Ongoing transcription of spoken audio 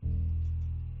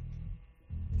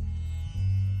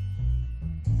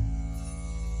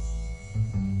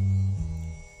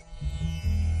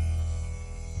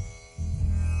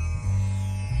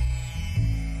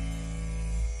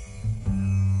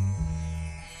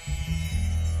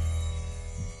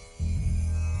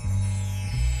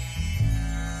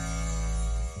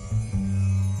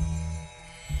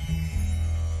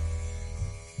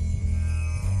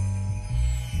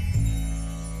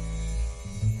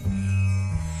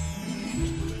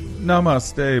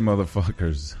Namaste,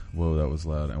 motherfuckers. Whoa, that was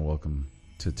loud. And welcome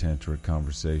to Tantric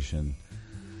Conversation,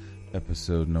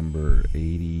 episode number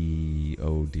 80.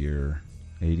 Oh, dear.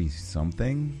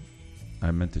 80-something?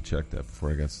 I meant to check that before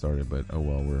I got started, but oh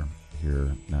well, we're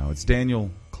here now. It's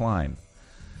Daniel Klein.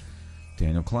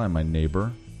 Daniel Klein, my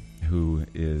neighbor, who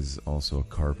is also a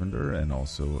carpenter and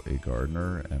also a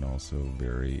gardener and also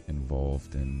very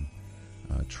involved in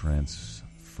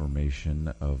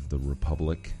transformation of the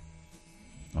Republic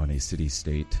on a city,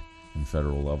 state, and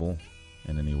federal level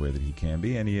in any way that he can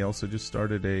be. And he also just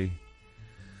started a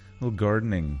little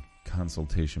gardening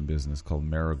consultation business called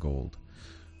Marigold,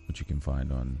 which you can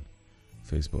find on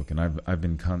Facebook. And I've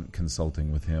been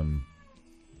consulting with him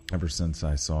ever since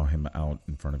I saw him out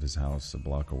in front of his house a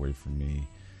block away from me,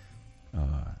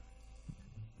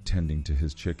 tending to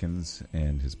his chickens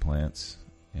and his plants.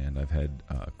 And I've had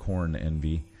corn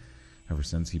envy ever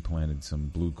since. He planted some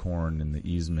blue corn in the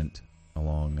easement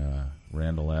along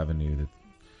Randall Avenue that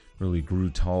really grew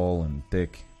tall and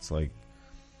thick. It's like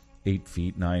 8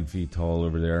 feet, 9 feet tall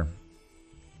over there.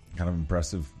 Kind of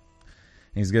impressive.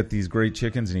 And he's got these great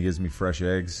chickens, and he gives me fresh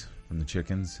eggs from the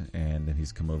chickens. And then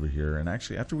he's come over here. And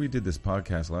actually, after we did this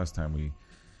podcast last time, we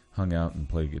hung out and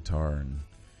played guitar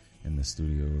in the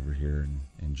studio over here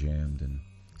and jammed. And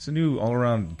it's a new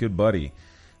all-around good buddy.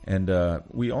 And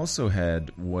we also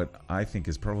had what I think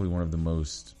is probably one of the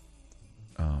most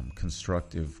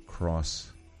constructive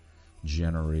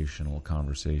cross-generational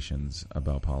conversations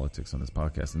about politics on this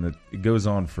podcast. And it goes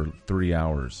on for 3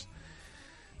 hours.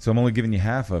 So I'm only giving you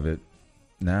half of it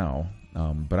now.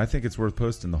 But I think it's worth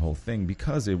posting the whole thing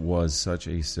because it was such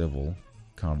a civil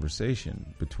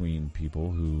conversation between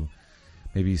people who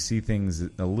maybe see things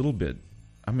a little bit.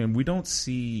 I mean, we don't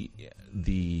see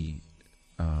the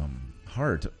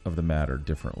heart of the matter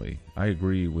differently. I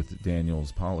agree with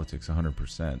Daniel's politics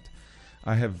 100%.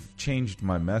 I have changed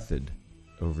my method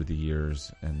over the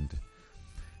years, and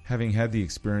having had the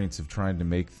experience of trying to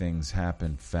make things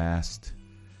happen fast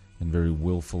and very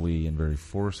willfully and very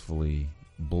forcefully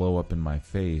blow up in my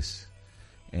face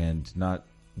and not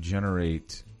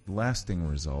generate lasting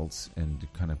results and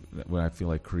kind of what I feel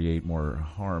like create more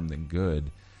harm than good,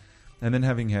 and then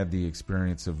having had the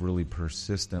experience of really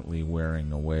persistently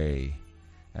wearing away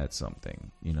at something,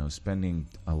 spending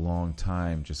a long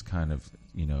time just kind of,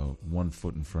 one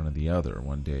foot in front of the other,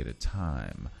 one day at a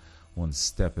time, one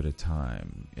step at a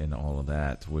time, and all of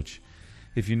that, which,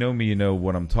 if you know me, you know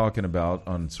what I'm talking about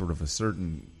on sort of a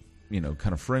certain,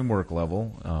 kind of framework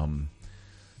level,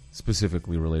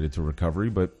 specifically related to recovery,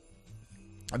 but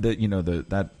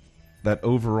that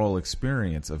overall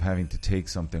experience of having to take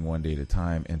something one day at a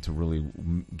time and to really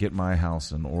get my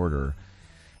house in order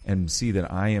and see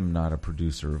that I am not a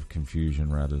producer of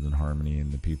confusion rather than harmony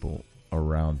in the people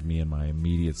around me in my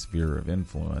immediate sphere of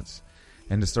influence,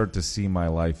 and to start to see my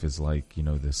life as like,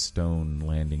 the stone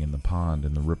landing in the pond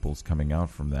and the ripples coming out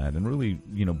from that, and really,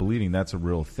 believing that's a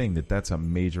real thing, that's a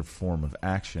major form of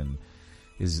action,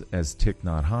 is, as Thich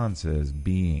Nhat Hanh says,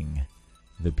 being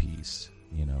the peace,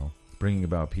 bringing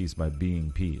about peace by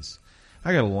being peace.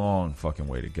 I got a long fucking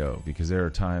way to go because there are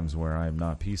times where I'm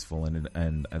not peaceful,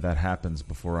 and that happens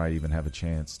before I even have a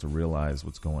chance to realize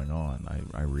what's going on.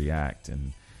 I react,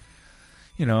 and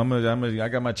I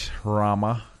got my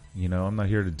trauma. I'm not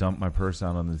here to dump my purse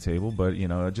out on the table, but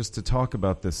just to talk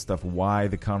about this stuff, why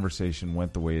the conversation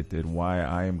went the way it did, why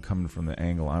I am coming from the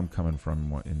angle I'm coming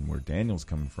from, and where Daniel's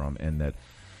coming from, and that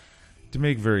to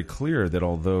make very clear that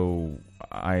although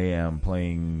I'm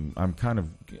kind of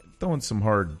throwing some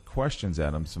hard questions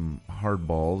at him, some hard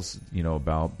balls,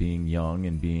 about being young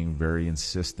and being very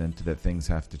insistent that things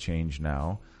have to change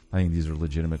now. I think these are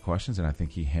legitimate questions, and I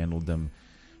think he handled them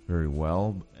very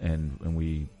well. And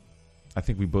I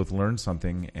think we both learned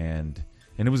something, and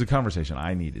it was a conversation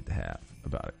I needed to have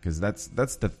about it, because that's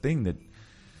the thing that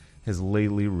has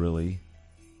lately really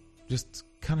just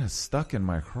kind of stuck in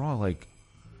my craw. Like,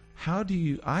 I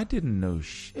didn't know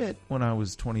shit when I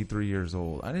was 23 years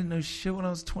old. I didn't know shit when I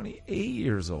was 28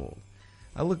 years old.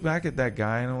 I look back at that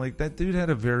guy and I'm like, that dude had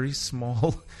a very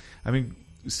small,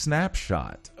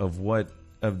 snapshot of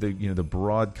the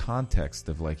broad context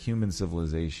of like human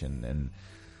civilization and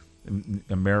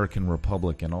American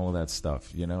Republic and all of that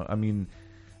stuff, and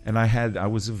I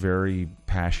was a very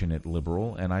passionate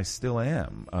liberal, and I still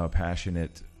am a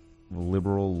passionate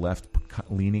liberal,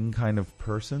 left-leaning kind of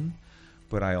person.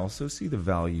 But I also see the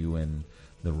value in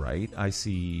the right. I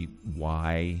see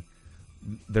why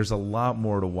there's a lot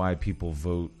more to why people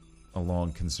vote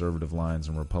along conservative lines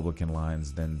and Republican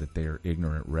lines than that they're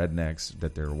ignorant rednecks,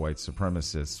 that they're white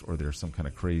supremacists, or they're some kind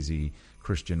of crazy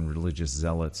Christian religious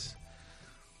zealots.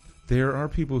 there are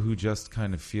people who just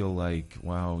kind of feel like,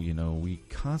 wow, we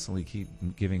constantly keep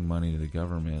giving money to the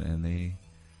government and they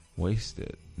waste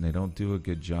it. And they don't do a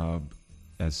good job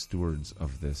as stewards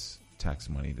of this tax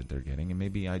money that they're getting. And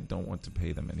maybe I don't want to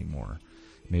pay them anymore.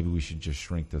 Maybe we should just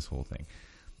shrink this whole thing.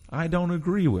 I don't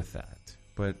agree with that.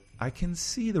 But I can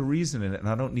see the reason in it, and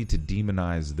I don't need to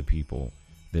demonize the people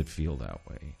that feel that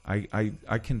way.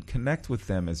 I can connect with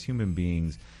them as human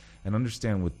beings and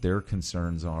understand what their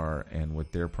concerns are and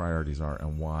what their priorities are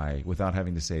and why, without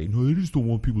having to say, no, I just don't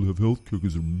want people to have health care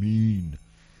because they're mean.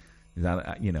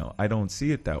 That, I don't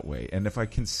see it that way. And if I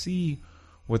can see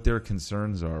what their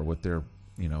concerns are, what their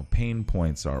pain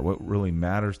points are, what really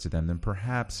matters to them, then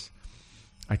perhaps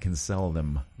I can sell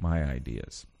them my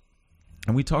ideas.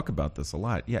 And we talk about this a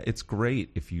lot. Yeah, it's great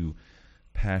if you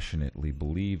passionately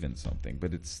believe in something,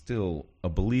 but it's still, a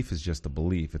belief is just a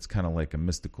belief. It's kind of like a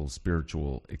mystical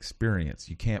spiritual experience.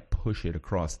 You can't push it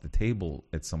across the table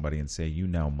at somebody and say, you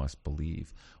now must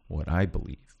believe what I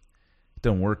believe. It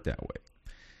doesn't work that way.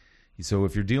 So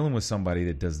if you're dealing with somebody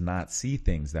that does not see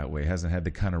things that way, hasn't had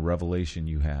the kind of revelation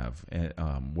you have,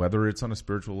 whether it's on a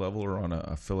spiritual level or on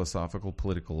a philosophical,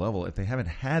 political level, if they haven't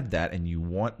had that and you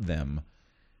want them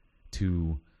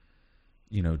to,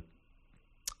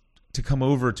 to come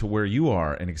over to where you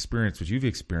are and experience what you've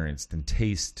experienced and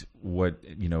taste what,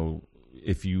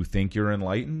 if you think you're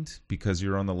enlightened because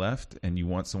you're on the left and you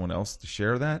want someone else to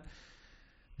share that,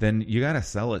 then you got to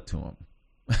sell it to them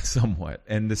somewhat.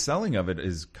 And the selling of it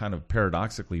is kind of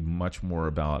paradoxically much more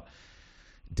about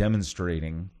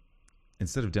demonstrating,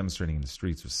 instead of demonstrating in the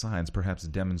streets with signs, perhaps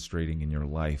demonstrating in your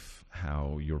life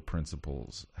how your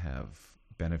principles have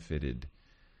benefited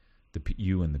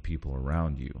you and the people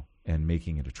around you, and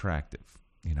making it attractive.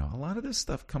 A lot of this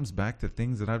stuff comes back to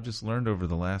things that I've just learned over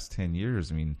the last 10 years.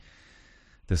 I mean,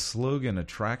 the slogan,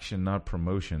 attraction, not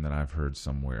promotion, that I've heard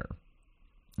somewhere.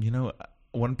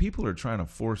 When people are trying to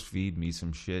force feed me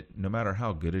some shit, no matter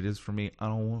how good it is for me, I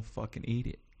don't want to fucking eat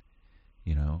it.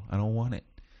 I don't want it.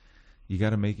 You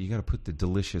got to put the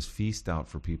delicious feast out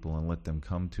for people and let them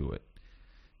come to it.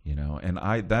 And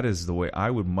that is the way I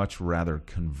would much rather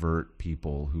convert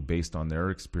people who, based on their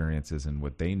experiences and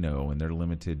what they know and their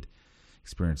limited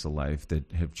experience of life,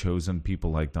 that have chosen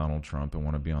people like Donald Trump and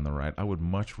want to be on the right. I would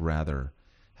much rather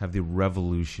have the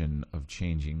revolution of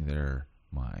changing their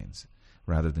minds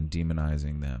rather than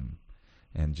demonizing them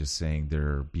and just saying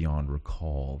they're beyond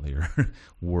recall, they're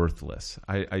worthless.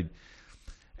 And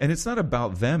it's not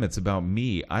about them, it's about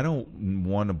me. I don't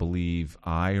want to believe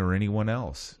I or anyone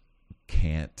else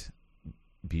can't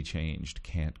be changed,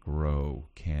 can't grow,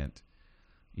 can't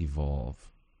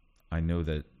evolve. I know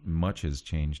that much has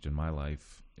changed in my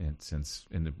life, and since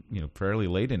fairly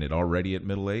late in it, already at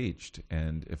middle aged.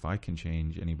 And if I can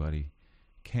change, anybody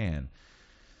can.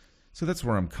 So that's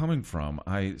where I'm coming from.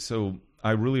 I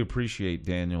really appreciate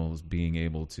Daniel's being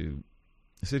able to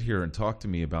sit here and talk to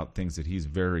me about things that he's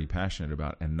very passionate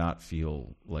about and not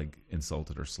feel like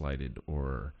insulted or slighted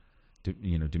or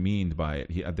demeaned by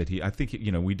it. I think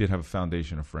we did have a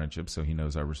foundation of friendship, so he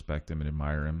knows I respect him and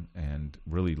admire him and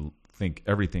really think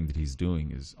everything that he's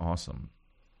doing is awesome.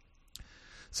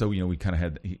 So, we kind of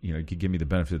had, he could give me the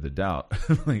benefit of the doubt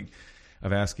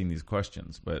of asking these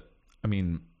questions. But I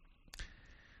mean,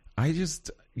 I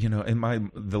just,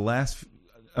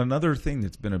 another thing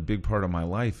that's been a big part of my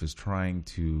life is trying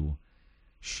to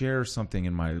share something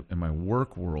in my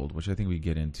work world, which I think we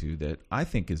get into, that I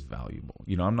think is valuable.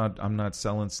 I'm not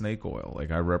selling snake oil.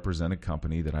 Like, I represent a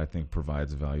company that I think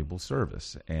provides a valuable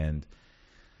service, and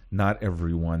not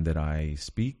everyone that I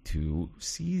speak to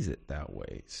sees it that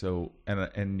way. So,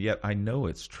 and yet I know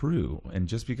it's true. And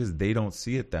just because they don't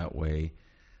see it that way,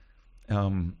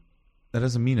 that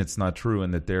doesn't mean it's not true,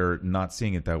 and that they're not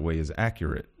seeing it that way is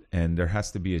accurate. And there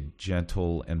has to be a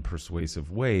gentle and persuasive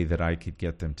way that I could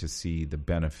get them to see the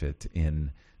benefit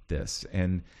in this.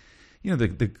 And,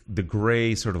 the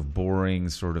gray, sort of boring,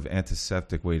 sort of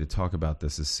antiseptic way to talk about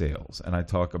this is sales. And I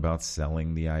talk about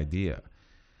selling the idea.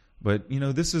 But,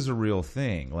 this is a real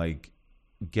thing. Like,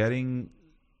 being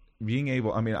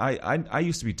able, I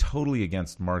used to be totally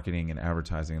against marketing and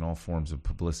advertising and all forms of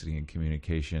publicity and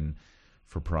communication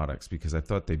for products, because I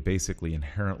thought they basically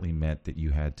inherently meant that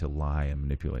you had to lie and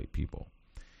manipulate people,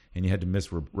 and you had to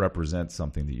misrepresent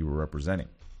something that you were representing.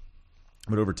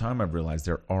 But over time, I've realized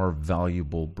there are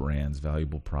valuable brands,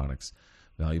 valuable products,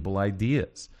 valuable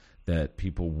ideas that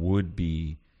people would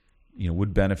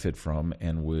benefit from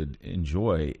and would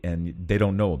enjoy, and they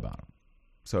don't know about them.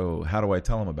 So how do I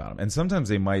tell them about them? And sometimes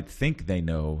they might think they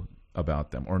know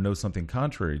about them or know something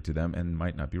contrary to them and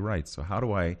might not be right. So how do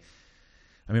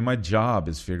my job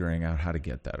is figuring out how to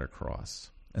get that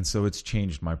across. And so it's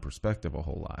changed my perspective a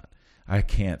whole lot. I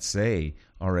can't say,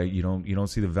 all right, you don't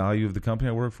see the value of the company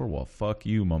I work for? Well, fuck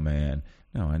you, my man.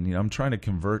 No, I'm trying to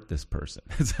convert this person.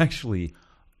 It's actually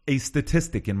a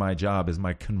statistic in my job is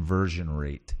my conversion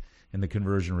rate and the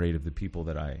conversion rate of the people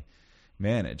that I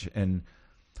manage. And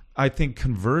I think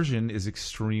conversion is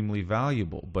extremely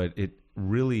valuable, but it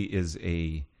really is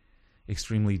a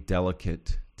extremely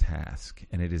delicate task.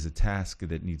 And it is a task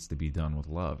that needs to be done with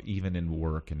love, even in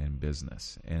work and in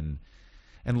business. And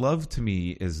love to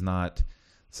me is not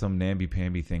some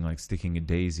namby-pamby thing like sticking a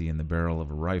daisy in the barrel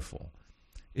of a rifle.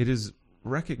 It is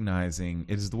recognizing,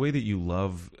 it is the way that you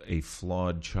love a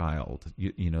flawed child,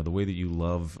 you know, the way that you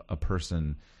love a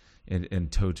person in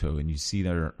toto, and you see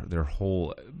the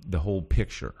whole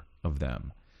picture of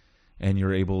them, and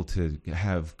you're able to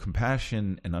have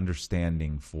compassion and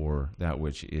understanding for that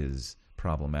which is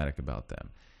problematic about them.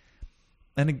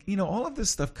 And, you know, all of this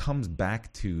stuff comes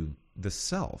back to the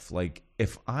self. Like,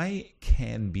 if I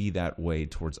can be that way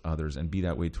towards others and be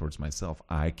that way towards myself,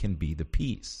 I can be the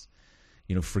peace.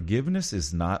 You know, forgiveness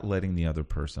is not letting the other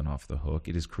person off the hook.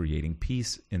 It is creating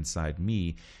peace inside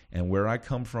me. And where I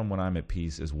come from when I'm at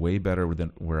peace is way better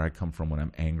than where I come from when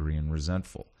I'm angry and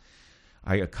resentful.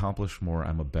 I accomplish more.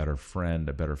 I'm a better friend,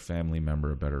 a better family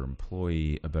member, a better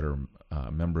employee, a better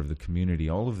member of the community,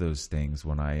 all of those things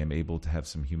when I am able to have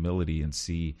some humility and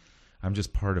see I'm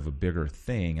just part of a bigger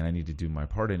thing and I need to do my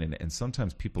part in it. And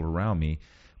sometimes people around me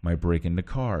might break into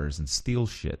cars and steal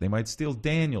shit. They might steal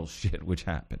Daniel's shit, which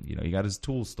happened. You know, he got his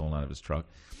tools stolen out of his truck.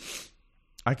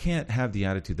 I can't have the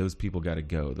attitude, those people got to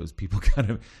go. Those people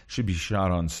should be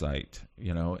shot on sight.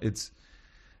 You know, it's,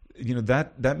 you know,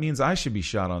 that means I should be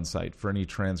shot on sight for any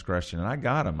transgression. And I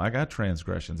got them. I got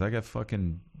transgressions. I got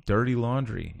fucking dirty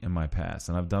laundry in my past.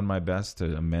 And I've done my best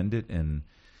to amend it and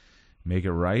make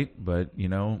it right. But, you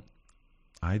know,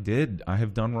 I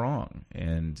have done wrong.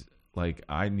 And, like,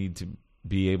 I need to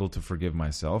be able to forgive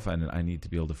myself, and I need to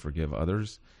be able to forgive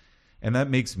others. And that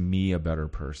makes me a better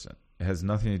person. It has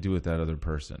nothing to do with that other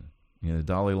person. You know, the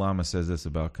Dalai Lama says this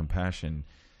about compassion.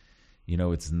 You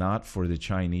know, it's not for the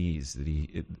Chinese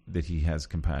that he has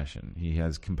compassion. He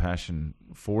has compassion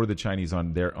for the Chinese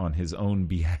on his own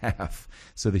behalf,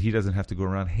 so that he doesn't have to go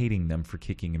around hating them for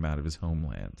kicking him out of his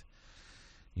homeland.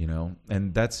 You know,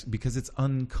 and that's because it's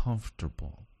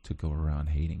uncomfortable to go around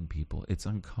hating people. It's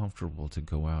uncomfortable to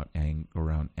go out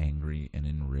around angry and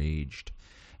enraged.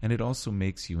 And it also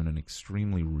makes you an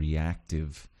extremely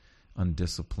reactive,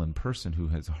 undisciplined person who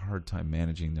has a hard time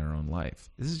managing their own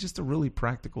life. This is just a really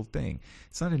practical thing.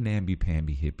 It's not a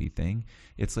namby-pamby hippie thing.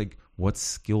 It's like, what's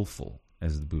skillful,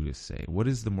 as the Buddhists say? What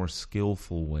is the more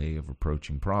skillful way of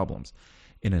approaching problems?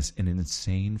 In an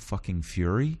insane fucking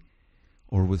fury?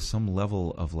 Or with some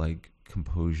level of, like,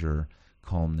 composure,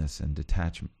 calmness, and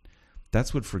detachment?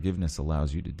 That's what forgiveness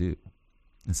allows you to do.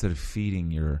 Instead of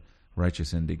feeding your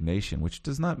righteous indignation, which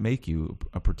does not make you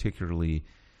a particularly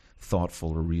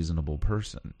thoughtful or reasonable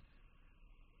person.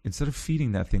 Instead of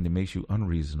feeding that thing that makes you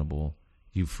unreasonable,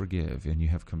 you forgive and you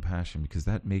have compassion, because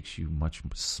that makes you much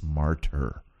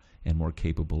smarter and more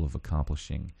capable of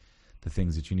accomplishing the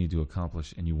things that you need to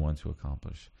accomplish and you want to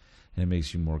accomplish. And it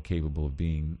makes you more capable of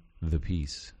being the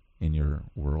peace in your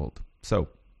world. So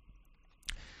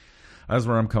that's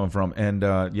where I'm coming from. And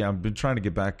yeah, I've been trying to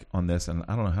get back on this, and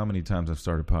I don't know how many times I've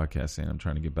started podcasting. I'm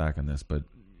trying to get back on this, but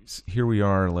here we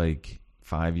are, like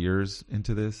 5 years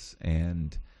into this,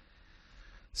 and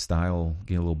Style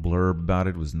gave a little blurb about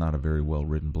it. It was not a very well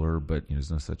written blurb, but you know,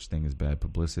 there's no such thing as bad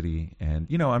publicity. And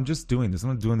you know, I'm just doing this. I'm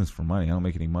not doing this for money. I don't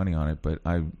make any money on it, but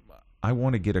I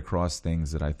want to get across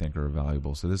things that I think are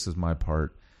valuable. So this is my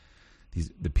part.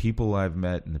 The people I've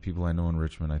met and the people I know in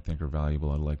Richmond I think are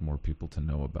valuable. I'd like more people to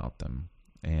know about them.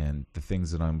 And the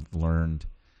things that I've learned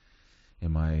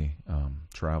in my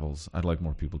travels, I'd like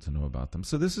more people to know about them.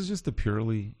 So this is just a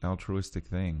purely altruistic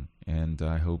thing. And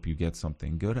I hope you get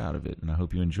something good out of it. And I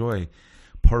hope you enjoy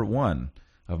part 1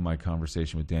 of my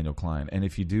conversation with Daniel Klein. And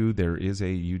if you do, there is a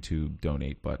YouTube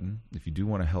donate button. If you do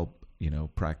want to help, you know,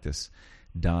 practice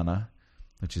Dana,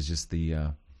 which is just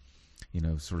the, you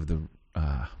know, sort of the,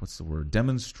 what's the word?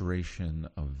 Demonstration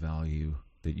of value,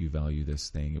 that you value this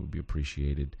thing. It would be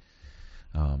appreciated.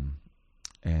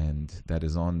 And that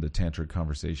is on the Tantric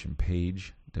Conversation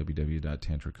page,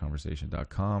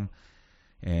 www.tantricconversation.com.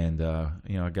 And,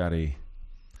 you know, I got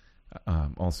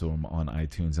also I'm on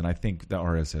iTunes, and I think the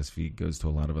RSS feed goes to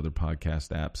a lot of other podcast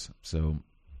apps. So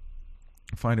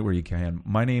find it where you can.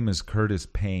 My name is Curtis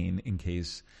Payne, in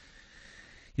case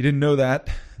you didn't know that.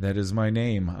 That is my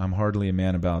name. I'm hardly a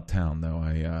man about town, though.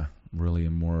 I really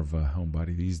am more of a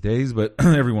homebody these days, but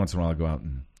every once in a while I go out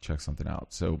and check something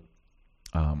out. So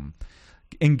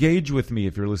engage with me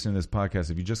if you're listening to this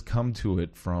podcast. If you just come to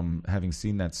it from having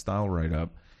seen that style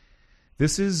write-up,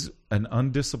 this is an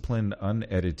undisciplined,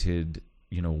 unedited,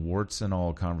 warts and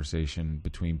all conversation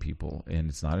between people, and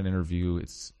it's not an interview.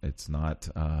 It's not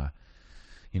a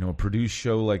produced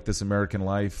show like This American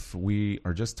Life. We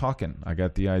are just talking. I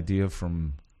got the idea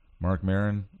from Mark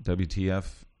Maron, WTF,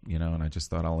 and I just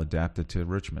thought I'll adapt it to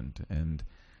Richmond, and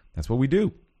that's what we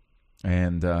do.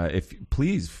 And if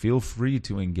please feel free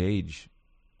to engage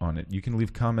on it. You can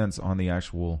leave comments on the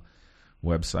actual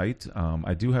website.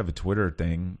 I do have a Twitter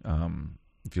thing.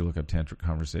 If you look up Tantric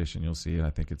Conversation, you'll see it.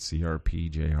 I think it's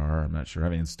CRPJR. I'm not sure. I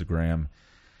have Instagram.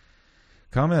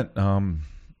 Comment.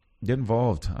 Get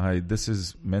involved. This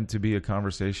is meant to be a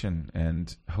conversation,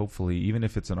 and hopefully, even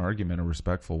if it's an argument, a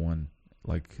respectful one,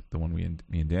 like the one me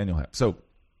and Daniel have. So,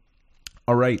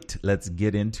 all right, let's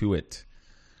get into it.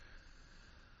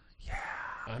 Yeah,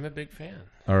 I'm a big fan.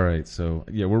 All right, so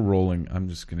yeah, we're rolling. I'm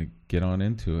just gonna get on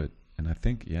into it, and I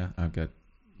think I've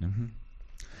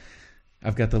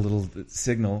got the little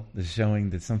signal that's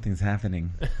showing that something's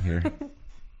happening here.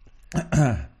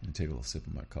 Let me take a little sip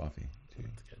of my coffee.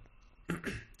 That's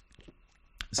good.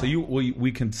 So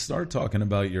we can start talking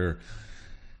about your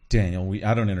Daniel.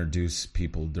 I don't introduce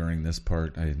people during this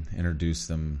part. I introduce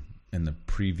them in the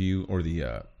preview or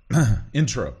the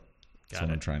intro. That's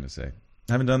what I'm trying to say.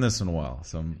 I haven't done this in a while,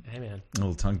 so I'm a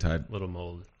little tongue-tied. Little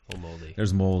moldy.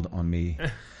 There's mold on me.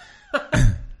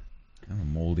 I'm a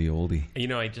moldy oldie.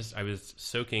 I was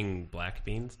soaking black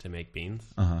beans to make beans,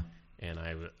 and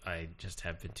I just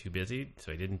have been too busy,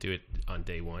 so I didn't do it on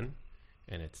day one,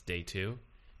 and it's day two,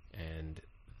 and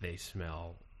they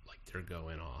smell like they're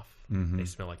going off. Mm-hmm. They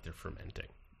smell like they're fermenting.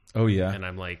 Oh, yeah? And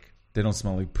I'm like... They don't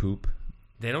smell like poop?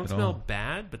 They don't smell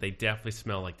bad, but they definitely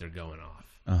smell like they're going off.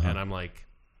 Uh-huh. And I'm like,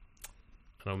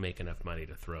 I don't make enough money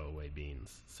to throw away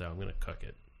beans, so I'm going to cook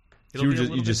it. So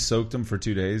you just soaked them for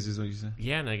 2 days, is what you said?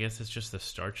 Yeah, and I guess it's just the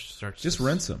starch. Just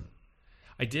rinse them.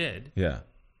 I did. Yeah.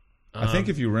 I think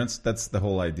if you rinse, that's the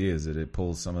whole idea, is that it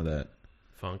pulls some of that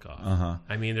funk off. Uh-huh.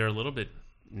 I mean, they're a little bit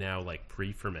now like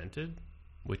pre-fermented,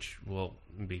 which will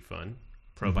be fun.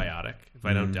 Probiotic. Mm-hmm. If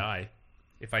I don't die.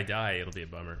 If I die, it'll be a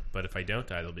bummer. But if I don't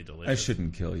die, it'll be delicious. I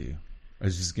shouldn't kill you. I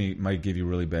was just might give you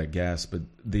really bad gas, but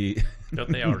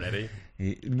don't they already?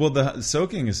 Well, the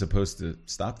soaking is supposed to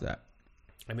stop that.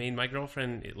 I mean, my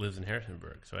girlfriend lives in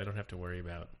Harrisonburg, so I don't have to worry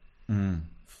about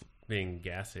being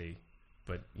gassy.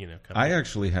 But I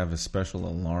actually have a special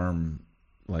alarm,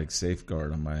 like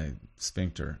safeguard on my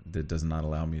sphincter that does not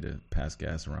allow me to pass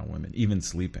gas around women, even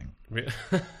sleeping.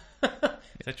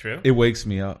 Is that true? It wakes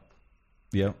me up.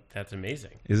 Yep. That's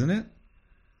amazing. Isn't it?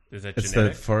 Is that it's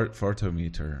genetic? It's the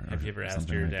fartometer. Have you ever asked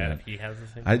your dad if he has the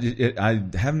same? I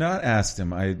have not asked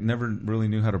him. I never really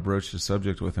knew how to broach the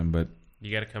subject with him, but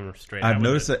you got to come straight. I've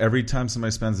noticed that every time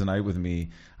somebody spends the night with me,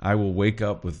 I will wake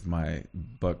up with my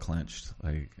butt clenched,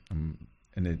 and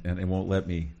it won't let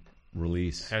me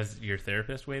release. Has your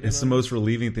therapist waited? It's the most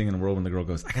relieving thing in the world when the girl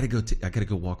goes, "I gotta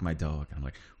go walk my dog." And I'm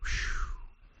like, whew.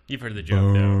 You've heard the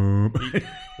joke, though.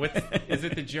 Is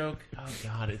it the joke? Oh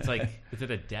God, it's like, is it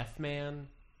a deaf man?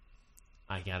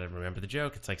 I gotta remember the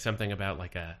joke. It's like something about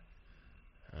like a.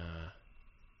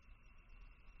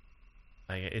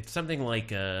 It's something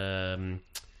like it's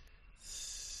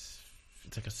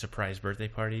like a surprise birthday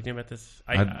party. You know about this?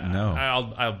 No.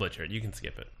 I'll butcher it. You can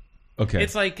skip it. Okay.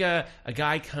 It's like a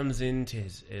guy comes into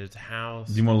his house.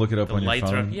 Do you want to look it up on your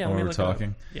phone while we're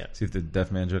talking? Yeah. See if the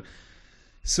deaf man joke.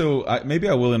 So maybe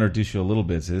I will introduce you a little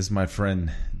bit. This is my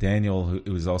friend Daniel,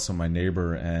 who was also my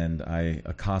neighbor, and I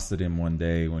accosted him one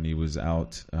day when he was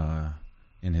out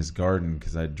in his garden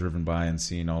because I'd driven by and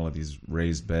seen all of these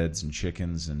raised beds and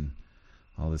chickens and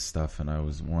all this stuff, and I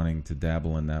was wanting to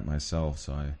dabble in that myself.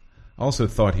 So I also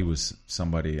thought he was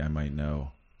somebody I might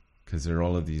know because there are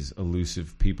all of these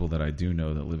elusive people that I do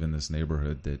know that live in this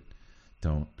neighborhood that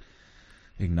don't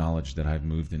acknowledge that I've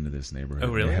moved into this neighborhood.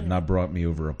 Oh, really? They have not brought me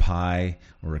over a pie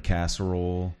or a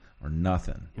casserole or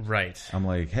nothing. Right. I'm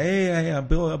like, hey, I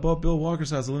bought Bill Walker's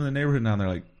house. I live in the neighborhood now. And they're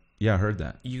like, yeah, I heard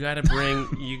that. You got to bring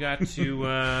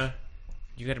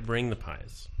the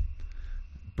pies.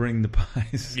 Bring the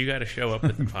pies. You got to show up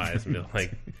with the pies and be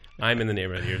like, I'm in the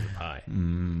neighborhood. Here's the pie.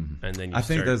 And then I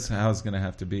think that's how it's going to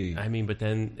have to be. I mean, but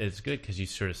then it's good because you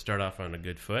sort of start off on a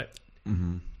good foot.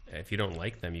 Mm-hmm. If you don't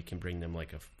like them, you can bring them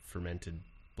like a fermented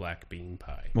black bean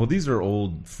pie. Well, these are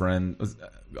old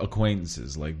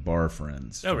acquaintances, like bar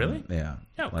friends. Oh, really? Yeah.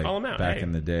 Yeah, like call them out. Back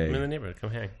in the day. I'm in the neighborhood.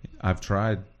 Come hang. I've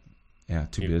tried. Yeah,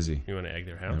 too busy. You want to egg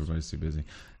their house? Everybody's too busy.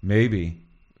 Maybe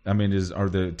I mean, are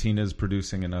the Tinas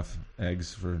producing enough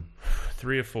eggs for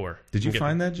 3 or 4? Did you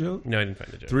find that joke? No, I didn't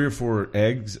find the joke. 3 or 4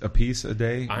 eggs a piece a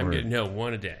day? No,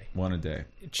 1 a day. 1 a day.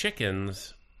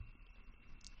 Chickens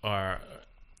are.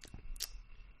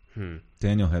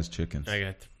 Daniel has chickens. I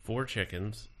got 4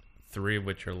 chickens, 3 of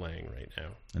which are laying right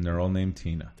now, and they're all named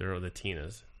Tina. They're all the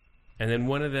Tinas, and then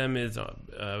one of them is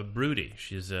broody.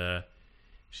 She's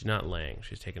not laying.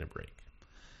 She's taking a break.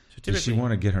 So does she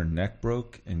want to get her neck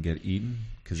broke and get eaten?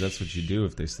 Because that's what you do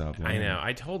if they stop laying. I know.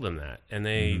 I told them that, and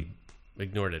they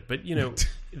ignored it. But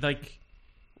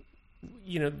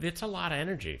it's a lot of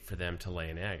energy for them to lay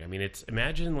an egg. I mean,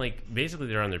 imagine basically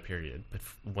they're on their period, but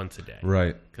once a day,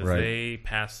 right? Because they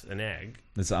pass an egg.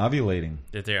 It's ovulating.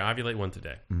 That they ovulate once a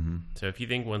day. Mm-hmm. So if you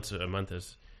think once a month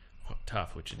is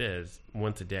tough, which it is,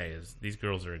 once a day is. These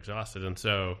girls are exhausted, and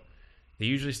so they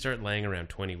usually start laying around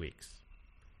 20 weeks,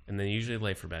 and then usually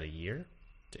lay for about a year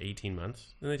to 18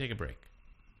 months. Then they take a break.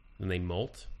 Then they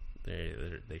molt.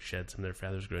 They shed some of their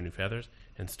feathers, grow new feathers,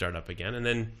 and start up again, and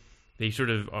then. They sort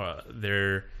of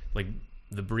they're like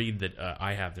the breed that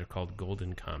I have. They're called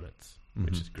Golden Comets,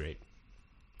 which is great.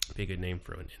 Be a good name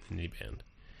for an indie band,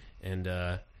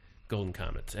 and Golden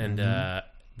Comets. And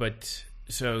but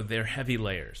so they're heavy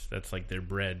layers. That's like they're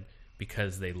bred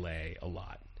because they lay a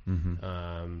lot.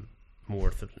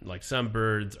 Like some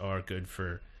birds are good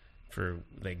for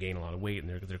they gain a lot of weight,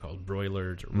 and they're called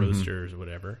broilers or roasters or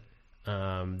whatever.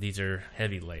 These are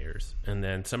heavy layers, and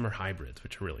then some are hybrids,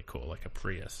 which are really cool, like a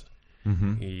Prius.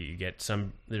 You get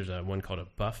some. There's one called a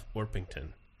Buff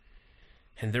Orpington,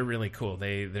 and they're really cool.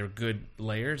 They're good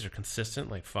layers. They're consistent,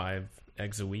 like 5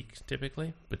 eggs a week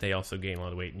typically, but they also gain a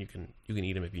lot of weight, and you can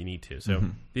eat them if you need to. So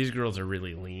these girls are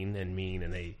really lean and mean,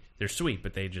 and they're sweet,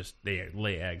 but they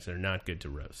lay eggs. They're not good to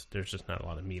roast. There's just not a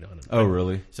lot of meat on them. Oh,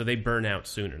 really? So they burn out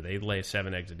sooner. They lay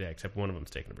 7 eggs a day, except one of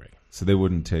them's taking a break. So they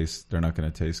wouldn't taste. They're not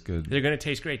going to taste good. They're going to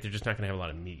taste great. They're just not going to have a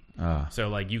lot of meat.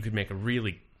 So you could make a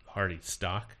really hearty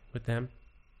stock with them,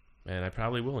 and I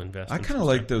probably will invest. I kind of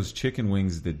like those chicken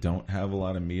wings that don't have a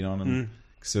lot of meat on them,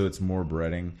 so it's more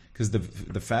breading. Because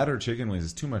the fatter chicken wings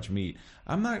is too much meat.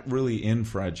 I'm not really in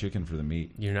fried chicken for the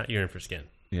meat. You're not. You're in for skin.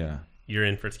 Yeah, you're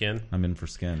in for skin. I'm in for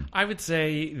skin. I would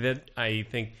say that I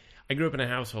think I grew up in a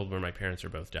household where my parents are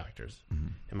both doctors,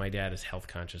 and my dad is health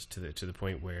conscious to the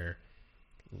point where,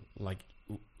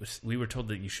 we were told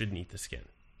that you shouldn't eat the skin.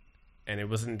 And it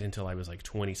wasn't until I was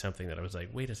 20-something that I was like,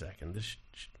 wait a second,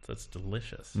 that's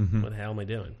delicious. What the hell am I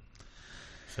doing?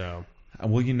 So,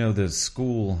 well, the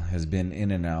school has been in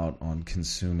and out on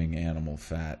consuming animal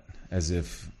fat, as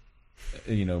if,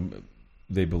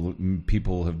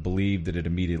 people have believed that it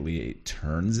immediately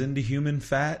turns into human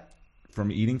fat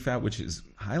from eating fat, which is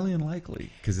highly unlikely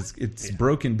because it's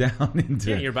broken down into.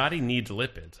 Yeah, your body needs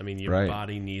lipids. I mean, your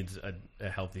body needs a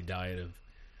healthy diet of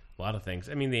a lot of things.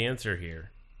 I mean, the answer here.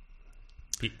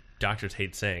 Doctors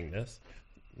hate saying this.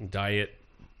 Diet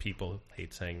people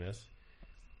hate saying this.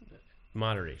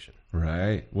 Moderation.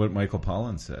 Right. What Michael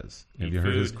Pollan says. Have you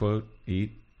heard his quote?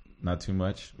 Eat, not too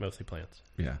much. Mostly plants.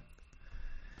 Yeah.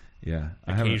 Yeah.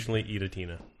 Occasionally eat a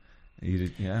Tina. Eat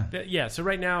it, yeah. Yeah, so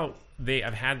right now,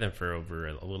 I've had them for a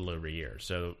little over a year.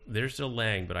 So they're still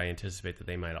laying, but I anticipate that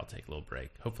they might all take a little break.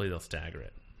 Hopefully they'll stagger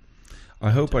it. I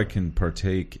hope I can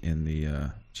partake in the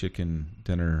chicken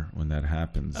dinner when that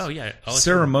happens. Oh, yeah.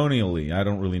 Ceremonially, I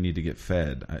don't really need to get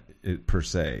fed, per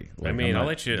se. I'll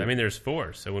let you. There's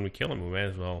 4, so when we kill them, we might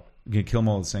as well. You can kill them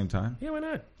all at the same time? Yeah, why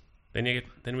not? Then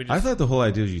we just. I thought the whole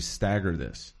idea was you stagger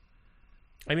this.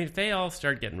 I mean, if they all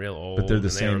start getting real old, but they're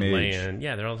the same age.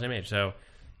 Yeah, they're all the same age. So,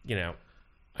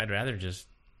 I'd rather just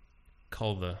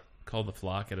cull the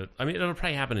flock it'll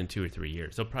probably happen in 2 or 3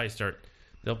 years. They'll probably start.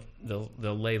 They'll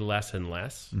lay less and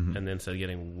less, and then instead of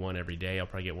getting one every day, I'll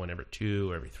probably get one every 2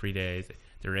 or every 3 days.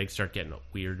 Their eggs start getting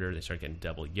weirder. They start getting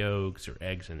double yolks or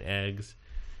eggs and eggs,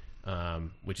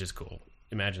 which is cool.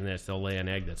 Imagine this: they'll lay an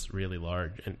egg that's really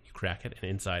large, and you crack it, and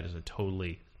inside is a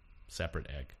totally separate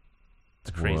egg.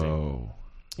 It's crazy. Whoa.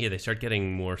 Yeah, they start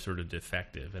getting more sort of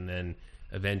defective, and then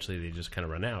eventually they just kind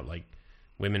of run out. Like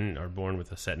women are born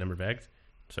with a set number of eggs,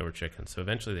 so are chickens. So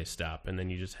eventually they stop, and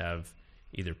then you just have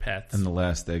either pets. And the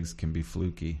last eggs can be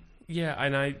fluky. Yeah,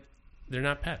 and they're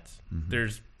not pets.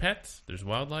 There's pets, there's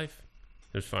wildlife,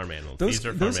 there's farm animals.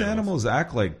 Those animals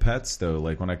act like pets, though.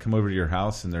 Like when I come over to your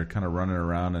house and they're kind of running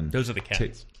around and... Those are the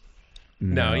cats.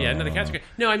 The cats are good.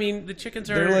 No, I mean, the chickens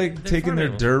are... They're taking their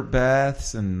dirt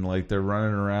baths and they're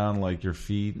running around like your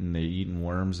feet and they're eating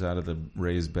worms out of the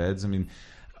raised beds. I mean,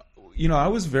 I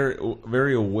was very,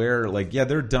 very aware,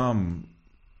 they're dumb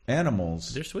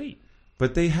animals. They're sweet.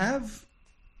 But they have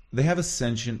a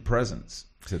sentient presence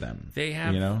to them. They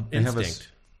have they instinct.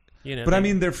 But I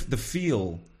mean, the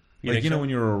feel Like, when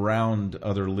you're around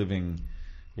other living,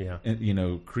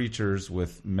 creatures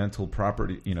with mental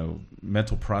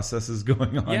mental processes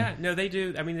going on. Yeah, no, they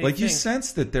do. I mean, you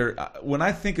sense that they're. When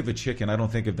I think of a chicken, I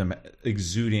don't think of them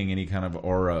exuding any kind of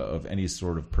aura of any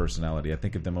sort of personality. I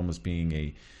think of them almost being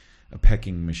a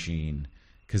pecking machine.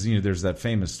 Because there's that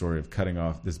famous story of cutting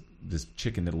off this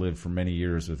chicken that lived for many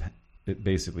years with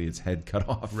basically its head cut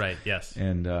off. Right. Yes.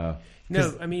 And no,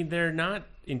 I mean they're not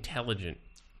intelligent,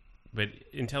 but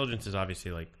intelligence is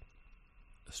obviously like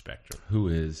a spectrum. Who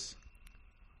is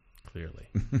clearly,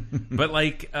 but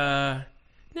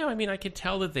no, I mean I can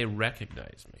tell that they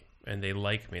recognize me and they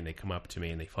like me and they come up to me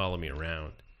and they follow me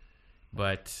around,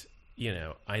 but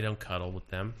I don't cuddle with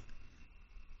them.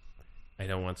 I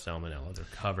don't want salmonella. They're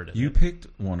covered in it. You picked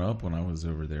one up when I was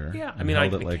over there. Yeah, I mean,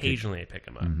 occasionally I pick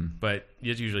them up, but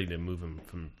it's usually to move them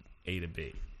from A to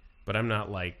B. But I'm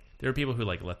not there are people who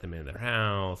let them in their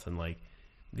house, and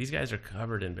these guys are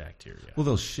covered in bacteria. Well,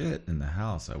 they'll shit in the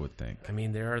house, I would think. I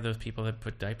mean, there are those people that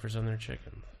put diapers on their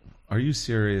chickens. Are you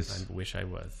serious? I wish I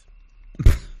was.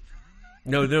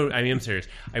 No, I mean, I'm serious.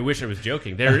 I wish I was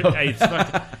joking. It's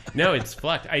fucked. No, it's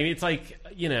fucked. I mean, it's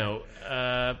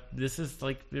this is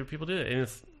there are people do it, and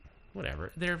it's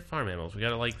whatever. They're farm animals. We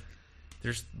gotta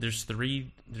there's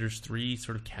three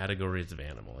sort of categories of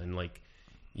animal, and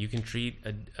you can treat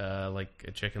a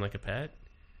chicken like a pet,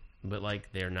 but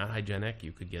they're not hygienic.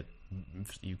 You could get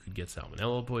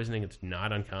salmonella poisoning. It's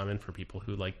not uncommon for people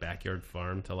who backyard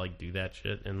farm to do that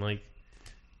shit, and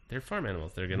they're farm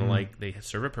animals. They're gonna they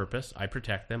serve a purpose. I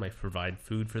protect them. I provide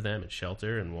food for them and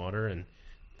shelter and water, and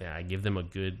I give them a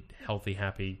good, healthy,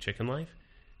 happy chicken life.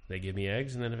 They give me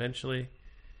eggs, and then eventually,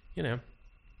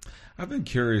 I've been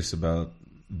curious about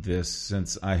this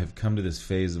since I have come to this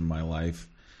phase of my life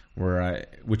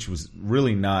which was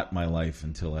really not my life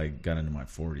until I got into my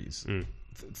 40s.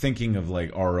 Thinking of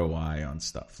ROI on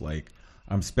stuff.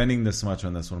 I'm spending this much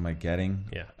on this. What am I getting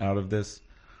out of this?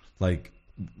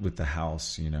 With the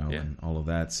house, and all of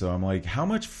that. So I'm how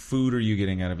much food are you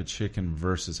getting out of a chicken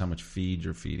versus how much feed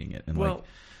you're feeding it? And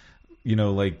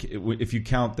if you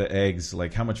count the eggs,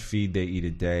 how much feed they eat a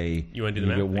day. You want to do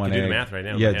the math? I can do the math right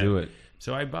now. Yeah, do it.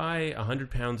 So I buy 100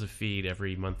 pounds of feed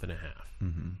every month and a half.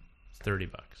 Mm-hmm. It's $30.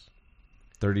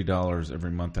 $30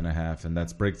 every month and a half, and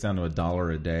that breaks down to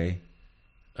 $1 a day.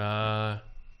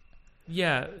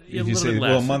 Yeah, if you say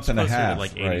a month and a half,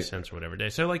 to 80 cents or whatever a day.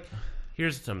 So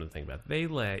here's something to think about. They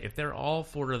lay, if they're all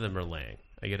 4 of them are laying,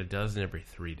 I get a dozen every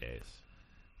 3 days.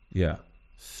 Yeah.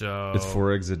 So it's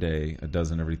 4 eggs a day, a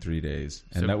dozen every 3 days,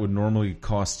 and that would normally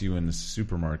cost you in the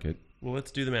supermarket. Well,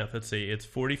 let's do the math. Let's see. It's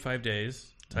 45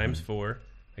 days times 4.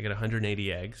 I get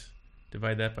 180 eggs.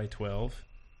 Divide that by 12.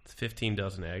 It's 15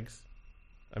 dozen eggs.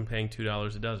 I'm paying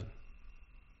 $2 a dozen.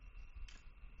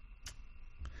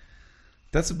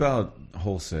 That's about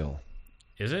wholesale.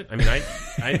 Is it? I mean,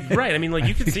 right. I mean,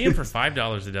 you can see them for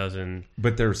 $5 a dozen.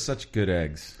 But they're such good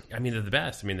eggs. I mean, they're the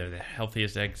best. I mean, they're the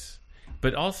healthiest eggs.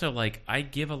 But also, I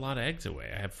give a lot of eggs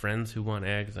away. I have friends who want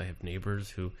eggs. I have neighbors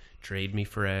who trade me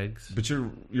for eggs. But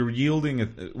you're yielding.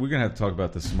 We're gonna have to talk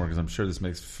about this some more because I'm sure this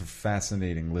makes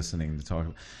fascinating listening to talk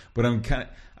about. But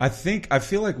I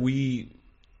feel like we,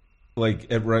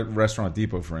 at Restaurant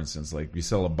Depot, for instance, we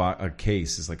sell a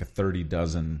case is a 30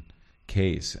 dozen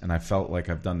case, and I felt like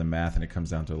I've done the math, and it comes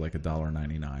down to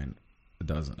 $1.99 a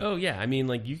dozen. Oh yeah, I mean,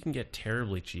 you can get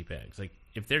terribly cheap eggs.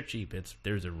 If they're cheap,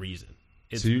 there's a reason.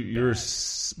 It's so you're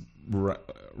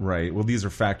right. Well, these are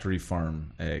factory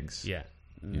farm eggs. Yeah,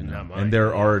 not mine. And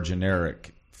there are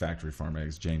generic factory farm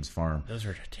eggs, James Farm. Those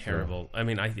are terrible. So, I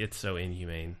mean, it's so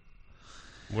inhumane.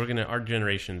 Our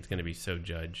generation is gonna be so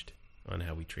judged on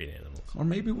how we treat animals. Or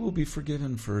maybe we'll be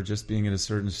forgiven for just being at a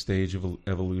certain stage of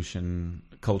evolution,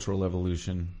 cultural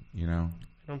evolution. I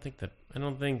don't think the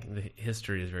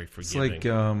history is very forgiving. It's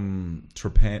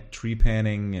like tree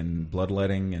panning and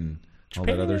bloodletting and all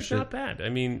that other shit. Not bad. I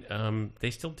mean,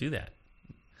 they still do that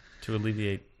to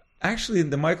alleviate. Actually,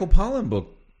 the Michael Pollan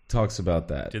book talks about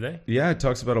that. Do they? Yeah, it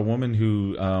talks about a woman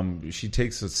who she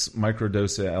takes a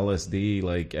microdose of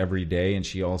LSD every day, and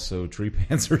she also tree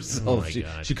pans herself. Oh my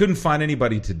God. She couldn't find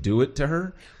anybody to do it to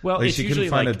her. Well, she couldn't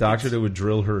find a doctor that would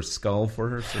drill her skull for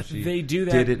her, so she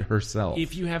did it herself.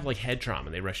 If you have head trauma,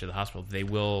 they rush you to the hospital. They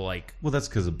will Well, that's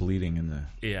because of bleeding in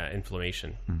the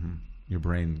inflammation. Mm-hmm. Your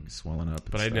brain swelling up.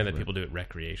 But I know that people do it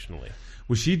recreationally.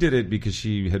 Well, she did it because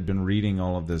she had been reading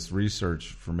all of this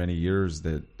research for many years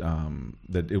that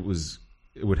it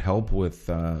would help with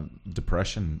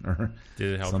depression or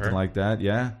did it help something her? Like that.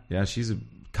 Yeah, she's a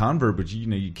convert, but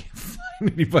you can't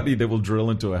find anybody that will drill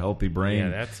into a healthy brain.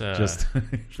 Yeah, that's just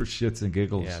for shits and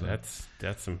giggles. Yeah,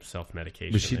 that's some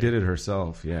self-medication. But she did it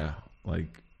herself. Yeah,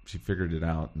 she figured it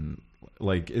out, and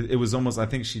like it was almost. I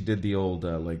think she did the old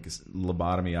like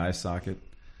lobotomy eye socket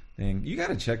thing. You got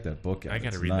to check that book out. I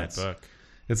got to read nuts. that book.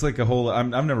 It's like a whole. I've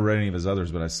never read any of his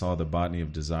others, but I saw the Botany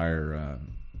of Desire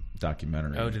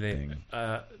documentary. Oh, did they? Thing.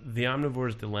 The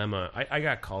Omnivore's Dilemma. I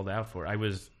got called out for it. I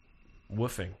was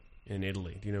woofing in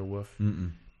Italy. Do you know woof?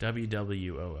 Mm-mm.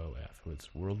 WWOOF.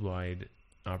 It's Worldwide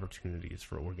Opportunities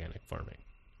for Organic Farming.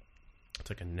 It's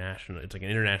like it's like an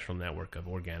international network of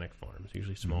organic farms,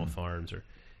 usually small farms or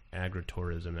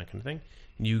agritourism, that kind of thing.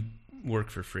 And you work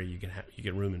for free. You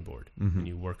get room and board, and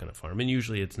you work on a farm. And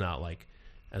usually it's not like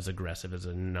as aggressive as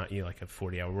like a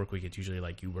 40-hour work week. It's usually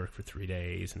like you work for 3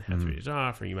 days and have 3 days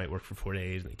off, or you might work for 4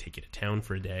 days and they take you to town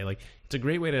for a day. Like, it's a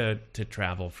great way to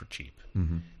travel for cheap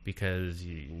because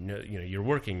you're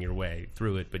working your way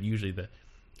through it. But usually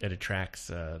it attracts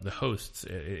the hosts.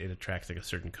 It attracts like a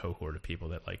certain cohort of people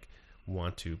that like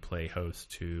want to play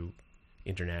host to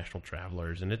international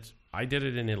travelers. And I did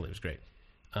it in Italy. It was great.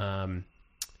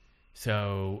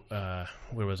 So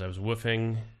where was I? Was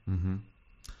woofing. Mm-hmm.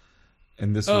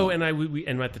 And this. And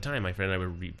at the time, my friend and I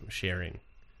were sharing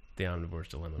the Omnivore's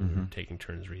Dilemma. We were taking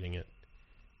turns reading it,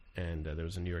 and there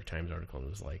was a New York Times article that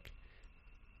was like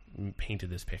painted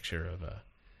this picture of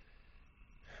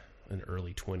an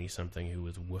early 20-something who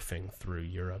was woofing through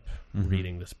Europe,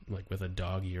 reading this like with a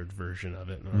dog-eared version of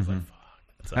it, and I was like, "Fuck,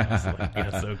 that's awesome!" Like,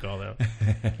 yeah, so called out.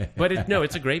 But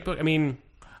it's a great book. I mean,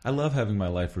 I love having my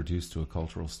life reduced to a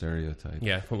cultural stereotype.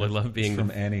 Yeah, well, I love being from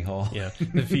Annie Hall. Yeah,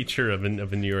 the feature of a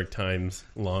New York Times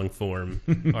long form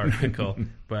article.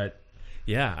 But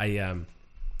yeah,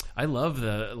 I love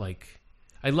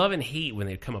I love and hate when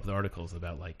they come up with articles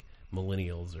about like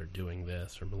millennials are doing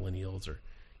this or millennials are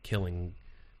killing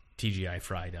TGI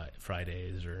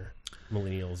Fridays or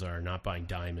millennials are not buying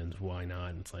diamonds. Why not?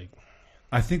 And it's like,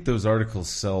 I think those articles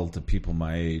sell to people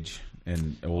my age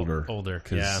and older,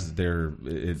 because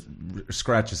it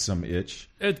scratches some itch.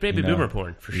 It's baby boomer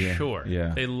porn for Yeah, sure.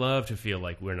 yeah. They love to feel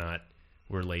like we're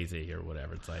lazy or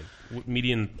whatever. It's like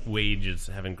median wages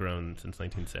haven't grown since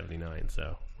 1979,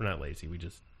 so we're not lazy. We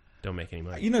just don't make any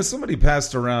money. You know, somebody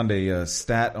passed around a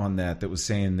stat on that was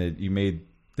saying that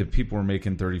people were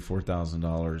making $34,000 in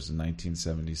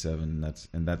 1977.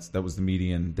 That was the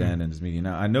median then, and his median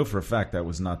now. I know for a fact that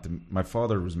was not my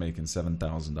father was making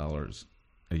 $7,000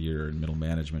 a year in middle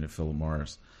management at Philip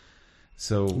Morris.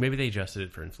 So maybe they adjusted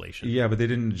it for inflation. Yeah, but they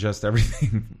didn't adjust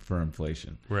everything for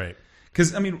inflation. Right.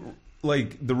 Because, I mean,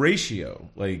 like the ratio,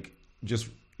 like just,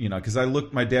 because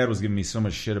my dad was giving me so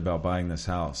much shit about buying this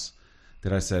house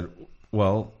that I said,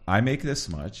 well, I make this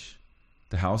much.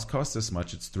 The house costs this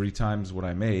much. It's 3 times what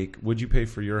I make. What'd you pay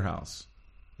for your house?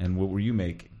 And what were you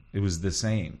making? It was the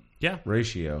same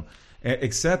ratio.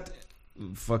 Except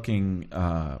fucking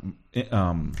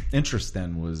interest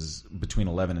then was between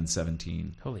 11 and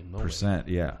 17%. Holy moly.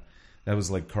 Yeah. That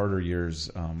was like Carter years.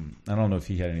 I don't know if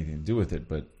he had anything to do with it,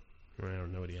 but I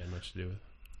don't know what he had much to do with.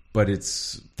 But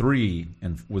it's 3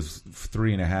 and was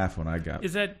 3.5 when I got.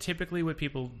 Is that typically what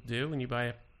people do when you buy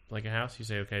a house? You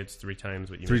say, okay, it's 3 times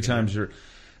what you. 3 times your.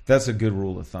 That's a good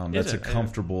rule of thumb. Is That's it? a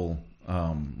comfortable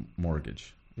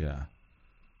mortgage. Yeah.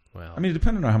 Well, I mean,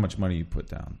 depending on how much money you put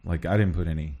down. Like I didn't put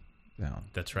any down.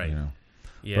 That's right.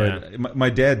 Yeah. But my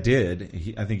dad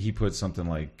did. I think he put something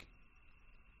like,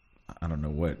 I don't know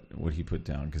what he put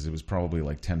down, because it was probably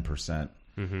like 10%,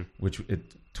 which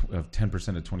of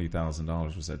 10% of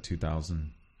 $20,000 was at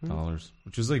 $2,000,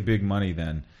 which was like big money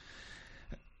then.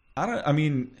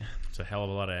 It's a hell of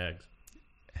a lot of eggs.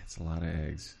 It's a lot of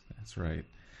eggs. That's right.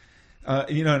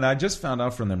 And I just found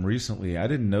out from them recently, I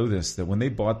didn't know this, that when they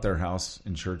bought their house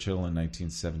in Churchill in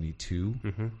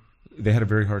 1972, they had a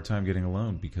very hard time getting a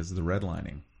loan because of the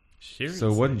redlining. Seriously? So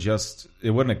it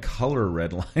wasn't a color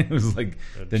red line. It was like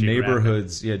the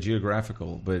neighborhoods,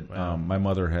 geographical. But wow. My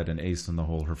mother had an ace in the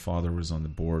hole. Her father was on the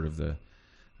board of the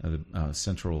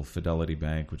Central Fidelity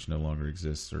Bank, which no longer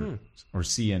exists, or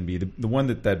CNB, the one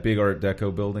that big Art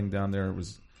Deco building down there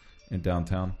was in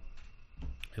downtown.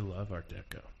 I love Art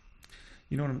Deco.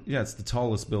 You know what it's the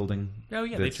tallest building. Oh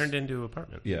yeah, they turned it into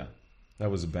apartments. Yeah, that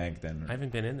was a bank then. I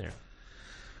haven't been in there.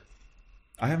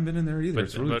 I haven't been in there either.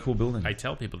 It's a really cool building. I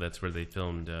tell people that's where they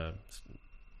filmed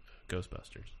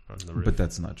Ghostbusters on the roof. But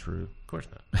that's not true. Of course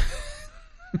not.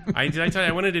 I tell you,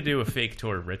 I wanted to do a fake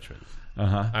tour of Richmond.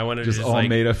 I wanted to just all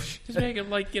made up. Just make it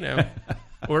like,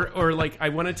 or like I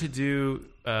wanted to do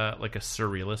like a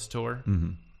surrealist tour,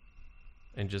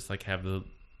 and just like have a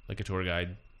tour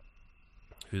guide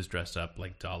who's dressed up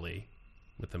like Dali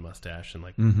with a mustache and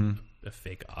like a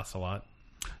fake ocelot.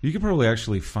 You could probably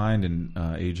actually find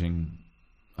an aging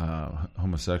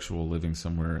homosexual living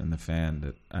somewhere in the fan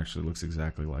that actually looks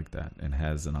exactly like that and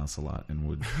has an ocelot and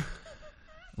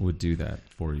would do that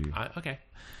for you. Okay.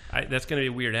 That's going to be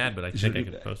a weird ad, but I think I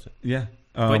could post it. Yeah.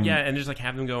 But yeah, and just like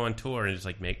have them go on tour and just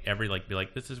like make be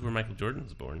like, this is where Michael Jordan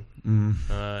was born.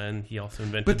 And he also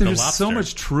invented But the there's lobster. so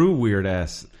much true weird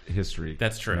ass history.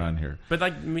 That's true. Around here. But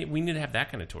like we need to have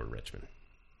that kind of tour, Richmond.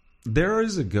 There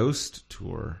is a ghost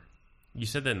tour. You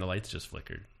said that and the lights just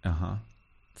flickered. Uh-huh.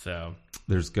 So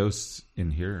there's ghosts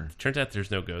in here. Turns out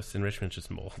there's no ghosts in Richmond, just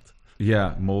mold.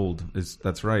 Yeah, mold.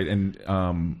 That's right. And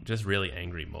just really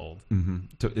angry mold.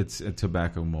 Mm-hmm. It's a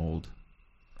tobacco mold.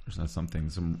 There's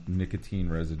some nicotine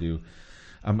residue.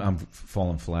 I'm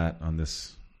falling flat on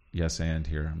this yes and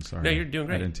here. I'm sorry. No, you're doing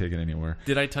great. I didn't take it anywhere.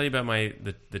 Did I tell you about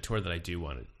the tour that I do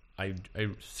want? I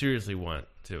seriously want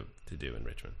to do in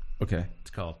Richmond. Okay.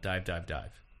 It's called Dive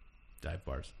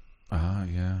bars. Ah,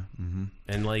 yeah. Mm-hmm.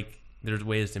 And like, there's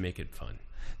ways to make it fun.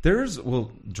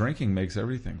 Drinking makes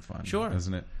everything fun, sure,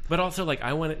 isn't it? But also, like, I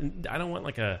don't want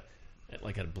like a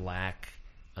black,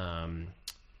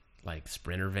 like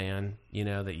Sprinter van,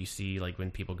 that you see like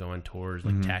when people go on tours,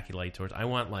 like tacky light tours. I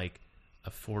want like a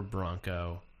Ford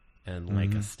Bronco and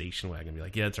like a station wagon. Be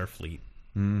like, yeah, it's our fleet.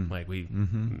 Like we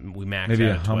max maybe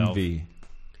out a at 12. Humvee.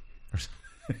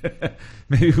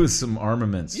 Maybe with some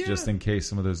armaments, just in case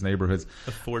some of those neighborhoods.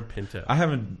 A Ford Pinto. I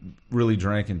haven't really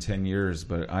drank in 10 years,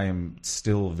 but I am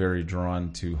still very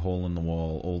drawn to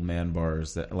hole-in-the-wall old man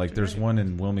bars. There's one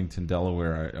in Wilmington,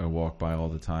 Delaware I walk by all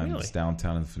the time. Really? It's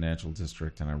downtown in the financial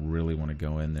district, and I really want to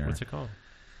go in there. What's it called?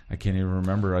 I can't even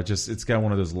remember. It's got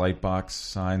one of those light box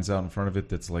signs out in front of it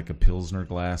that's like a Pilsner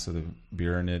glass with a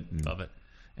beer in it. And, love it.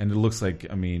 And it looks like,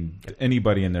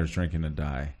 anybody in there is drinking to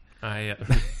die.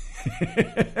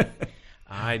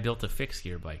 I built a fixed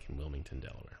gear bike in Wilmington,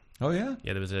 Delaware. Oh, yeah?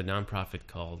 Yeah, there was a nonprofit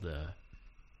called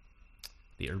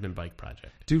the Urban Bike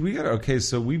Project. Dude,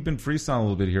 so we've been freestyling a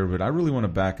little bit here, but I really want to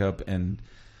back up and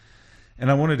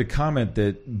I wanted to comment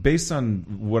that based on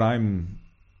what I'm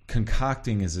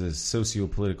concocting as a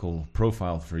socio-political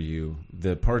profile for you,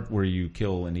 the part where you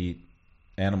kill and eat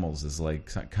animals is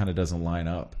like kind of doesn't line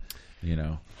up,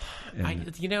 And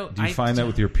do you find that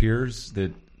with your peers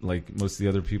that like most of the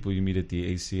other people you meet at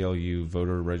the ACLU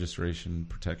voter registration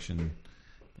protection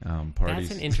parties?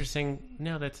 That's an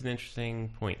interesting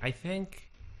point. I think,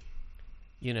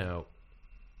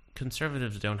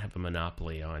 conservatives don't have a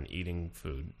monopoly on eating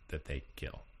food that they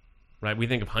kill, right? We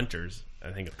think of hunters.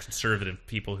 I think of conservative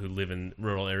people who live in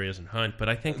rural areas and hunt, but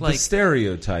I think the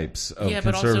stereotypes of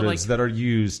conservatives that are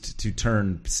used to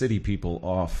turn city people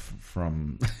off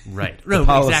from the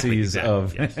policies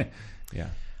of... Yes. Yeah.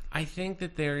 I think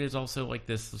that there is also like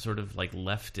this sort of like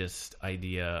leftist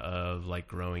idea of like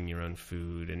growing your own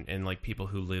food and like people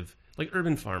who live like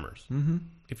urban farmers. Mm-hmm.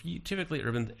 Typically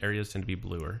urban areas tend to be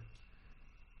bluer,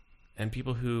 and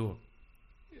people who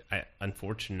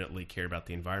unfortunately care about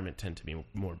the environment tend to be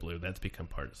more blue. That's become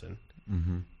partisan.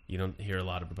 Mm-hmm. You don't hear a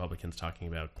lot of Republicans talking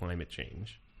about climate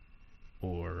change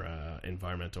or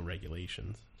environmental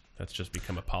regulations. That's just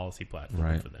become a policy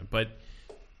platform for them. But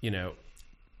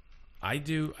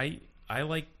I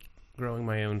like growing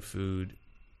my own food,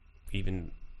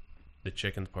 even the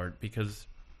chicken part, because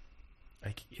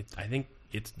I think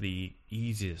it's the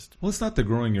easiest. Well, it's not the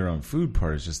growing your own food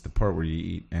part; it's just the part where you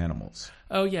eat animals.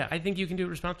 Oh yeah, I think you can do it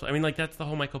responsibly. That's the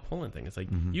whole Michael Pollan thing. It's like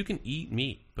you can eat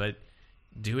meat, but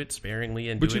do it sparingly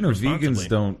and do it responsibly. Vegans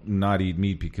don't not eat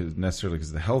meat because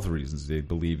of the health reasons. They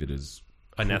believe it is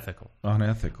unethical.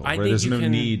 There's no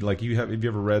need. Like have you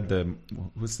ever read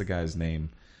what's the guy's name?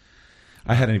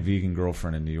 I had a vegan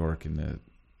girlfriend in New York in the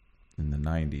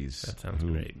 90s. That sounds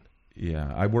great.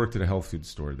 Yeah, I worked at a health food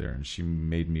store there, and she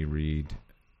made me read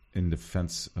In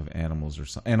Defense of Animals or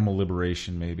some Animal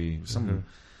Liberation, maybe some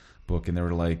book, and they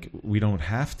were like, "We don't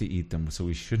have to eat them, so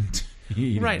we shouldn't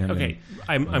eat them." Right? Okay,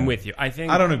 I'm with you. I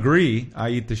don't agree. I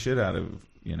eat the shit out of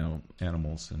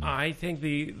animals. And I think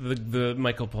the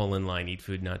Michael Pollan line: eat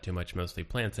food, not too much, mostly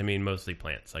plants. Mostly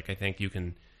plants. Like I think you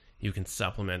can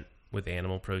supplement with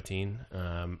animal protein.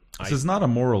 So it's not a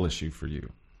moral issue for you.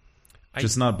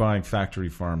 Just not buying factory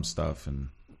farm stuff and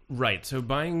right. So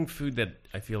buying food that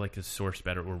I feel like is sourced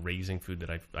better, or raising food that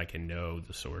I can know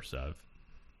the source of,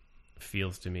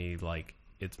 feels to me like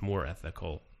it's more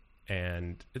ethical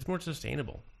and it's more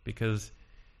sustainable. Because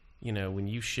when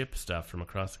you ship stuff from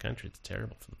across the country, it's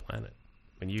terrible for the planet.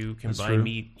 When you can buy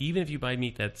meat, even if you buy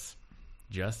meat that's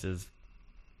just as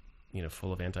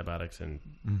full of antibiotics and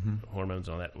hormones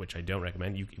and all that, which I don't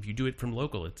recommend. If you do it from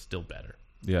local, it's still better.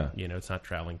 Yeah. It's not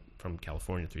traveling from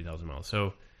California 3,000 miles.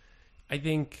 So I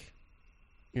think,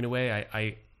 in a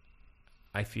way,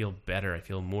 I feel better. I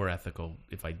feel more ethical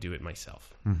if I do it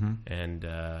myself. And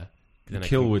then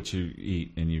kill what you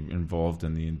eat, and you're involved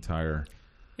in the entire.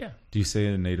 Yeah. Do you say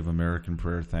a Native American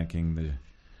prayer thanking the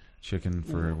chicken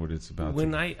for what it's about?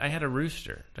 When I had a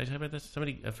rooster. Did I tell you about this?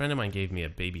 A friend of mine gave me a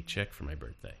baby chick for my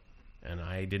birthday, and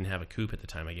I didn't have a coop at the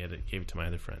time. I gave it to my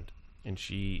other friend, and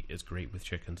she is great with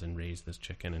chickens and raised this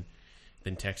chicken, and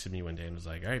then texted me one day and was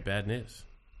like, "All right, bad news.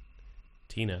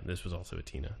 Tina," this was also a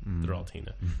Tina. They're all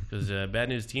Tina. Because bad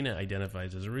news, Tina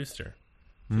identifies as a rooster.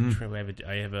 We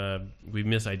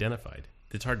misidentified.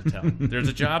 It's hard to tell. There's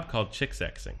a job called chick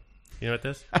sexing. You know what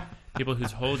this? People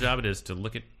whose whole job it is to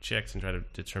look at chicks and try to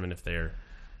determine if they're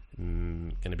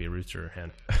going to be a rooster or a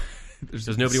hen. There's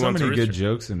nobody so wants many good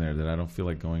jokes in there that I don't feel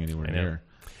like going anywhere near.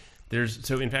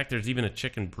 In fact, there's even a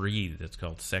chicken breed that's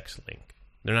called sex link.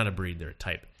 They're not a breed; they're a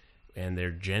type, and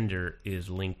their gender is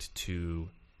linked to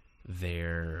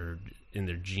their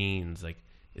genes. Like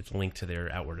it's linked to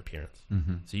their outward appearance.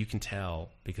 So you can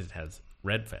tell because it has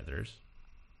red feathers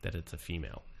that it's a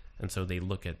female. And so they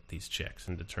look at these chicks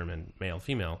and determine male,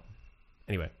 female.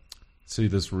 Anyway. See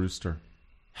this rooster.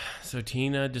 So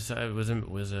Tina decided was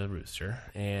a rooster,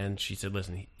 and she said,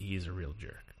 "Listen, he's a real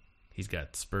jerk. He's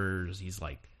got spurs. He's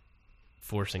like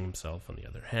forcing himself on the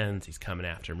other hens. He's coming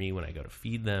after me when I go to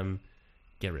feed them.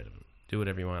 Get rid of him. Do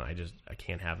whatever you want. I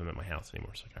can't have him at my house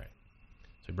anymore." So all right.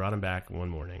 So we brought him back one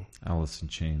morning. Alice in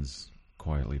Chains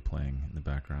quietly playing in the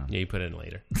background. Yeah, you put it in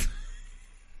later.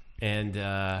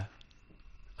 And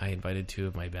I invited two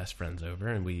of my best friends over,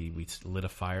 and we lit a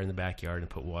fire in the backyard and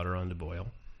put water on to boil.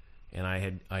 And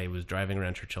I was driving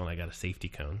around Churchill, and I got a safety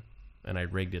cone, and I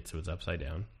rigged it so it was upside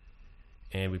down.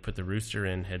 And we put the rooster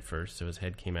in head first, so his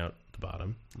head came out the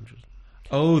bottom.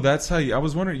 Oh, that's how I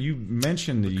was wondering. You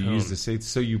mentioned that you used the safety,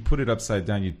 so you put it upside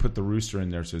down. You'd put the rooster in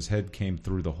there, so his head came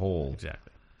through the hole.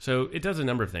 Exactly. So it does a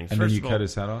number of things. And then you cut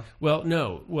his head off? Well,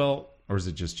 no. Well, or is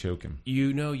it just choke him?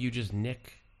 You just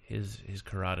nick his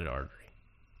carotid artery.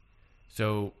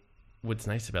 So what's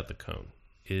nice about the cone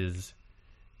is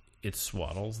it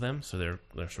swaddles them, so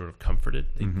they're sort of comforted.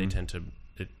 They tend to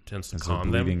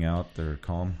calm them. Bleeding out, they're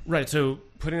calm. Right. So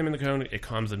putting them in the cone, it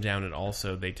calms them down, and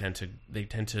also they tend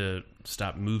to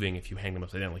stop moving if you hang them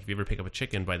upside down. Like if you ever pick up a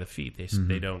chicken by the feet,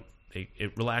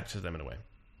 it relaxes them in a way.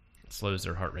 It slows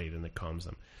their heart rate and it calms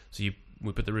them. So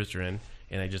we put the rooster in,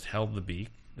 and I just held the beak.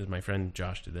 My friend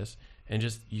Josh did this, and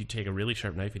you take a really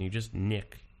sharp knife and you just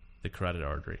nick the carotid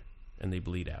artery, and they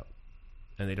bleed out.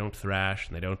 And they don't thrash,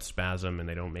 and they don't spasm, and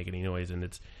they don't make any noise.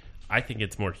 And I think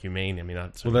it's more humane. I mean,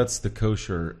 that's the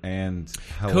kosher and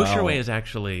halal. Kosher way is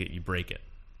actually you break it.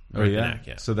 Oh yeah? Neck,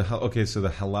 yeah. So the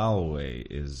halal way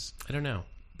is I don't know.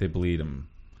 They bleed them.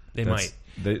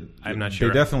 I'm not sure.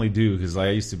 They definitely do, because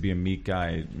I used to be a meat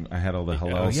guy. I had all the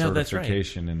halal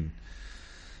certification, right. And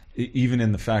even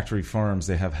in the factory farms,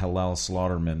 they have halal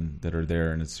slaughtermen that are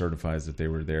there, and it certifies that they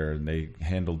were there, and they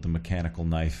handled the mechanical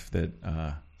knife that.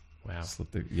 Wow.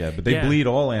 But they bleed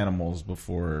all animals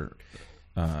before.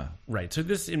 Right. So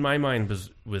this, in my mind,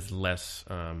 was less,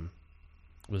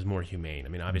 was more humane. I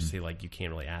mean, obviously, like you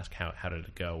can't really ask how did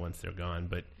it go once they're gone,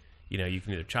 but you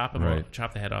can either chop them,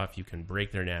 chop the head off. You can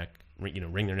break their neck,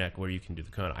 wring their neck, or you can do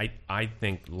the cone. I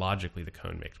think logically the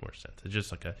cone makes more sense. It's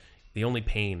just like the only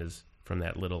pain is from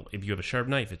that little. If you have a sharp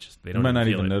knife, it's just they don't. You might not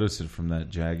even notice it from that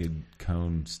jagged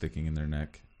cone sticking in their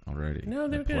neck already. No,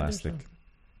 they're good. Plastic.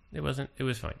 It wasn't. It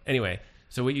was fine. Anyway,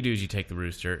 so what you do is you take the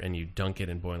rooster and you dunk it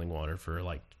in boiling water for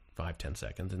like 5-10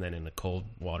 seconds, and then in a cold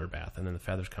water bath, and then the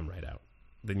feathers come right out.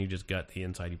 Then you just gut the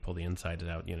inside. You pull the inside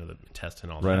out. The intestine,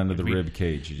 all right that. under the rib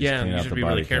cage. You just clean you out should the be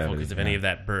body really careful, cavity. because if any of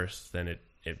that bursts, then it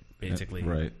basically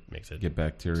makes it get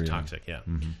bacteria. It's toxic. Yeah.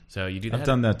 Mm-hmm. So you do that. I've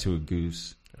done that to a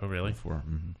goose. Oh, really? Before.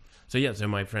 Mm-hmm. So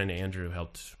my friend Andrew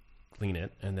helped clean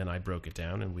it, and then I broke it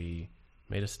down, and we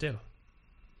made a stew.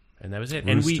 And that was it.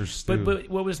 But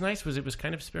what was nice was it was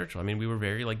kind of spiritual. I mean, we were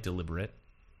very deliberate.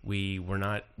 We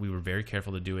were very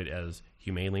careful to do it as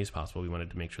humanely as possible. We wanted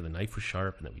to make sure the knife was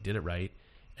sharp and that we did it right,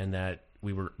 and that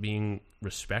we were being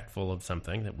respectful of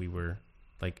something that we were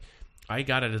like. I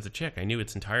got it as a chick. I knew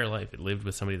its entire life. It lived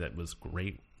with somebody that was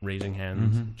great raising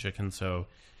hens, chickens. So,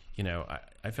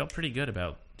 I felt pretty good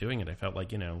about doing it. I felt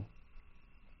like,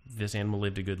 this animal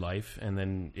lived a good life, and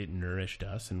then it nourished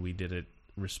us, and we did it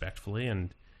respectfully.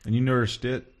 And you nourished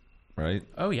it, right?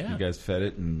 Oh, yeah. You guys fed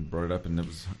it and brought it up, and it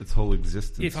was its whole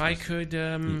existence. If I could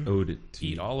owed it to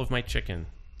eat all of my chicken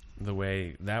that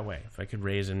way, if I could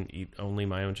raise and eat only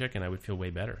my own chicken, I would feel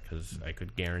way better, because I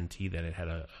could guarantee that it had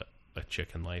a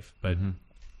chicken life. But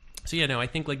so yeah, no, I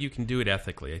think you can do it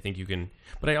ethically. I think you can,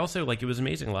 but I also it was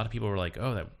amazing. A lot of people were like,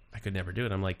 "Oh, that I could never do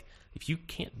it." I'm like, if you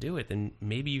can't do it, then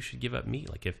maybe you should give up meat.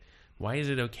 Like if why is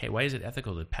it okay? Why is it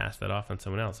ethical to pass that off on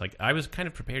someone else? Like, I was kind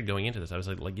of prepared going into this. I was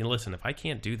like, listen, if I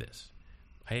can't do this,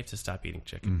 I have to stop eating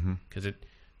chicken because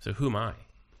so who am I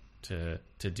to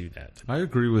do that? I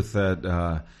agree with that.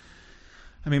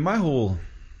 I mean,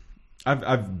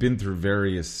 I've been through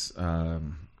various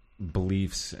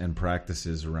beliefs and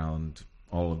practices around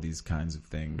all of these kinds of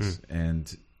things,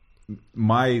 and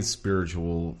my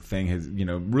spiritual thing has,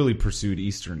 really pursued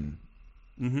Eastern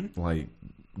like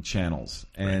channels,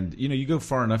 and you go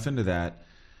far enough into that,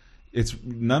 it's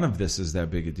none of this is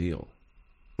that big a deal.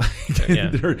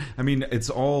 I mean, it's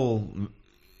all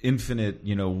infinite,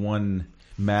 one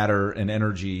matter and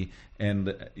energy, and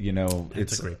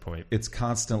That's a great point. It's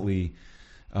constantly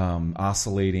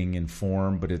oscillating in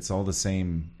form, but it's all the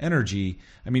same energy.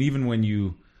 I mean, even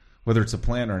when whether it's a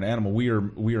plant or an animal, we are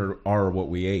what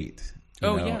we ate.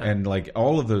 And like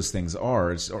all of those things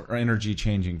it's our energy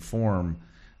changing form.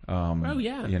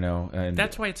 And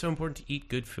that's why it's so important to eat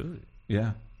good food.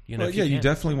 Yeah. You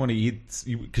definitely want to eat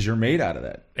because you're made out of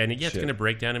that. And it's going to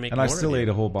break down and make. And more I still ate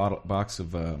a whole box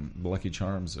of Lucky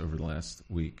Charms over the last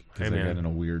week because I got in a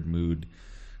weird mood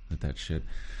with that shit.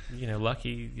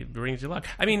 Lucky it brings you luck.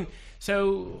 I mean,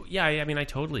 so yeah, I mean, I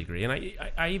totally agree. And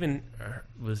I even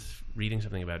was reading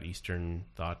something about Eastern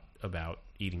thought about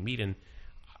eating meat, and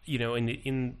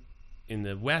in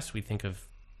the West we think of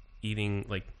eating,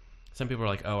 like, some people are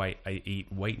like, oh, I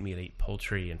eat white meat, I eat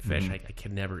poultry and fish. I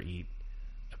could never eat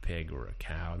a pig or a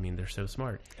cow. I mean, they're so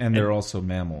smart, and they're also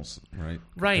mammals, right?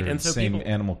 Right, they're and so same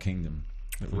animal kingdom,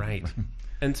 right?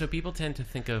 And so people tend to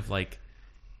think of like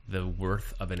the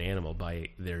worth of an animal by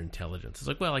their intelligence. It's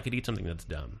like, well, I could eat something that's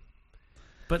dumb,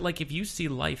 but like if you see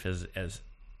life as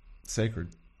sacred,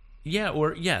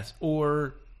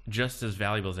 or just as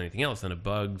valuable as anything else, then a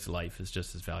bug's life is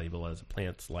just as valuable as a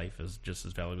plant's life is just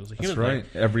as valuable as a human life.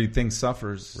 That's right. Everything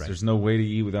suffers. Right. There's no way to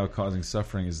eat without causing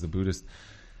suffering, is the Buddhist.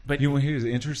 But what here's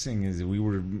interesting is we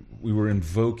were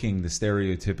invoking the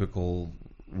stereotypical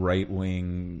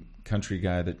right-wing country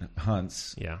guy that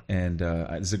hunts. Yeah. And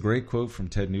there's a great quote from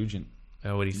Ted Nugent.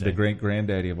 Oh, what did he say? The great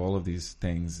granddaddy of all of these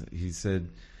things. He said,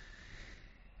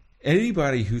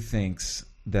 anybody who thinks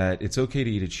that it's okay to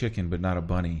eat a chicken but not a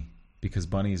bunny because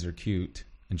bunnies are cute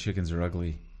and chickens are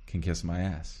ugly can kiss my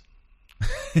ass.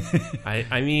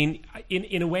 I mean,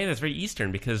 in a way that's very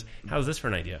Eastern, because how's this for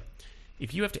an idea?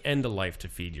 If you have to end a life to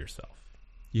feed yourself,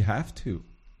 you have to.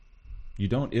 You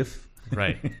don't if.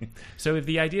 Right. So if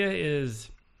the idea is,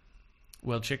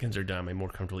 well, chickens are dumb, I'm more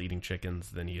comfortable eating chickens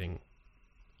than eating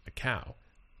a cow.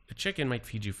 A chicken might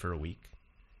feed you for a week.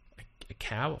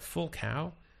 A full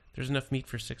cow, there's enough meat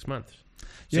for 6 months.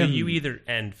 So you either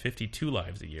end 52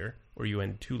 lives a year or you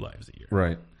end 2 lives a year.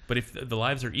 Right. But if the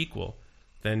lives are equal,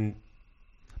 then...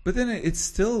 But then it's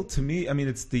still, to me, I mean,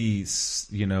 it's the,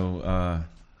 Hakuna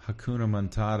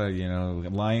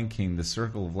Matata, Lion King, the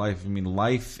circle of life. I mean,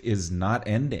 life is not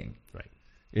ending. Right.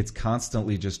 It's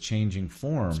constantly just changing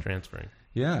form. It's transferring.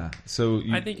 Yeah. So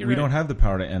I think we don't have the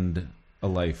power to end a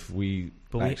life. We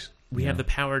have the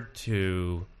power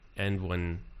to end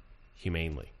one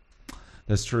humanely.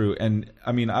 That's true. And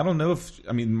I mean, I don't know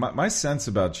if, my sense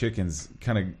about chickens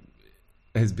kind of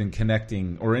has been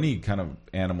connecting, or any kind of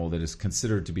animal that is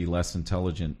considered to be less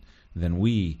intelligent than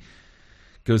we,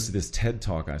 goes to this TED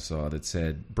talk I saw that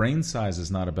said brain size is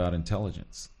not about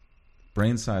intelligence.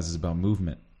 Brain size is about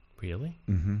movement. Really?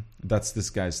 Mm-hmm. That's this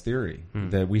guy's theory,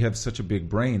 that we have such a big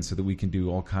brain so that we can do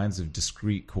all kinds of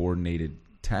discrete, coordinated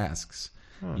tasks.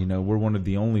 Huh. We're one of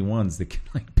the only ones that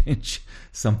can pinch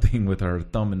something with our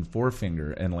thumb and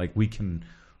forefinger, and we can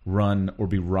run or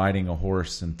be riding a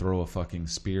horse and throw a fucking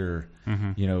spear.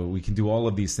 Mm-hmm. We can do all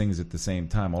of these things at the same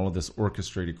time, all of this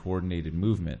orchestrated, coordinated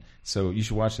movement. So you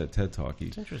should watch that TED Talk.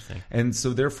 It's interesting. And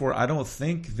so therefore, I don't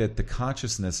think that the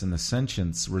consciousness and the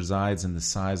sentience resides in the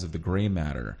size of the gray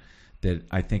matter. That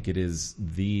I think it is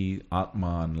the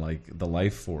Atman, the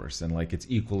life force, and it's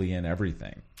equally in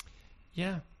everything.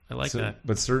 Yeah. I like that.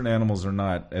 But certain animals are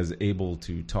not as able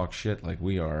to talk shit like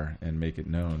we are and make it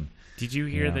known. Did you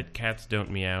hear that cats don't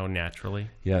meow naturally?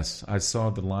 Yes. I saw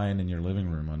The Lion in Your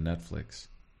Living Room on Netflix.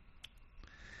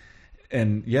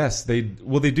 And yes, they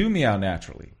do meow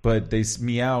naturally, but they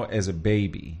meow as a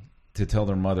baby to tell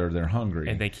their mother they're hungry.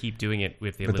 And they keep doing it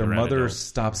with the But their mother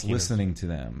stops listening to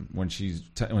them when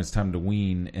when it's time to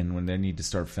wean and when they need to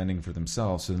start fending for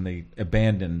themselves. So then they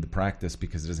abandon the practice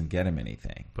because it doesn't get them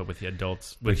anything. But with the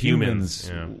adults, with humans,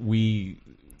 we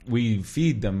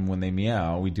feed them when they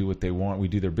meow. We do what they want. We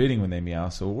do their bidding when they meow,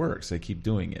 so it works. They keep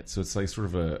doing it. So it's like sort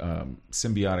of a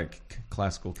symbiotic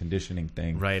classical conditioning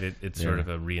thing. Right. It sort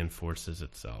of reinforces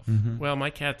itself. Mm-hmm. Well, my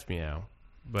cats meow.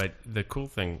 But the cool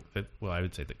thing I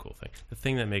would say the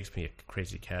thing that makes me a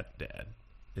crazy cat dad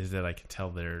is that I can tell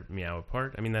their meow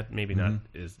apart. I mean, that maybe not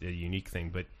is a unique thing,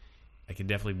 but I could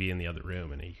definitely be in the other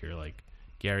room and I hear like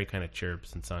Gary kind of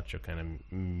chirps and Sancho kind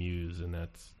of mews, and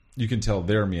that's... You can tell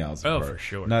their meows apart. Oh, for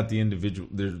sure. Not the individual.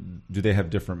 Do they have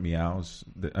different meows?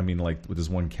 I mean, like, does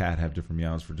one cat have different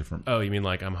meows for different... Oh, you mean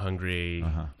like, I'm hungry,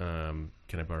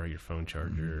 can I borrow your phone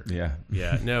charger? Yeah.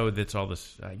 Yeah, no, that's all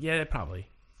this... yeah, probably.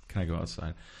 Can I go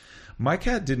outside? My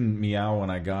cat didn't meow when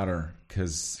I got her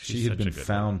because she had been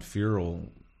found feral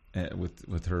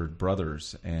with her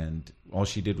brothers, and all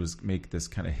she did was make this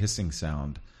kind of hissing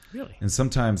sound. Really? And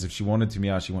sometimes if she wanted to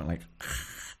meow, she went like...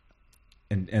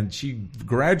 And she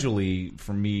gradually,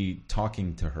 from me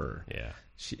talking to her,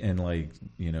 and like,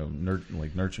 you know,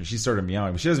 nurturing, she started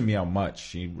meowing. But she doesn't meow much.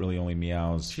 She really only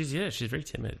meows. She's very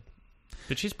timid,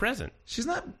 but she's present. She's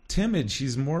not timid.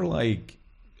 She's more like,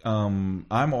 I'm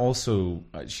one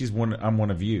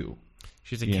of you.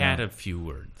 She's a cat of few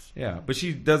words. Yeah, but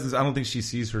she doesn't. I don't think she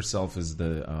sees herself as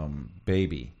the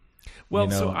baby. Well, you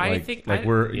know, so like, I think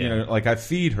you know, like I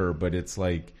feed her, but it's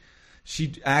like.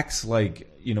 She acts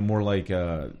like, you know, more like,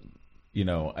 you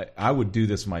know, I would do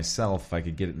this myself if I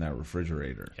could get it in that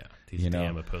refrigerator. Yeah, these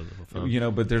damn opposable thumbs. You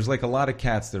know, but there's like a lot of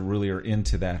cats that really are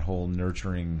into that whole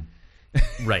nurturing.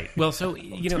 Right. Well, so,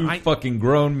 you know, fucking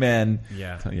grown men.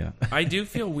 Yeah. Yeah. I do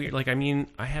feel weird. Like, I mean,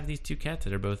 I have these two cats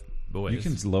that are both boys. You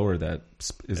can lower that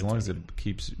as long as it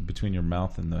keeps between your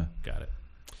mouth and the... Got it.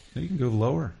 You can go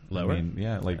lower. Lower? I mean,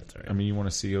 yeah, like, right. I mean, you want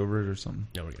to see over it or something?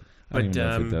 No, we're good. I don't even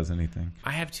know if it does anything.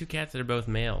 I have two cats that are both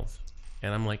males,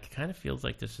 and I'm like, it kind of feels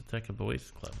like this is like a boys'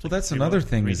 club. Well, that's another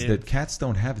thing is that cats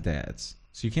don't have dads,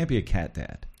 so you can't be a cat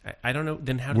dad. I don't know.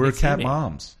 Then how do we're they cat see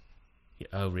moms?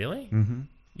 Oh, really? Mm-hmm.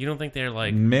 You don't think they're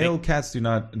like male cats do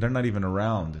not? They're not even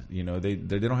around. You know, they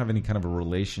don't have any kind of a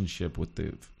relationship with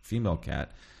the female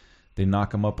cat. They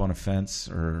knock them up on a fence,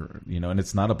 or you know, and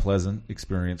it's not a pleasant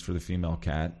experience for the female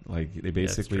cat. Like they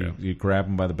basically you grab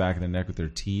them by the back of the neck with their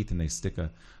teeth, and they stick a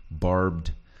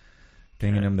barbed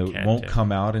thing in them that won't come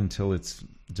out until it's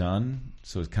done.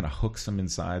 So it kind of hooks them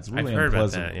inside. It's really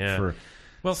unpleasant. About that, yeah.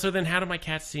 Well, so then how do my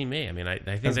cats see me? I mean, I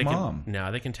think as they mom. can. No,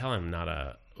 they can tell I'm not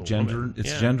a gender. Woman.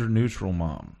 It's gender neutral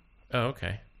mom. Oh,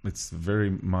 okay. It's very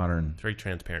modern. It's very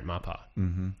transparent, mappa.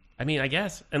 Mm-hmm. I mean, I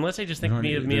guess unless they just think of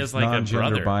me as like a non-gender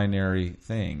brother, binary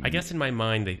thing. I guess in my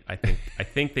mind, I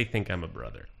think they think I'm a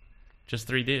brother. Just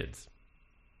three dudes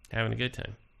having a good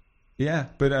time. Yeah,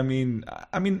 but I mean,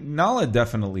 Nala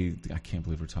definitely. I can't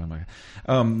believe we're talking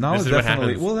about. Nala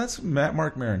definitely. Well, that's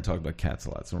Mark Maron talked about cats a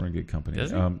lot, so we're in good company.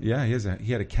 Does he? Yeah,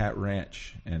 he had a cat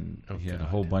ranch, and he had a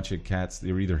whole bunch of cats.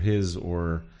 They were either his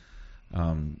or,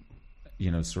 you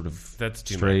know, sort of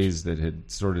strays that had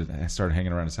started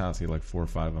hanging around his house. He had like 4 or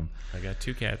 5 of them. I got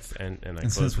 2 cats, and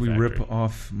since we rip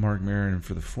off Mark Maron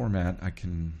for the format, I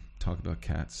can talk about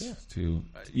cats too.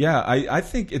 Yeah, I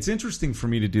think it's interesting for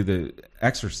me to do the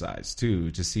exercise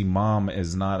too, to see mom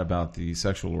as not about the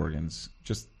sexual organs,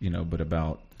 just, you know, but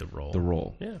about the role. The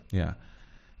role. Yeah.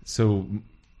 So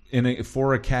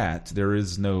for a cat, there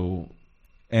is no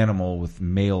animal with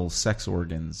male sex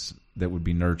organs that would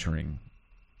be nurturing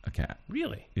a cat.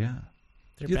 Really? Yeah.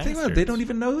 They're you think about it, they don't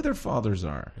even know who their fathers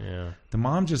are. Yeah. The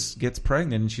mom just gets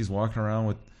pregnant and she's walking around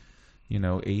with, you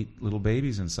know, 8 little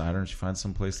babies inside her, and she finds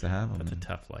some place to have them. That's a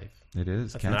tough life. It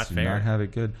is. That's Cats not do fair. not have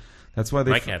it good. That's why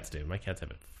my cats do. My cats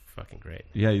have it fucking great.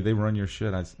 Yeah, they run your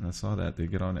shit. I saw that. They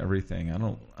get on everything. I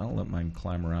don't let mine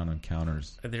climb around on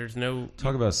counters. There's no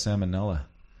talk about salmonella.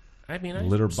 I mean, I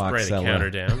litter spray box the counter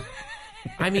down.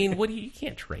 I mean, you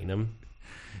can't train them.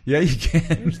 Yeah, you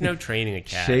can. There's no training a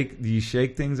cat. Do you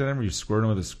shake things at them, or you squirt them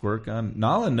with a squirt gun?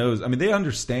 Nala knows. I mean, they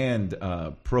understand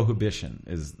prohibition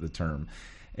is the term.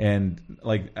 And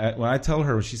like when I tell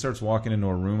her, when she starts walking into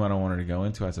a room I don't want her to go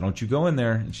into, I said, "Don't you go in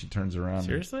there!" And she turns around.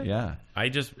 Seriously? Yeah.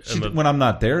 When I'm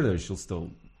not there, though, she'll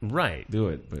still do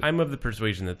it. But I'm of the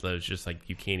persuasion that it's just like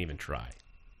you can't even try.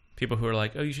 People who are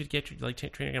like, "Oh, you should get your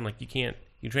training." I'm like, you can't.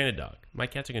 You train a dog. My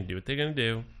cats are going to do what they're going to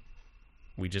do.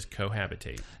 We just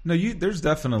cohabitate. No, there's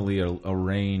definitely a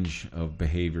range of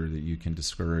behavior that you can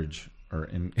discourage or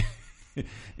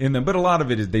in them, but a lot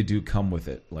of it is they do come with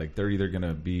it. Like they're either going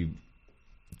to be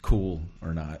cool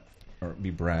or not, or be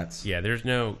brats. Yeah, there's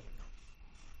no.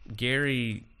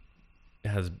 Gary's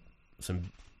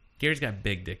got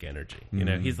big dick energy. You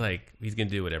know, he's gonna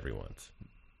do whatever he wants.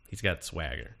 He's got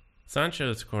swagger.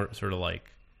 Sancho's sort of like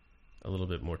a little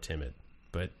bit more timid,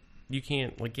 but you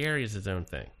can't. Like Gary is his own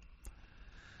thing.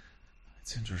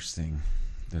 It's interesting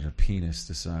that a penis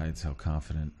decides how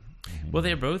confident. Well,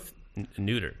 they're both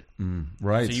neutered.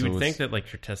 Right. So you would think that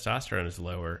like your testosterone is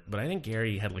lower, but I think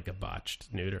Gary had like a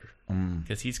botched neuter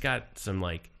because he's got some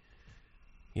like,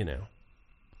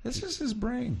 this is his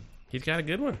brain. He's got a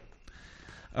good one.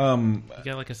 He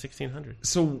got like a 1600.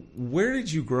 So where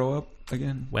did you grow up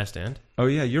again? West End. Oh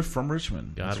yeah, you're from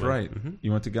Richmond. Godwin. That's right. Mm-hmm.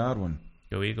 You went to Godwin.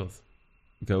 Go Eagles.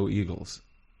 Go Eagles.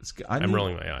 I'm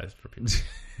rolling my eyes for people.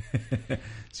 So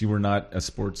you were not a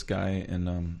sports guy in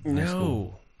high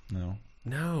school? No.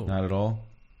 Not at all?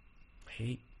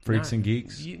 Freaks and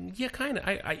geeks? Yeah, kind of.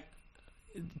 I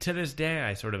to this day,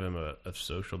 I sort of am a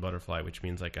social butterfly, which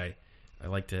means like I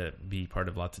like to be part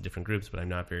of lots of different groups, but I'm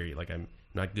not I'm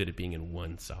not good at being in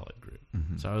one solid group.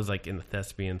 Mm-hmm. So I was like in the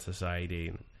Thespian Society,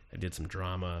 and I did some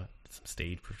drama, some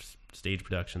stage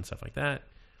production, stuff like that.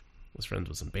 I was friends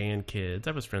with some band kids.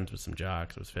 I was friends with some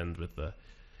jocks. I was friends with the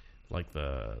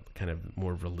kind of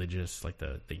more religious, like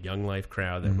the Young Life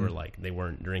crowd that were like, they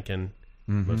weren't drinking.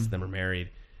 Most of them are married.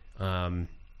 I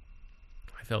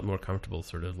felt more comfortable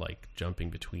sort of like jumping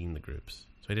between the groups.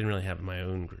 So I didn't really have my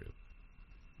own group,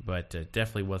 but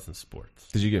definitely wasn't sports.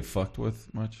 Did you get fucked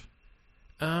with much?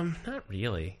 Not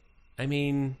really. I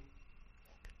mean,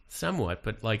 somewhat,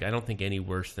 but like, I don't think any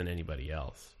worse than anybody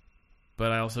else.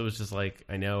 But I also was just like,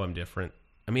 I know I'm different.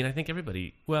 I mean, I think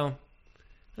everybody, well,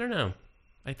 I don't know.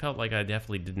 I felt like I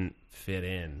definitely didn't fit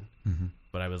in,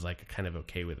 but I was like kind of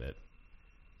okay with it.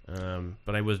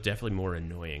 But I was definitely more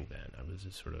annoying then. I was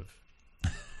just sort of,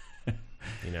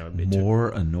 more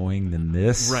annoying than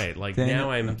this, right? Like thing? Now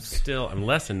I'm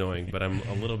less annoying, but I'm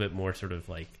a little bit more sort of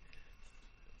like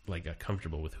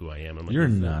comfortable with who I am. I'm like, you're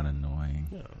not annoying.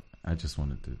 No. I just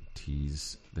wanted to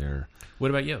tease there. What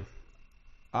about you?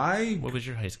 What was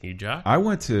your high school? You jock? I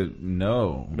went to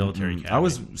military academy. I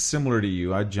was similar to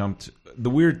you. I jumped. The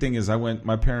weird thing is, I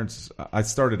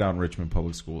started out in Richmond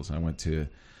Public Schools, and I went to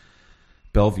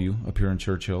Bellevue up here in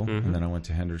Churchill, and then I went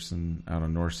to Henderson out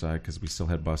on North Side because we still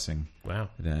had busing. Wow.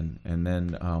 Then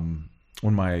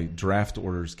when my draft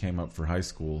orders came up for high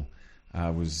school, I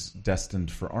was destined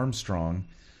for Armstrong,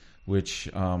 which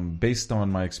based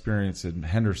on my experience in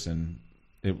Henderson,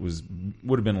 it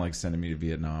would have been like sending me to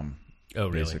Vietnam. Oh,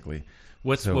 really? Basically.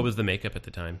 What was the makeup at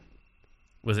the time?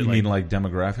 Was it you mean like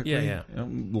demographically? Yeah.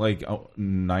 Like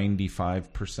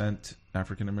 95%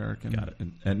 African American. Got it.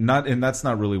 And that's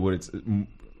not really what it's.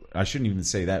 I shouldn't even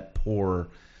say that. Poor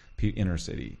inner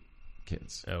city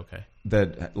kids. Okay.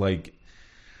 That like.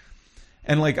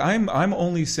 And like I'm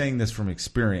only saying this from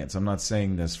experience. I'm not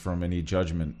saying this from any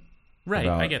judgment. Right.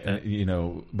 About, I get that.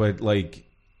 But like,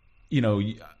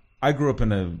 I grew up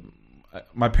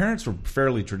my parents were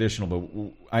fairly traditional, but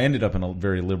I ended up in a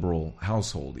very liberal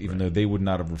household, even though they would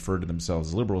not have referred to themselves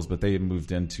as liberals, but they had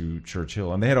moved into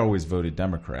Churchill, and they had always voted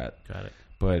Democrat. Got it.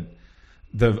 But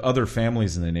the other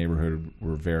families in the neighborhood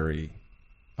were very,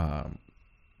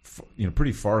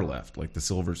 pretty far left, like the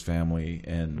Silvers family,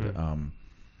 and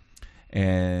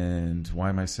why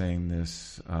am I saying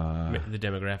this? The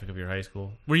demographic of your high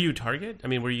school. Were you a target? I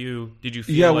mean, did you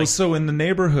feel well, so in the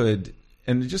neighborhood.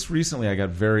 And just recently, I got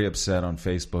very upset on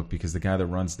Facebook because the guy that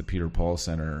runs the Peter Paul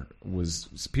Center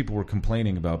people were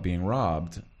complaining about being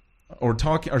robbed, or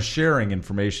sharing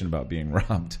information about being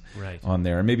robbed on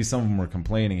there. And maybe some of them were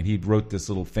complaining, and he wrote this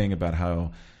little thing about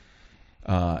how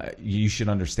you should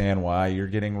understand why you're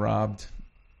getting robbed,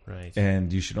 right?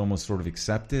 And you should almost sort of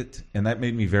accept it. And that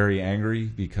made me very angry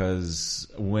because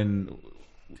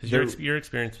your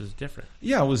experience was different.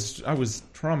 Yeah, I was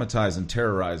traumatized and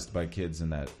terrorized by kids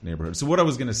in that neighborhood. So what I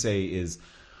was going to say is,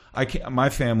 my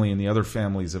family and the other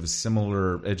families of a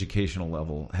similar educational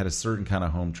level had a certain kind of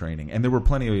home training, and there were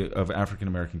plenty of African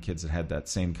American kids that had that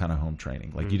same kind of home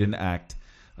training. Like you didn't act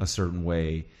a certain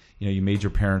way. You made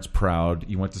your parents proud.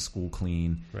 You went to school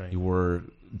clean. Right. You wore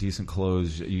decent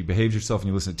clothes. You behaved yourself, and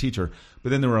you listened to teacher. But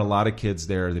then there were a lot of kids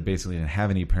there that basically didn't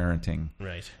have any parenting.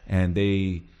 Right. And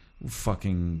they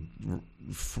fucking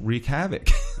wreak havoc.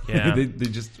 Yeah. they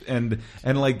just and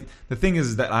like the thing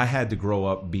is that I had to grow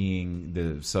up being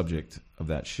the subject of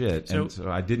that shit, so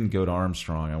I didn't go to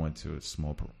Armstrong. I went to a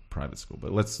small private school.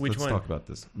 But let's talk about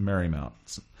this. Marymount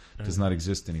does not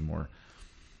exist anymore.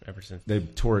 Ever since they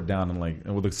tore it down in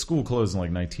the school closed in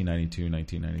like 1992,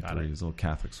 1993. It was a little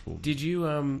Catholic school. Did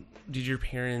your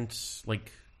parents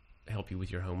help you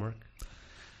with your homework?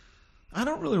 I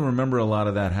don't really remember a lot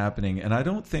of that happening, and I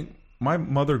don't think my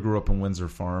mother grew up in Windsor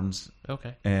Farms.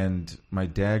 Okay. And my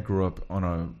dad grew up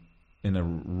in a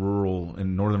rural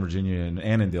in Northern Virginia in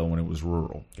Annandale when it was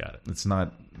rural. Got it. It's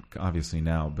not obviously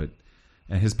now,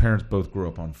 and his parents both grew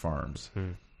up on farms.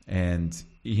 And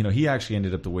he actually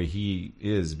ended up the way he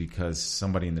is because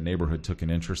somebody in the neighborhood took an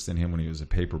interest in him when he was a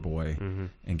paper boy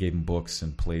and gave him books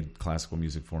and played classical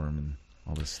music for him and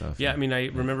all this stuff. Yeah, I mean, I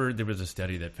remember there was a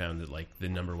study that found that like the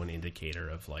number one indicator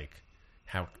of like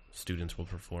how students will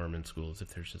perform in school is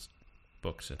if there's just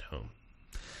books at home.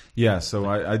 Yeah, so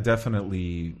I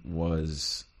definitely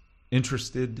was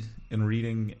interested in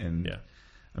reading, and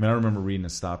I mean, I remember reading a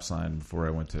stop sign before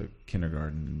I went to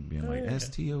kindergarten and being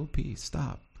STOP,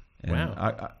 stop. And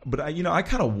wow. I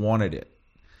kind of wanted it.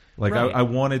 Like right. I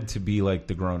wanted to be like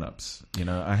the grown-ups.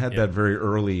 I had that very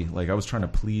early. Like I was trying to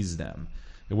please them.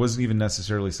 It wasn't even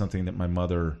necessarily something that my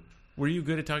mother. Were you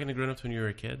good at talking to grown-ups when you were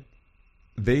a kid?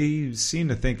 They seem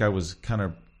to think I was kind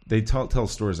of. They tell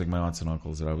stories like my aunts and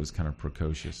uncles that I was kind of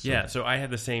precocious. So. Yeah, so I had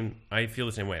the same. I feel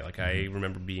the same way. Like I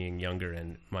remember being younger,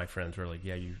 and my friends were like,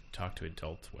 "Yeah, you talk to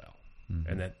adults well,"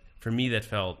 and that for me that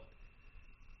felt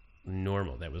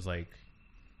normal. That was like,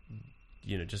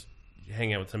 just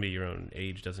hanging out with somebody your own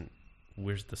age doesn't.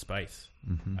 Where's the spice?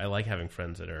 I like having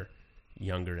friends that are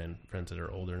younger and friends that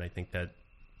are older, and I think that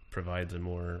provides a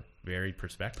more varied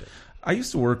perspective. I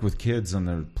used to work with kids on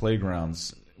the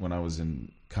playgrounds when I was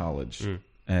in college.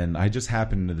 And I just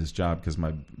happened to this job because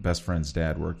my best friend's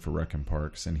dad worked for Rec and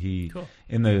Parks, and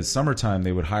in the summertime,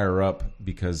 they would hire up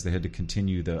because they had to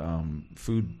continue the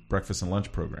food, breakfast, and lunch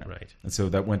program. Right. And so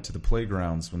that went to the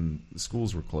playgrounds when the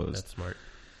schools were closed. That's smart.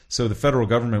 So the federal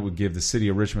government would give the city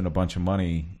of Richmond a bunch of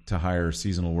money to hire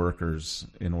seasonal workers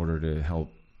in order to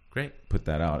help put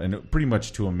that out. And pretty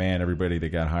much to a man, everybody that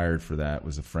got hired for that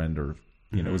was a friend or,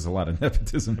 it was a lot of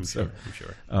nepotism. I'm sure.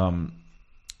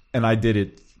 And I did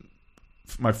it.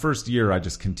 My first year, I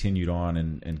just continued on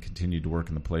and continued to work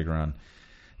in the playground.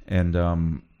 And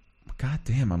God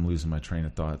damn, I'm losing my train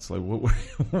of thoughts. Like,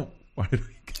 why did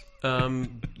we?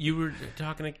 You were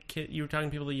talking to You were talking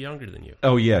to people that are younger than you.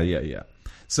 Oh yeah.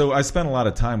 So I spent a lot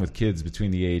of time with kids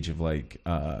between the age of like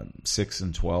 6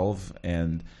 and 12,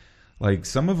 and like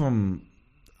some of them,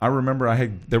 I remember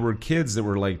there were kids that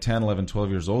were like 10, 11, 12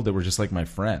 years old that were just like my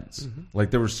friends.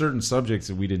 Like there were certain subjects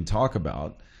that we didn't talk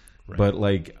about. Right. But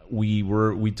like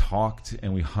we talked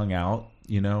and we hung out,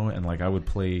 and like I would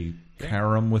play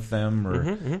carom with them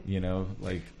or,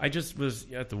 like. I just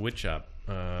was at the wood shop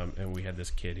and we had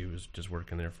this kid who was just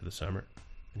working there for the summer,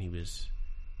 and he was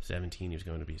 17. He was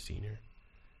going to be a senior.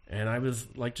 And I was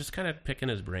like just kind of picking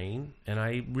his brain, and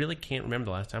I really can't remember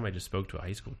the last time I just spoke to a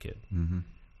high school kid.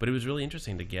 But it was really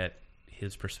interesting to get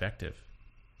his perspective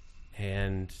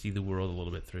and see the world a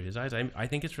little bit through his eyes. I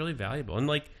think it's really valuable. And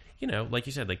like, like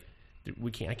you said, like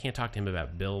I can't talk to him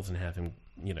about bills and have him,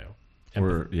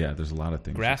 there's a lot of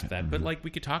things grasp that. But like we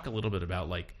could talk a little bit about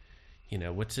like,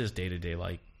 what's his day-to-day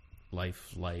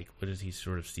life like? What does he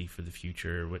sort of see for the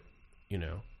future? What,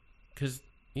 because,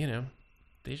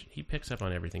 he picks up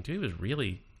on everything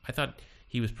too. I thought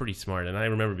he was pretty smart. And I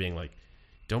remember being like,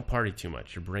 don't party too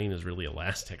much. Your brain is really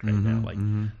elastic right now. Like,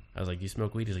 I was like, you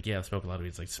smoke weed? He's like, yeah, I smoke a lot of weed.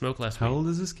 It's like, smoke less weed. How old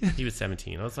is this kid? He was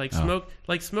 17. I was like,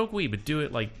 smoke weed, but do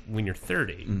it like when you're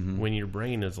 30, when your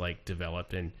brain is like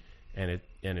developed and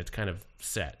it's kind of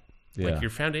set. Yeah. Like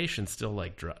your foundation's still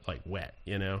like wet,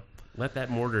 Let that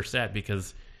mortar set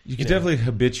because you can definitely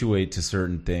habituate to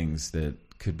certain things that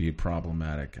could be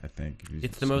problematic. I think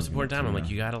it's the most important time. I'm like,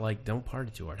 you gotta like, don't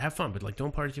party too hard. Have fun, but like,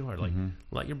 don't party too hard. Like,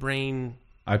 let your brain.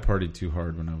 I partied too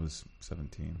hard when I was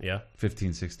 17. Yeah.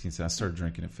 15, 16. So I started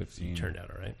drinking at 15. You turned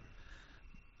out all right.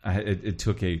 It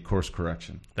took a course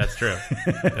correction. That's true.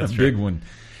 That's a big one.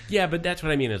 Yeah, but that's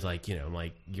what I mean is like,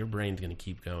 like your brain's going to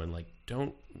keep going. Like,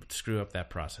 don't screw up that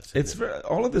process. It's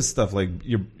all of this stuff. Like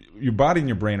your body and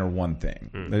your brain are one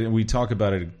thing. We talk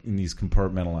about it in these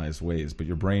compartmentalized ways, but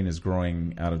your brain is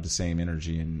growing out of the same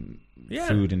energy and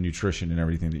food and nutrition and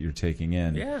everything that you're taking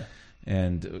in. Yeah.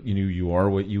 And you are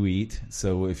what you eat.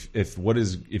 So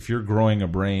if you're growing a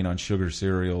brain on sugar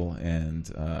cereal and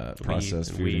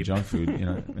processed food and junk food,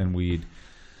 and weed,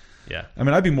 yeah. I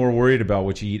mean, I'd be more worried about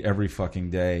what you eat every fucking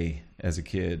day as a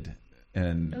kid,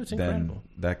 and then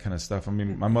that kind of stuff. I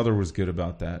mean, my mother was good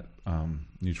about that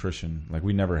nutrition. Like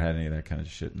we never had any of that kind of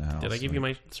shit in the house. Did I give you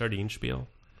my sardine spiel?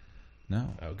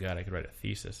 No. Oh God, I could write a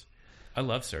thesis. I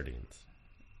love sardines.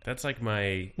 That's like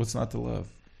my. What's not to love?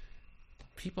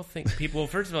 People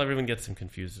first of all, everyone gets them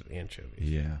confused with anchovies.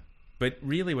 Yeah. But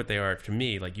really what they are, to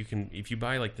me, like if you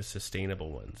buy like the sustainable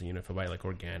ones, if I buy like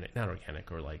not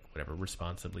organic or like whatever,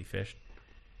 responsibly fished,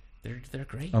 they're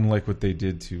great. Unlike what they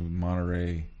did to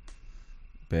Monterey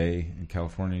Bay in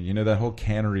California. That whole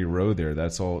Cannery Row there,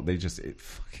 it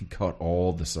fucking caught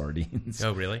all the sardines.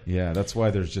 Oh, really? Yeah, that's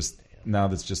why now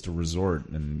that's just a resort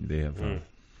and they have,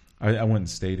 I went and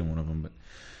stayed in one of them, but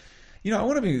I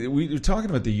want to be. We're talking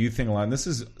about the youth thing a lot. And this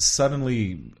is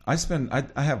suddenly. I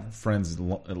have friends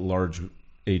at large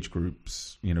age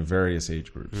groups. Various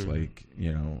age groups. Like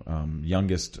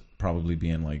youngest probably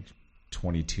being like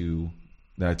 22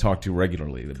 that I talk to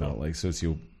regularly about like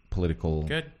socio-political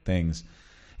things.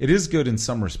 It is good in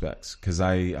some respects because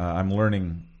I'm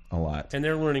learning a lot, and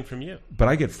they're learning from you. But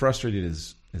I get frustrated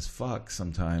as fuck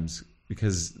sometimes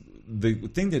because the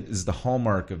thing that is the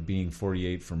hallmark of being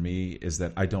 48 for me is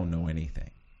that I don't know anything.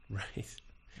 Right.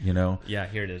 Yeah,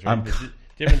 here it is. Right? The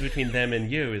difference between them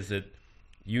and you is that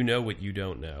you know what you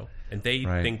don't know, and they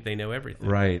think they know everything.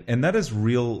 Right, and that is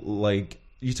real. Like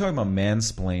you talking about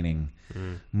mansplaining,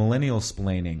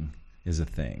 millennial-splaining is a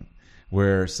thing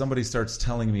where somebody starts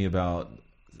telling me about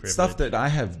stuff that I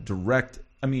have direct.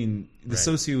 I mean, the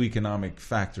socioeconomic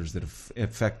factors that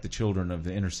affect the children of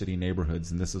the inner city neighborhoods,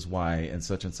 and this is why, and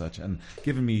such, and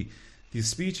giving me these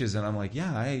speeches, and I'm like,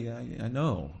 yeah, I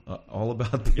know all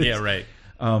about this. Yeah, right.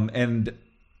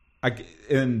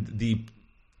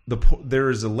 There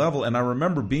is a level, and I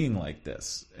remember being like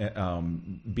this,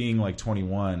 being like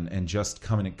 21, and just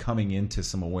coming into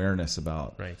some awareness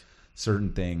about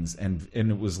certain things, and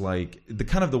it was like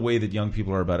the way that young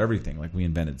people are about everything. Like we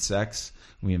invented sex,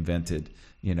 we invented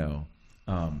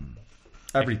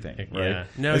everything. Right? Yeah.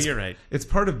 No, you're right. It's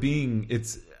part of being.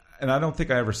 And I don't think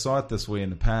I ever saw it this way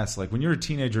in the past. Like when you're a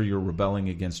teenager, you're rebelling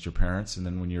against your parents, and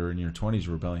then when you're in your 20s,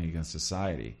 you're rebelling against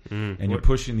society, and you're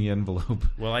pushing the envelope.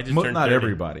 Well, I just turned not 30.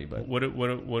 Everybody, but what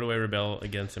do I rebel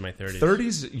against in my 30s?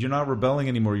 30s, you're not rebelling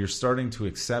anymore. You're starting to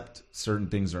accept certain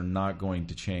things are not going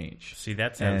to change. See,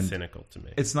 that sounds cynical to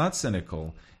me. It's not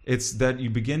cynical. It's that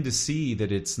you begin to see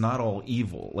that it's not all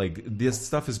evil. Like this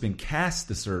stuff has been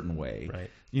cast a certain way, right?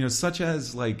 Such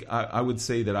as like I would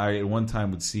say that I at one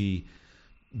time would see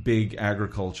big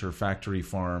agriculture, factory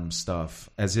farm stuff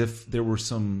as if there were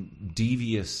some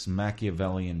devious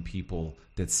Machiavellian people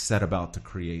that set about to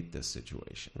create this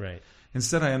situation. Right.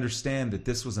 Instead, I understand that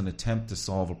this was an attempt to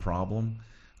solve a problem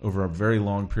over a very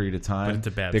long period of time. But it's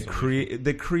a bad solution.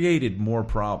 That created more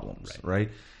problems, right?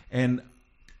 And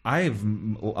I have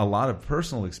a lot of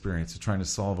personal experience of trying to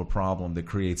solve a problem that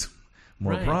creates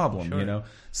more problem, sure.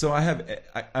 So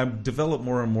I've developed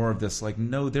more and more of this, like,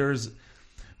 no,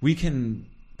 we can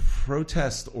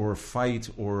protest or fight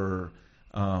or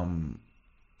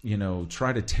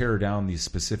try to tear down these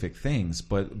specific things,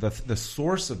 but the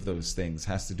source of those things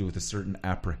has to do with a certain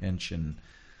apprehension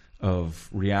of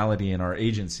reality and our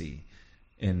agency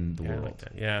in the world. I like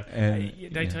that. Yeah. And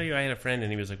did I tell you I had a friend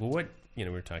and he was like, well, what, we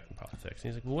were talking politics,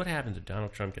 and he's like, well, what happens if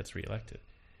Donald Trump gets reelected?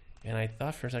 And I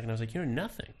thought for a second, I was like,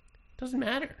 nothing. It doesn't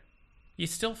matter. You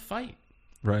still fight.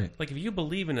 Right. Like if you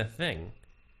believe in a thing,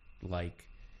 like,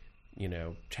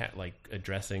 like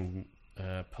addressing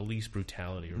police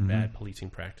brutality or bad policing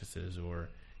practices, or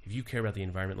if you care about the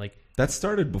environment, like that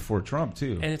started before Trump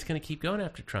too, and it's going to keep going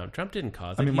after Trump. Trump didn't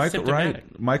cause it. I mean,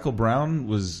 Michael Brown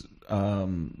was.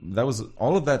 That was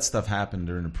all of that stuff happened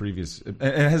during a previous. And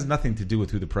it has nothing to do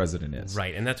with who the president is,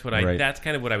 right? And that's what that's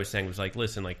kind of what I was saying. Was like,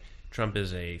 listen, like Trump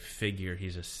is a figure.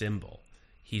 He's a symbol.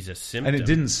 He's a symptom. And it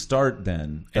didn't start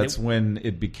then. That's when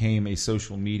it became a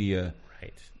social media.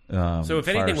 Right. So if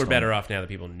anything, we're better off now that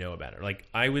people know about it. Like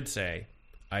I would say,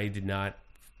 I did not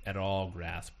at all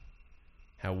grasp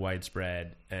how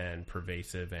widespread and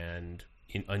pervasive and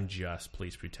unjust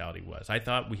police brutality was. I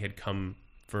thought we had come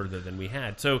further than we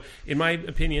had. So, in my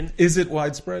opinion, is it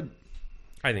widespread?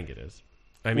 I think it is.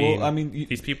 I mean,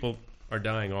 these people are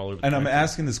dying all over the country. I'm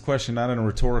asking this question not in a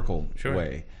rhetorical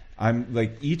way. I'm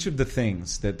like, each of the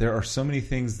things that there are so many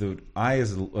things that I,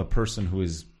 as a person who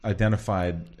is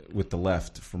identified with the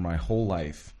left for my whole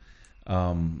life,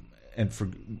 and for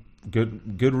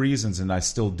good reasons, and I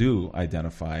still do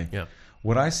identify. Yeah.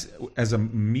 What as a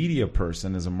media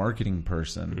person, as a marketing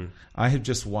person, I have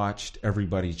just watched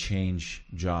everybody change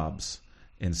jobs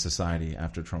in society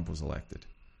after Trump was elected.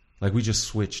 Like we just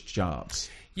switched jobs.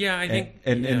 Yeah, I think,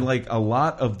 and like a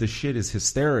lot of the shit is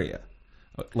hysteria.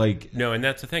 Like no, and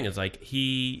that's the thing is like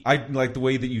I like the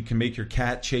way that you can make your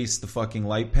cat chase the fucking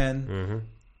light pen.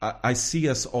 I see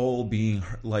us all being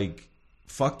like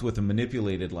fucked with and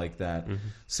manipulated like that.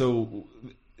 So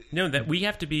no, that we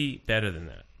have to be better than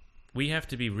that. We have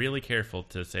to be really careful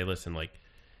to say, listen, like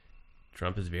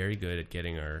Trump is very good at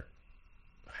getting our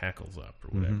hackles up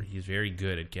or whatever. He's very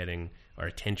good at getting our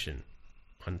attention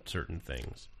on certain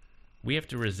things. We have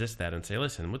to resist that and say,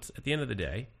 listen, at the end of the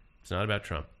day, it's not about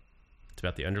Trump. It's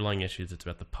about the underlying issues. It's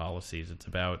about the policies. It's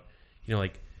about,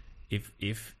 like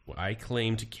if I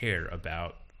claim to care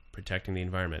about protecting the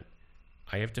environment,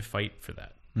 I have to fight for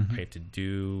that. I have to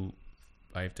do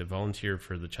volunteer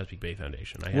for the Chesapeake Bay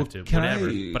Foundation. I Well, have to can whatever,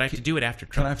 I- but I have to do it after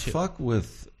Can Trump I too. fuck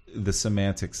with the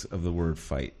semantics of the word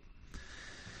fight?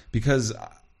 Because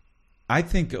I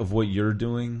think of what you're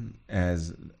doing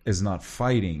as not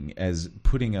fighting, as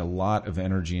putting a lot of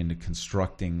energy into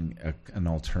constructing an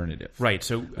alternative. Right.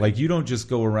 So Like, you don't just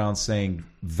go around saying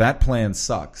that plan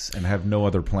sucks and have no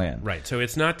other plan. right. So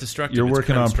it's not destructive. You're it's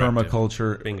working on constructive.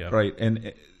 permaculture. Bingo. Right.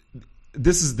 And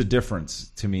this is the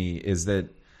difference to me, is that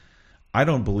I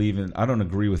don't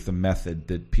agree with the method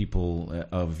that people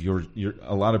of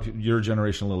a lot of your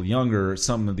generation, a little younger,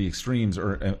 some of the extremes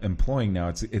are employing now.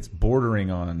 It's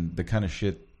bordering on the kind of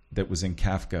shit that was in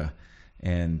Kafka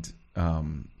and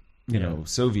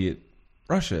Soviet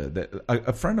Russia. That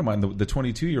a friend of mine, the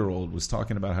 22-year-old, was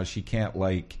talking about how she can't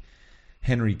like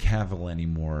Henry Cavill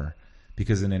anymore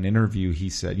because in an interview he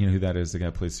said, you know who that is, the guy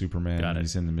who plays Superman. Got it.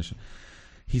 He's in the Mission.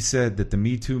 He said that the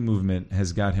Me Too movement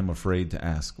has got him afraid to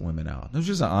ask women out. It was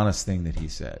just an honest thing that he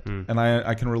said. And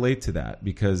I can relate to that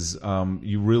because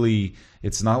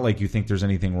it's not like you think there's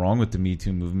anything wrong with the Me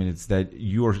Too movement. It's that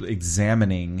you are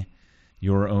examining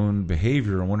your own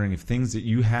behavior and wondering if things that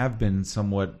you have been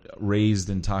somewhat raised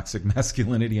in toxic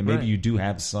masculinity, and maybe Right. you do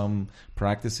have some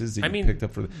practices that you picked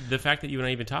up for the fact that you and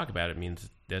I even talk about it means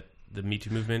that the Me Too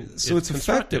movement So is it's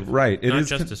constructive, effective, right. It not is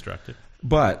just destructive.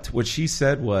 But what she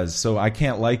said was, so I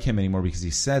can't like him anymore because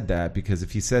he said that, because if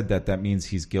he said that, that means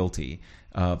he's guilty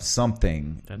of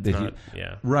something. That's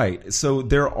yeah. Right. So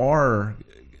there are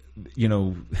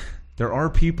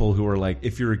people who are like,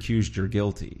 if you're accused, you're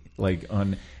guilty.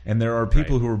 And there are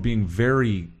people Right. who are being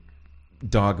very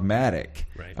dogmatic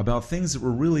Right. about things that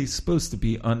were really supposed to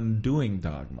be undoing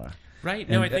dogma. Right.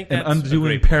 No, I think and that's a undoing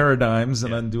great point. paradigms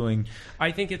and Yeah. undoing.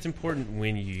 I think it's important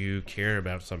when you care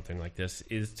about something like this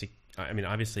is to, I mean,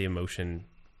 obviously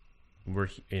we're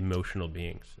emotional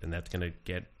beings, and that's going to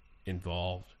get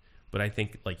involved. But I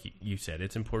think, like you said,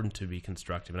 it's important to be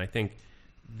constructive. And I think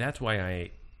that's why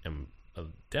I am a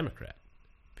Democrat,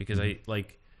 because I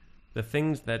like the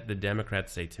things that the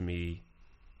Democrats say to me,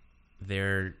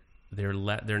 they're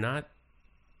not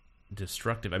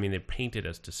destructive. I mean, they're painted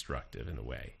as destructive in a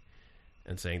way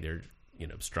and saying they're,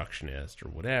 obstructionist or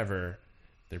whatever.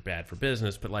 They're bad for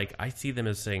business, but like I see them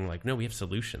as saying like, no, we have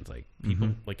solutions. Like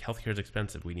people, like healthcare is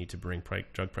expensive. We need to bring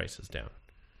drug prices down.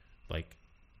 Like,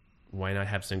 why not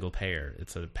have single payer?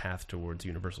 It's a path towards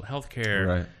universal healthcare.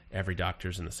 Right. Every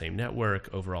doctor's in the same network.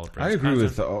 Overall, it brings I agree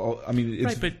costs down. with. I mean, it's,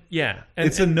 right, but yeah,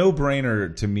 it's a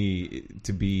no-brainer to me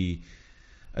to be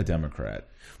a Democrat.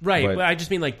 right. but- But I just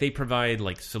mean like they provide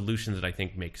like solutions that I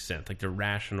think make sense. Like they're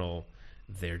rational.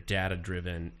 They're data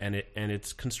driven, and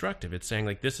it's constructive. It's saying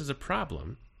like, this is a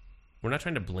problem. We're not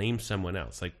trying to blame someone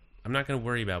else. Like, I'm not going to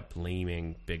worry about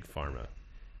blaming big pharma.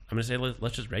 I'm going to say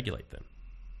let's just regulate them.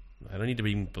 I don't need to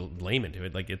be blame into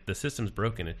it. Like, if the system's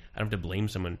broken, I don't have to blame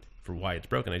someone for why it's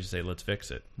broken. I just say let's fix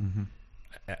it.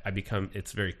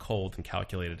 It's very cold and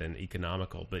calculated and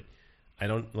economical, but I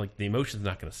don't like the emotion's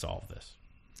not going to solve this.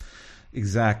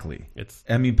 Exactly. It's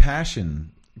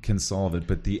passion can solve it,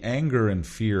 but the anger and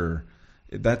fear,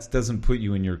 that doesn't put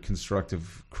you in your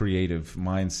constructive, creative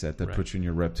mindset. That Right. puts you in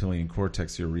your reptilian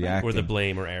cortex. You're reacting, or the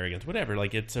blame or arrogance, whatever.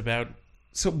 Like, it's about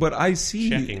So, but I see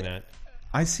checking that.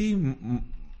 I see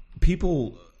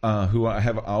people who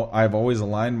I've always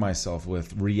aligned myself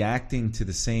with reacting to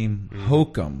the same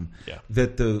hokum Yeah.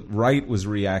 that the right was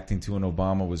reacting to when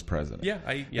Obama was president. Yeah,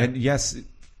 And yes,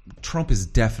 Trump is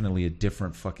definitely a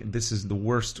different fucking. This is the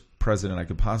worst president I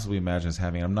could possibly imagine as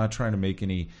having. I'm not trying to make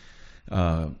any.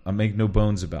 I make no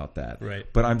bones about that. Right.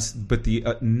 But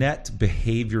the net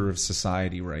behavior of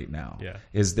society right now Yeah.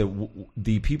 is that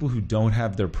the people who don't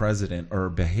have their president are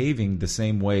behaving the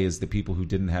same way as the people who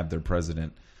didn't have their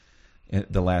president in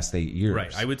the last 8 years.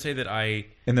 Right. I would say that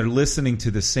and they're listening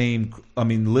to the same. I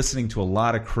mean, listening to a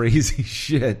lot of crazy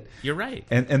shit. you're right.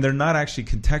 And they're not actually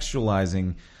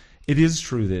contextualizing. It is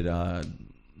true that,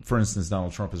 for instance,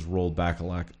 Donald Trump has rolled back a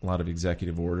lot of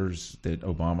executive orders that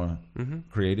Obama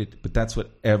created, but that's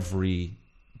what every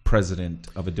president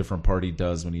of a different party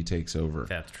does when he takes over.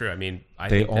 That's true. I mean, They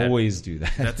think that always do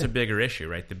that. that's a bigger issue,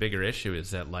 right? The bigger issue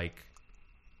is that, like,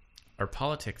 our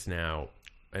politics now,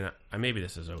 and maybe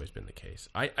this has always been the case.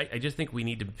 I just think we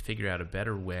need to figure out a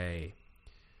better way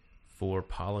for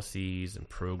policies and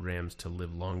programs to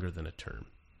live longer than a term.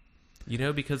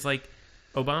 Because like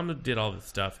Obama did all this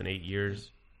stuff in 8 years.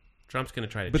 Trump's going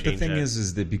to try to But change the thing that.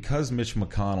 is that because Mitch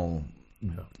McConnell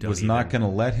was not going to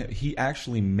let him. He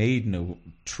actually made no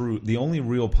true. The only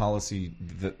real policy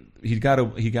that he got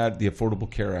the Affordable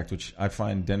Care Act, which I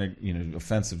find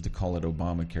offensive to call it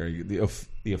Obamacare.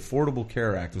 The Affordable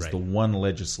Care Act was the one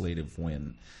legislative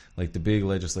win, like the big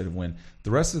legislative win.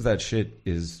 The rest of that shit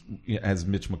is, as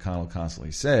Mitch McConnell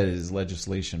constantly said, is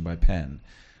legislation by pen,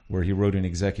 where he wrote an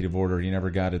executive order. He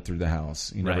never got it through the House.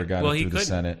 He never got it through the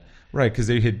Senate. Right, because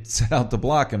they had set out to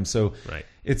block him. So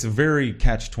it's a very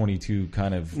catch-22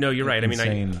 kind of. No, you're right.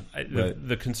 Insane,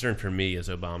 the concern for me is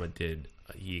Obama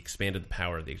he expanded the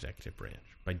power of the executive branch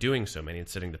by doing so many and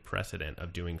setting the precedent of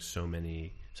signing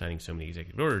so many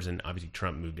executive orders, and obviously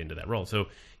Trump moved into that role. So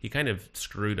he kind of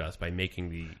screwed us by making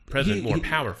the president more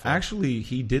powerful. Actually,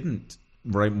 he didn't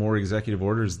write more executive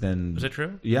orders than... Was it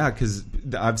true? Yeah, because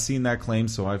I've seen that claim,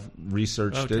 so I've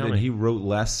researched it, and he wrote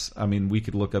less. I mean, we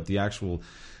could look up the actual...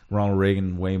 Ronald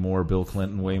Reagan way more, Bill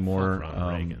Clinton way more. Fuck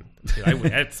Ronald Reagan.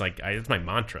 It's my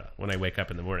mantra when I wake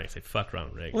up in the morning. I say, fuck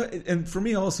Ronald Reagan. Well, and for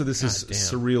me also, this is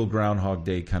surreal Groundhog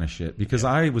Day kind of shit. Because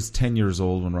I was 10 years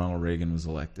old when Ronald Reagan was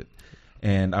elected.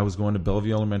 And I was going to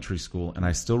Bellevue Elementary School. And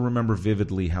I still remember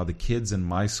vividly how the kids in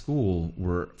my school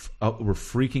were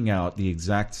freaking out the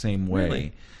exact same way.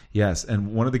 Really? Yes.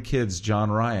 And one of the kids,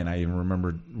 John Ryan, I even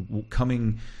remember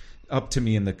coming up to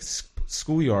me in the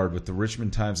schoolyard with the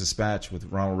Richmond Times-Dispatch with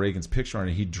Ronald Reagan's picture on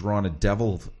it. He'd drawn a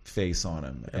devil face on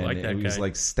him, and he was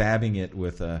like stabbing it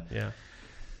with a. Yeah.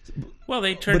 Well,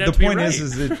 they turned out to be right. But the point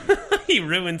is that he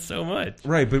ruined so much.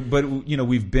 Right, but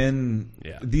we've been.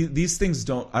 Yeah. These things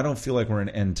don't. I don't feel like we're in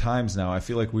end times now. I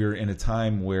feel like we're in a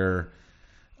time where,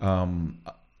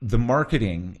 the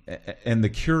marketing and the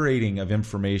curating of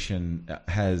information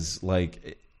has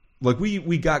Like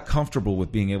we got comfortable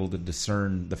with being able to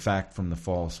discern the fact from the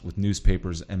false with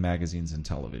newspapers and magazines and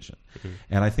television. Mm-hmm.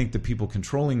 And I think the people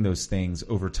controlling those things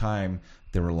over time,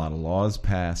 there were a lot of laws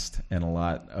passed and a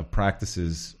lot of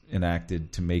practices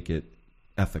enacted to make it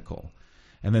ethical.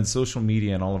 And then social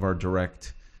media and all of our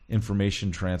direct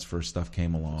information transfer stuff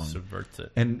came along. Subverts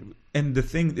it. And the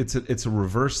thing, it's a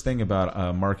reverse thing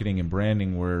about marketing and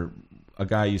branding, where a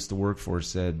guy I used to work for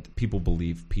said people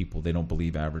believe people, they don't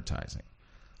believe advertising.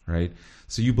 Right,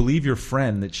 so you believe your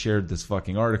friend that shared this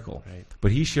fucking article,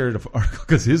 but he shared an article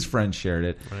because his friend shared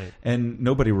it, and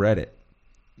nobody read it.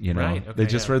 They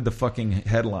just read the fucking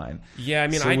headline. Yeah, I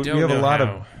mean, so I don't know. We have a lot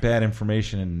of bad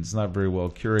information, and it's not very well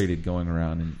curated going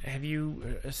around. And have you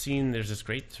seen? There's this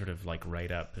great sort of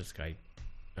write up. This guy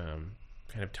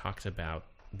kind of talks about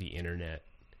the internet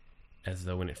as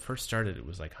though when it first started, it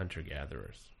was like hunter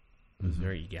gatherers. It was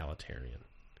very egalitarian.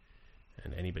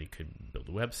 And anybody could build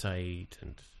a website,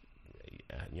 and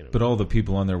But all the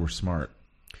people on there were smart.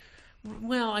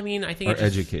 Well, I mean, I think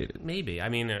educated. Maybe. I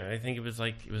mean, I think it was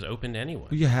open to anyone.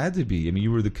 Well, you had to be. I mean,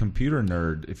 you were the computer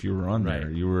nerd if you were on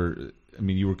there. You were. I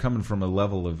mean, you were coming from a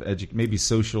level of maybe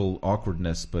social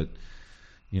awkwardness, but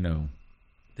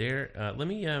There. Let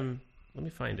me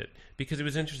find it, because it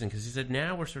was interesting. Because he said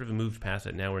now we're sort of moved past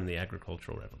it. Now we're in the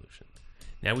agricultural revolution.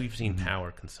 Now we've seen power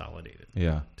consolidated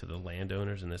to the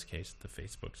landowners, in this case, the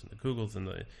Facebooks and the Googles and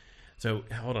the. So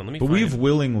hold on, let me. But we've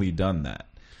willingly done that.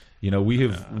 We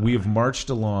have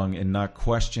marched along and not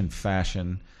questioned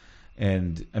fashion,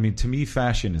 and I mean, to me,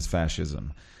 fashion is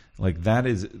fascism. Like that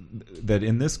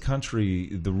in this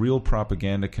country, the real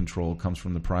propaganda control comes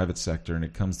from the private sector, and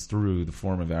it comes through the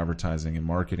form of advertising and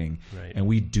marketing. Right. And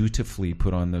we dutifully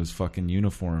put on those fucking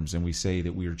uniforms, and we say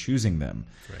that we are choosing them,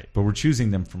 but we're choosing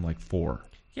them from 4.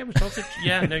 Yeah, but also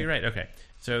no, you're right. Okay,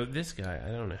 so this guy, I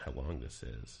don't know how long this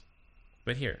is,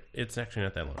 but here, it's actually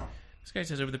not that long. This guy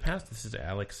says, over the past, this is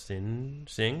Alex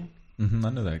Singh. Mm-hmm, I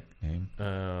know that name.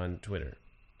 On Twitter.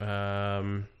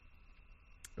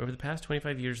 Over the past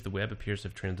 25 years, the web appears to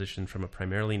have transitioned from a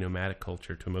primarily nomadic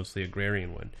culture to a mostly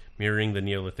agrarian one, mirroring the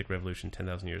Neolithic Revolution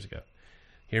 10,000 years ago.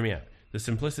 Hear me out. The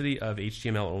simplicity of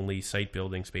HTML-only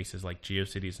site-building spaces like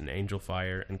GeoCities and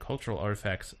AngelFire, and cultural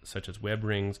artifacts such as web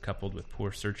rings coupled with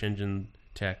poor search engine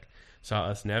tech saw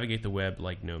us navigate the web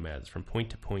like nomads, from point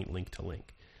to point, link to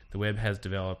link. The web has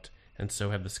developed, and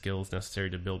so have the skills necessary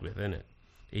to build within it.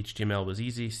 HTML was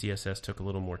easy, CSS took a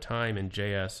little more time, and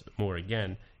JS more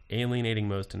again, alienating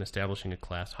most and establishing a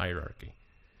class hierarchy.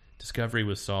 Discovery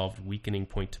was solved, weakening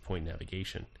point-to-point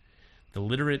navigation. The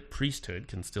literate priesthood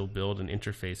can still build an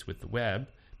interface with the web,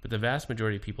 but the vast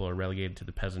majority of people are relegated to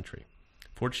the peasantry.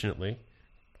 Fortunately,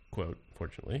 quote,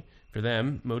 fortunately, for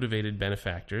them, motivated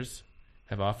benefactors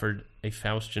have offered a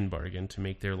Faustian bargain to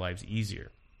make their lives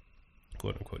easier,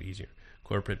 quote unquote easier.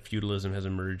 Corporate feudalism has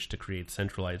emerged to create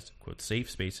centralized, quote,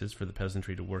 safe spaces for the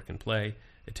peasantry to work and play.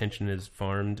 Attention is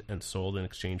farmed and sold in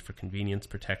exchange for convenience,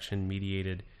 protection,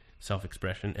 mediated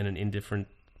self-expression, and an indifferent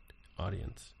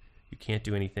audience. You can't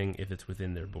do anything if it's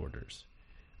within their borders.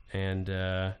 And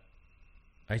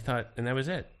I thought, and that was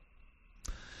it.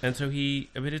 And so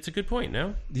but it's a good point,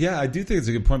 no? Yeah, I do think it's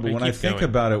a good point. But when I think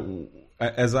about it,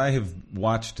 as I have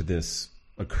watched this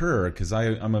occur, because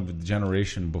I'm of a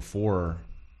generation before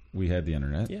we had the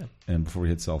internet, and before we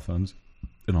had cell phones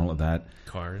and all of that,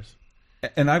 cars,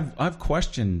 and I've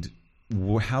questioned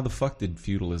how the fuck did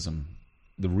feudalism,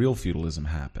 the real feudalism,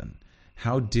 happen?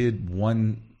 How do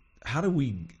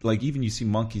we, like, even you see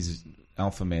monkeys,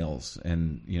 alpha males,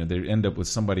 and they end up with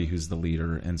somebody who's the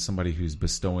leader and somebody who's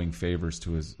bestowing favors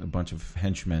to a bunch of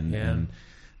henchmen,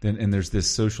 and there's this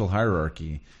social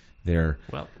hierarchy there.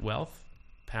 Well, wealth,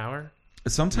 power.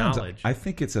 Sometimes knowledge. I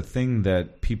think it's a thing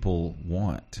that people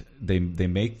want. They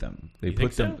make them. They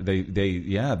put them.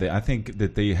 So? I think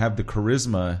that they have the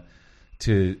charisma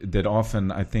to that.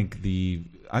 Often, I think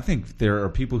there are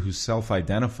people who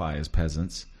self-identify as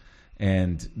peasants,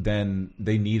 and then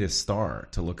they need a star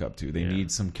to look up to. They need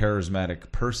some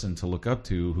charismatic person to look up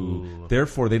to who,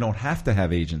 therefore, they don't have to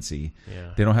have agency.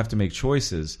 Yeah. They don't have to make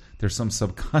choices. There's some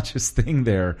subconscious thing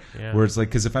there where it's like,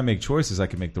 because if I make choices, I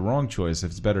can make the wrong choice.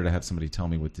 If it's better to have somebody tell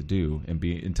me what to do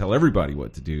and tell everybody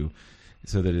what to do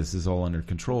so that this is all under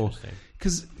control.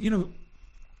 Because,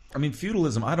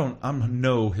 feudalism, I'm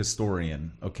no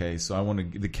historian, okay? So I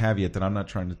want the caveat that I'm not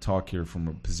trying to talk here from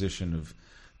a position of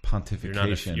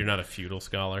pontification. You're not a feudal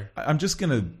scholar. I'm just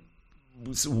going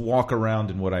to walk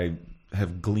around in what I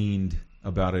have gleaned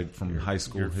about it from high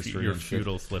school history. Your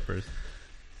feudal slippers.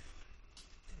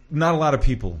 Not a lot of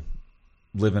people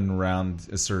living around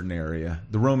a certain area.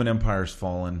 The Roman Empire's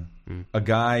fallen. A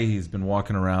guy, he's been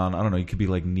walking around. I don't know. He could be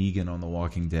like Negan on The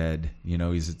Walking Dead.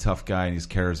 He's a tough guy and he's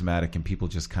charismatic, and people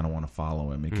just kind of want to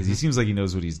follow him because he seems like he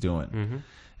knows what he's doing. Mm-hmm.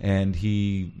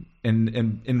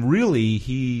 And really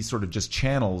he sort of just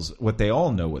channels what they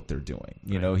all know what they're doing.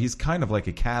 He's kind of like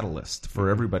a catalyst for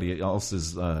everybody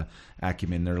else's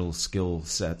acumen, their little skill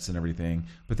sets and everything.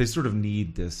 But they sort of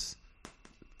need this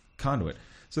conduit.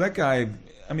 So that guy,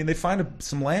 they find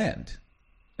some land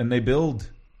and they build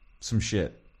some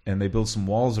shit and they build some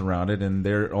walls around it, and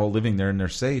they're all living there and they're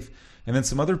safe. And then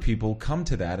some other people come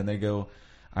to that and they go,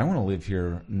 I want to live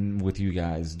here with you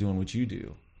guys doing what you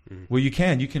do. Well, you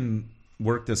can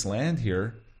work this land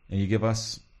here, and you give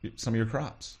us some of your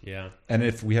crops. Yeah. And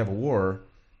if we have a war,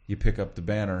 you pick up the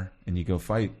banner and you go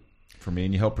fight for me,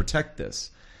 and you help protect this.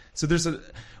 So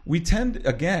we tend,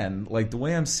 again, like the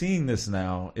way I'm seeing this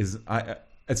now is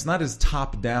it's not as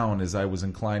top down as I was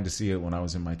inclined to see it when I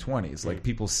was in my 20s. Like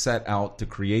people set out to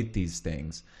create these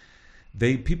things.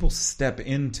 People step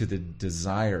into the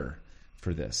desire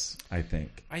for this, I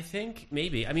think. I think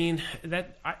maybe.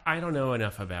 That I don't know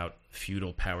enough about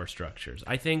feudal power structures.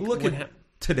 I think look at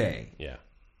today. Yeah.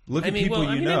 Look at people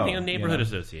a neighborhood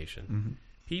association. Mm-hmm.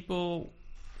 People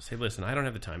say, "Listen, I don't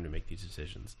have the time to make these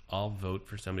decisions. I'll vote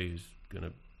for somebody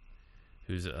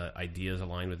whose ideas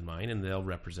align with mine, and they'll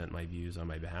represent my views on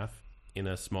my behalf in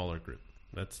a smaller group."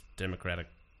 That's democratic.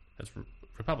 That's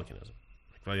republicanism.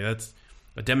 That's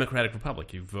a democratic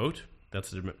republic. You vote.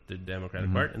 That's the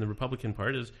Democratic part, and the Republican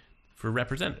part is for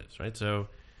representatives, right? So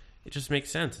it just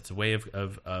makes sense. It's a way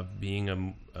of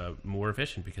being more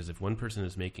efficient, because if one person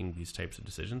is making these types of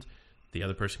decisions, the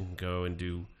other person can go and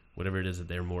do whatever it is that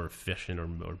they're more efficient or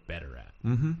better at.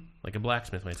 Mm-hmm. Like a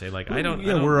blacksmith might say,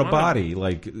 we're a body.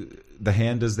 Like the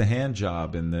hand does the hand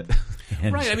job, and the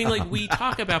hand right. Job. We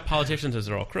talk about politicians as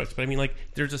they're all crooks, but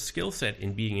there's a skill set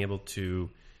in being able to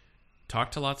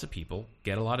talk to lots of people,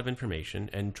 get a lot of information,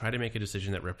 and try to make a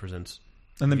decision that represents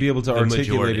and then be able to articulate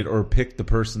majority. It or pick the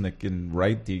person that can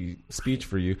write the speech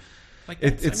for you.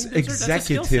 It's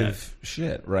executive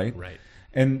shit, right? Right.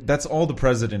 And that's all the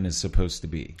president is supposed to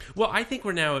be. Well, I think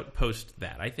we're now post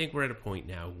that. I think we're at a point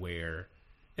now where,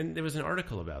 and there was an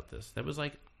article about this that was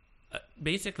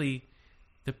basically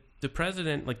the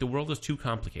president, the world is too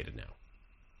complicated now.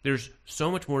 There's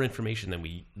so much more information than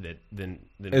we used to have.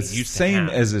 It's the same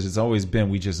as it's always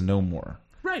been. We just know more,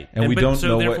 right? And we don't know.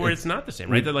 So therefore, it's not the same,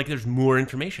 right? There's more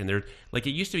information. It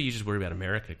used to be, you just worry about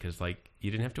America because you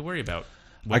didn't have to worry about.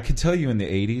 I could tell you in the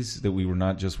 '80s that we were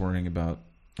not just worrying about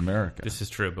America. This is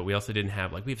true, but we also didn't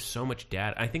have we have so much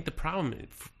data. I think the problem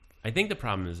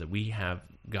is that we have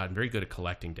gotten very good at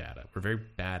collecting data. We're very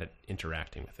bad at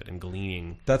interacting with it and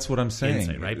gleaning. That's what I'm saying,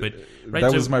 insight, right? But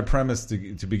that was my premise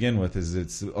to begin with. Is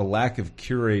it's a lack of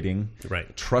curating,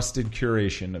 trusted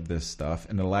curation of this stuff,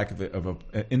 and a lack of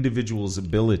an individual's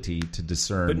ability to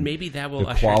discern. But maybe that will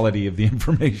the quality of the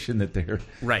information that they're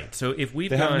right. So if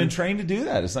they haven't been trained to do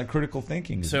that, it's not critical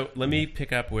thinking. So let me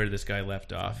pick up where this guy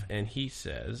left off, and he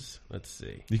says, "Let's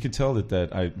see." You can tell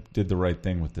that I did the right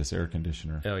thing with this air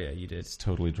conditioner. Oh yeah, you did. It's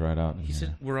totally dried out. He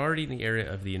said, "We're already in the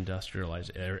area of the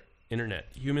industrialized internet.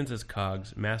 Humans as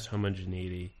cogs, mass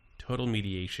homogeneity, total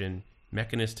mediation,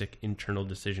 mechanistic internal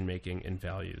decision making, and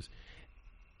values."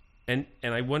 And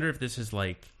I wonder if this is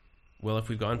like, well, if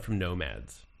we've gone from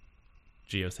nomads,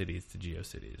 GeoCities to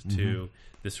GeoCities, to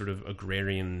this sort of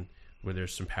agrarian where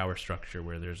there's some power structure,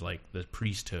 where there's like the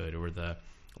priesthood or the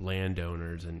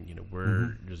landowners, and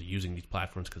we're just using these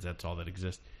platforms because that's all that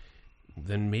exists.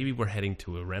 Then maybe we're heading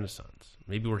to a renaissance.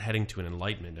 Maybe we're heading to an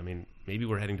enlightenment. I mean, maybe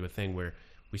we're heading to a thing where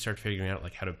we start figuring out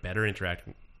like how to better interact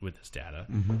with this data,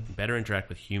 better interact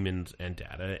with humans and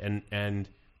data, and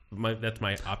that's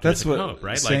my optimistic hope,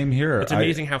 right? Same like, here. It's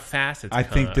amazing how fast it's. I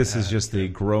think this is just the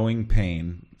growing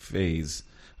pain phase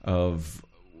of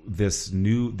this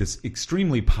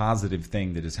extremely positive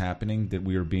thing that is happening, that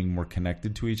we are being more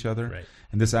connected to each other, right.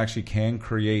 And this actually can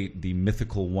create the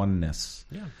mythical oneness.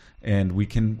 Yeah. And we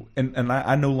can, and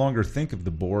I no longer think of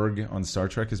the Borg on Star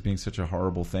Trek as being such a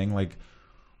horrible thing. Like,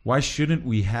 why shouldn't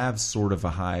we have sort of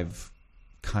a hive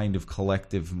kind of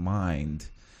collective mind?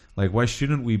 Like, why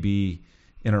shouldn't we be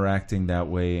interacting that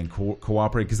way and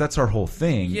cooperate? Because that's our whole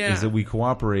thing, is that we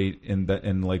cooperate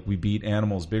and like we beat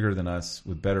animals bigger than us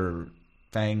with better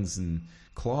fangs and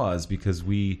claws because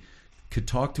we could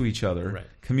talk to each other,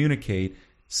 communicate,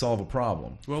 solve a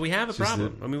problem. Well, we have a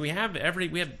problem. I mean, we have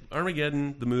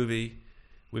Armageddon, the movie.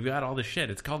 We've got all this shit.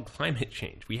 It's called climate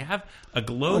change. We have a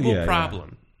global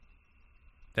problem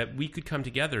that we could come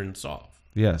together and solve.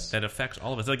 Yes, that affects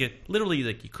all of us. Like literally,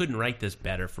 like you couldn't write this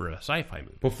better for a sci-fi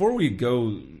movie. Before we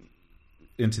go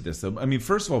into this, though, I mean,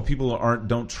 first of all, people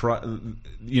don't trust.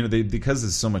 Because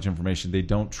there's so much information, they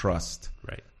don't trust.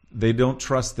 Right. They don't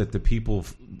trust that the people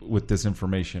with this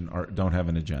information don't have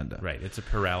an agenda. Right. It's a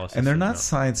paralysis. And they're not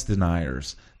science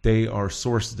deniers. They are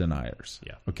source deniers.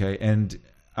 Yeah. Okay. And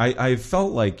I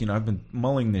felt like, I've been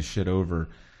mulling this shit over.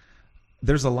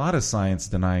 There's a lot of science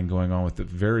denying going on with the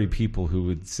very people who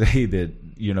would say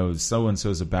that, so-and-so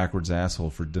is a backwards asshole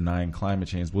for denying climate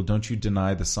change. Well, don't you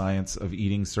deny the science of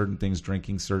eating certain things,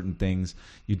 drinking certain things?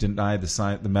 You deny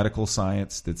the medical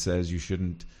science that says you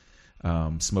shouldn't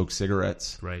smoke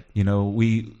cigarettes. Right.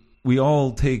 We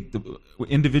all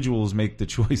individuals make the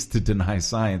choice to deny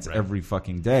science every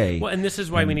fucking day. Well, and this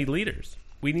is why we need leaders.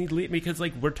 We need because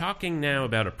like we're talking now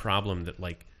about a problem that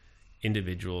like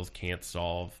individuals can't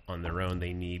solve on their own.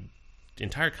 They need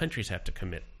entire countries have to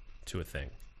commit to a thing.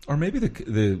 Or maybe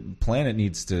the planet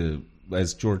needs to,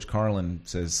 as George Carlin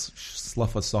says,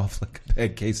 slough us off like a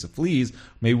bad case of fleas.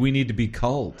 Maybe we need to be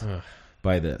culled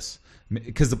by this.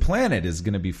 Because the planet is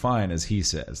going to be fine, as he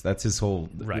says. That's his whole...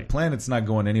 Right. The planet's not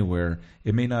going anywhere.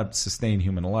 It may not sustain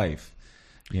human life,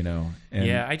 And,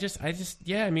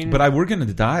 I mean... But we're going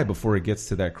to die before it gets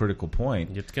to that critical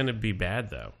point. It's going to be bad,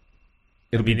 though.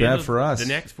 It'll be bad for us. The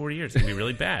next 4 years is going to be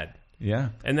really bad. Yeah.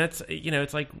 And that's,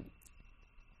 it's like,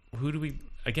 who do we...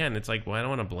 Again, it's like, well, I don't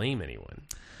want to blame anyone.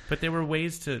 But there were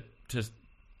ways to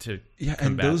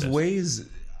and those ways...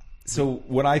 So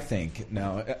what I think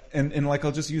now, and like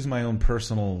I'll just use my own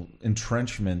personal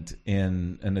entrenchment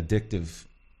in an addictive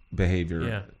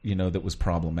behavior, that was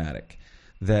problematic.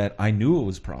 That I knew it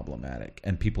was problematic,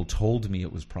 and people told me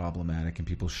it was problematic, and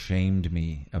people shamed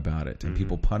me about it, and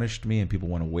people punished me, and people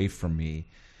went away from me.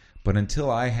 But until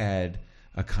I had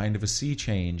a kind of a sea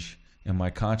change in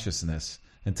my consciousness,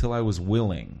 until I was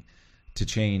willing to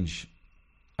change,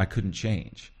 I couldn't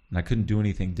change, and I couldn't do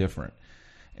anything different.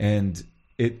 And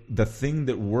the thing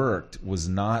that worked was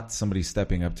not somebody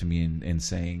stepping up to me and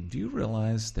saying, do you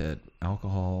realize that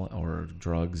alcohol or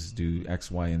drugs do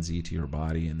X, Y, and Z to your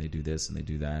body, and they do this and they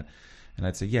do that? And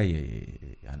I'd say, yeah,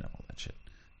 I know all that shit.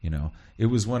 It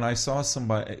was when I saw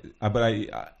somebody,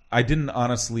 but I didn't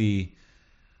honestly,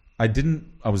 I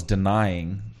was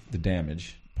denying the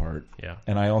damage part. Yeah.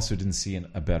 And I also didn't see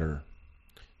a better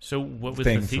So what was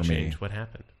the sea change? What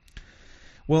happened?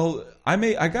 Well,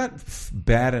 I got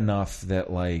bad enough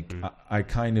that like I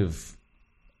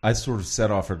sort of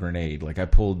set off a grenade. Like I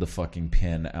pulled the fucking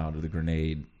pin out of the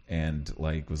grenade and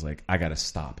like was like, I got to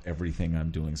stop everything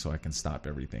I'm doing so I can stop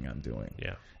everything I'm doing.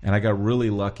 Yeah. And I got really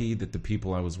lucky that the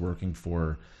people I was working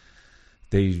for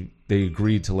they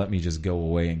agreed to let me just go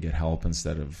away and get help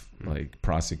instead of like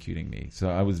prosecuting me. So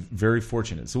I was very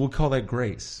fortunate. So we'll call that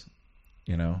grace,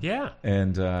 you know? Yeah.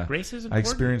 And grace is important. I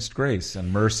experienced grace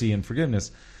and mercy and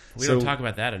forgiveness. We don't talk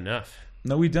about that enough.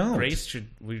 No, we don't. Grace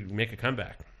we make a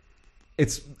comeback.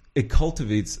 It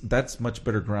cultivates. That's much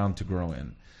better ground to grow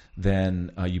in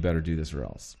than you better do this or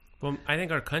else. Well, I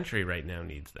think our country right now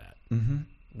needs that. Mm-hmm.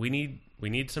 We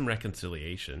need some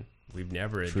reconciliation. We've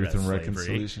never addressed truth and slavery.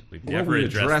 reconciliation. We've never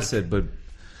address it, but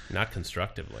not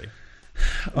constructively.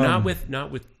 Not with.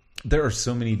 There are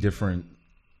so many different.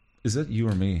 Is it you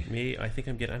or me? Me, I think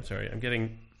I'm sorry.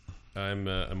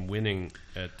 I'm winning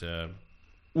at.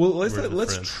 Well,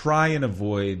 let's try and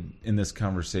avoid in this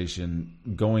conversation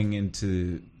going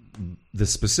into the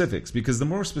specifics, because the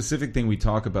more specific thing we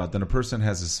talk about, then a person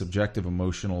has a subjective,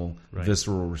 emotional,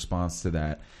 visceral response to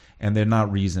that, and they're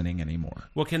not reasoning anymore.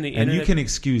 Well, can the and internet... you can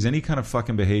excuse any kind of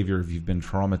fucking behavior if you've been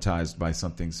traumatized by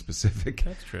something specific.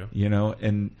 That's true. You know,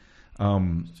 and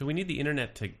so we need the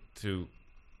internet to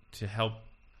help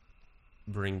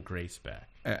bring grace back.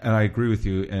 And I agree with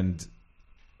you. And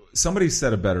somebody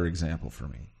set a better example for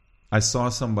me. I saw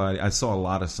a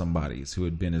lot of somebodies who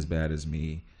had been as bad as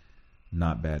me,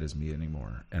 not bad as me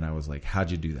anymore. And I was like,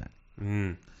 how'd you do that?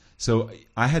 Mm. So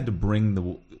I had to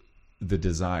bring the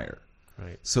desire.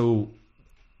 Right. So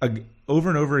over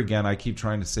and over again, I keep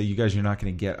trying to say, you guys, you're not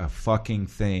going to get a fucking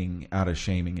thing out of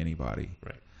shaming anybody.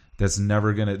 Right. That's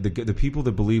never going to... The people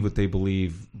that believe what they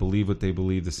believe what they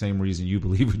believe the same reason you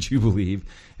believe what you believe,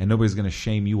 and nobody's going to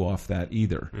shame you off that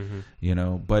either. Mm-hmm. You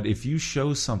know? But if you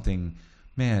show something,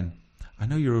 man, I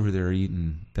know you're over there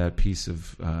eating that piece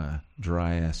of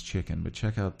dry-ass chicken, but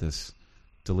check out this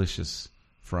delicious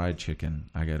fried chicken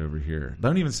I got over here.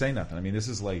 Don't even say nothing. I mean, this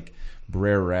is like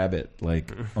Brer Rabbit,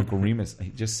 like Uncle Remus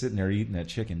just sitting there eating that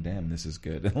chicken. Damn, this is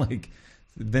good. And like,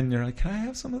 then you're like, can I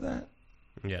have some of that?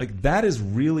 Yeah. Like that is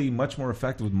really much more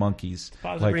effective with monkeys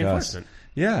positive like reinforcement. Us.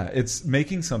 Yeah, it's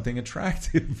making something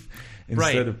attractive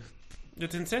instead of...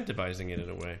 It's incentivizing it in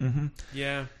a way. Mm-hmm.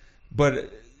 Yeah.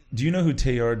 But do you know who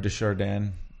Teilhard de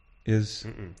Chardin is?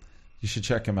 Mm-mm. You should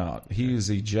check him out. He is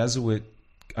a Jesuit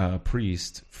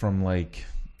priest from like...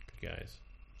 Guys.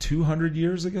 200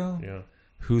 years ago? Yeah.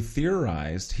 Who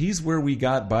theorized... He's where we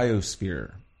got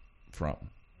biosphere from.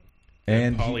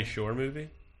 And Pauly Shore movie?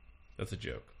 That's a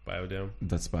joke. Biodome?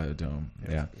 That's Biodome,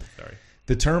 yeah. Sorry.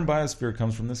 The term biosphere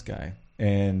comes from this guy.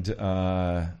 And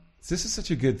this is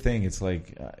such a good thing. It's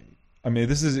like... I mean,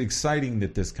 this is exciting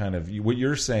that this kind of... What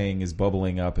you're saying is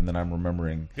bubbling up, and then I'm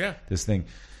remembering this thing.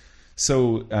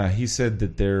 So he said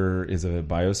that there is a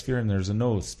biosphere and there's a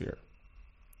noosphere.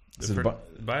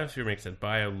 Biosphere makes sense.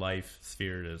 Bio-life,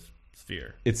 sphere is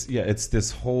sphere. It's this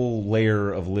whole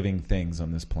layer of living things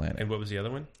on this planet. And what was the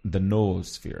other one? The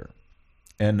noosphere.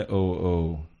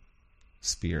 N-O-O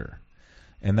sphere.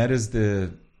 And that is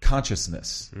the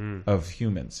consciousness of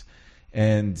humans.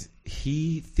 And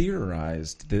he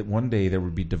theorized that one day there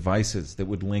would be devices that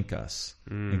would link us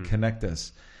and connect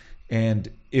us. And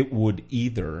it would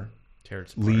either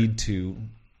lead to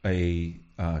a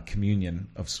communion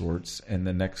of sorts and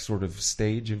the next sort of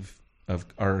stage of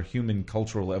our human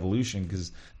cultural evolution,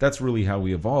 because that's really how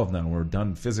we evolve now. We're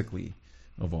done physically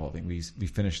evolving. We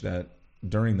finished that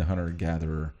during the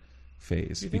hunter-gatherer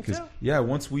phase. You think so? Yeah,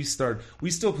 once we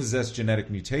still possess genetic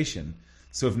mutation.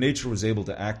 So if nature was able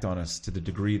to act on us to the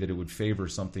degree that it would favor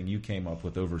something you came up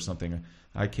with over something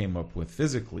I came up with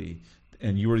physically,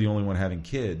 and you were the only one having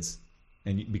kids,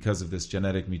 and because of this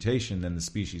genetic mutation, then the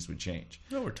species would change.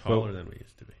 No, we're taller than we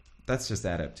used to be. That's just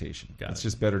adaptation. That's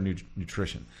just better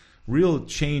nutrition. Real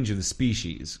change of the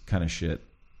species kind of shit.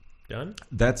 Done?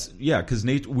 Because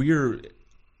we're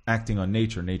acting on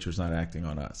nature. Nature's not acting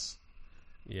on us.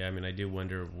 Yeah, I mean, I do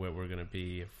wonder what we're going to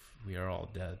be if we are all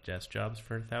desk jobs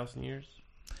for 1,000 years.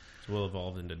 So we'll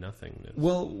evolve into nothingness.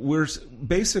 Well,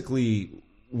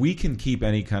 we can keep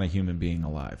any kind of human being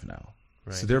alive now.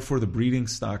 Right. So therefore, the breeding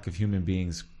stock of human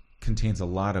beings contains a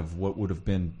lot of what would have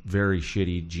been very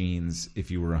shitty genes if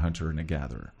you were a hunter and a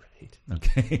gatherer. Right.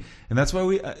 Okay, and that's why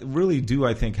we really do,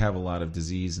 I think, have a lot of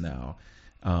disease now.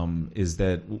 Is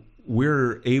that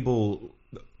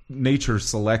nature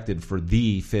selected for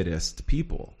the fittest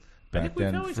people back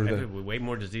then. I think we've always had way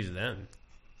more disease then.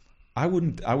 I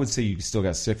would say you still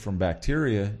got sick from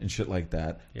bacteria and shit like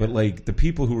that. Yeah. But like the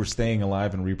people who were staying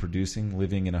alive and reproducing,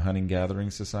 living in a hunting-gathering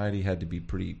society, had to be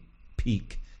pretty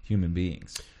peak human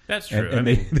beings. That's true. And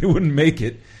they wouldn't make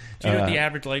it. Do you know what the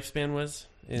average lifespan was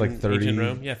in like 30? Ancient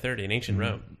Rome? Yeah, 30. In ancient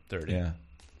Rome, 30. Yeah.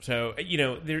 So,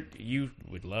 you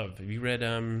would love... Have you read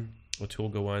Atul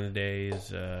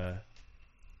Gawande's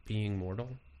Being Mortal?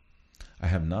 I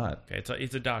have not. Okay,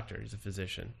 he's a doctor. He's a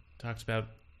physician. talks about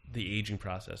the aging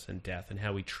process and death and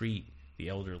how we treat the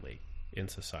elderly in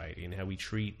society and how we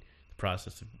treat the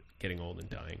process of getting old and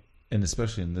dying. And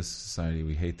especially in this society,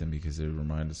 we hate them because they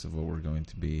remind us of what we're going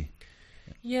to be.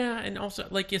 Yeah, and also,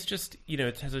 like, it's just,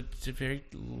 it has a very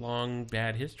long,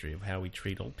 bad history of how we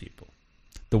treat old people.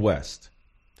 The West.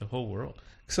 The whole world.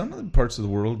 Some of the parts of the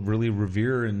world really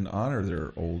revere and honor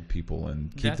their old people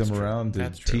and keep them around to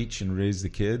teach and raise the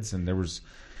kids. And there's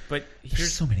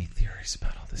so many theories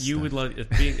about all this stuff. Would love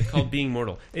it's called Being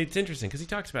Mortal. It's interesting because he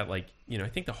talks about, like, I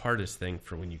think the hardest thing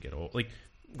for when you get old, like,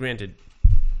 granted,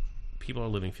 people are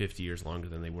living 50 years longer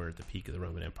than they were at the peak of the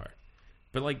Roman Empire.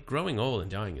 But, like, growing old and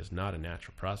dying is not a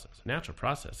natural process. A natural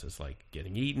process is, like,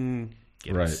 getting eaten,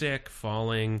 getting sick,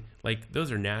 falling. Like,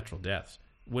 those are natural deaths.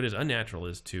 What is unnatural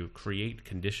is to create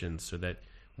conditions so that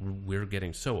we're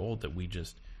getting so old that we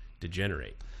just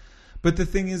degenerate. But the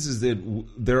thing is that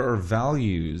there are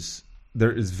values.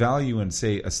 There is value in,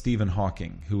 say, a Stephen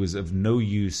Hawking, who is of no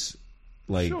use,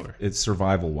 like, it's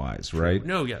survival-wise, right?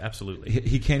 No, yeah, absolutely.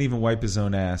 He can't even wipe his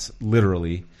own ass,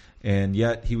 literally. And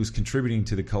yet he was contributing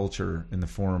to the culture in the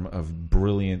form of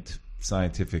brilliant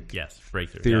scientific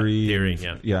breakthrough theory.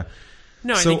 Yeah.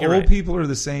 No, I so think you're old right. people are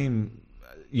the same,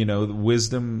 the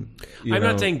wisdom. I'm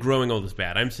not saying growing old is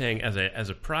bad. I'm saying as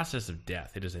a process of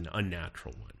death, it is an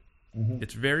unnatural one. Mm-hmm.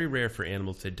 It's very rare for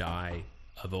animals to die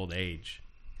of old age.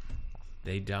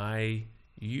 They die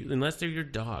unless they're your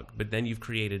dog, but then you've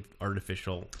created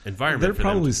artificial environment. They're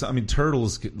probably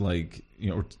turtles get, like,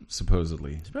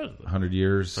 supposedly 100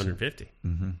 years, 150,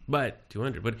 but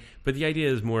 200. But the idea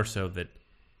is more so that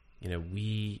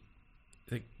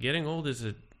getting old is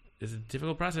a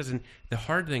difficult process, and the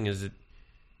hard thing is that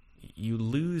you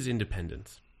lose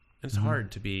independence. And it's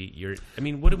hard to be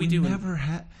what do we do? Never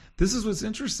had. This is what's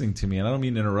interesting to me, and I don't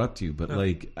mean to interrupt you, but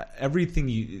like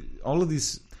everything all of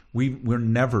these. We're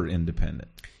never independent.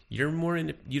 You're more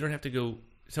you don't have to go.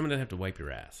 Someone doesn't have to wipe your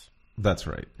ass. That's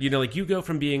right. Like you go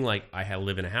from being like, I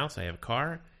live in a house, I have a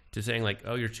car, to saying like,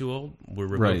 oh, you're too old, we're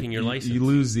revoking your license. You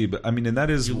lose and that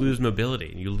is... You lose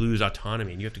mobility, and you lose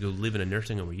autonomy, and you have to go live in a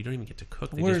nursing home where you don't even get to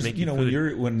cook. They just make you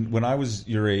food. when I was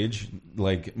your age,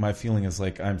 like, my feeling is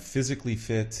like I'm physically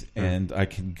fit and I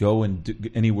can go and do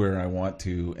anywhere I want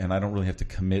to, and I don't really have to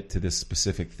commit to this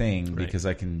specific thing because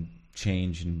I can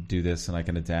change and do this and I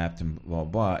can adapt and blah,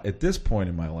 blah. At this point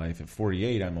in my life, at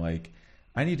 48, I'm like,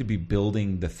 I need to be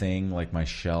building the thing, like my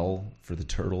shell for the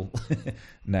turtle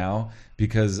now,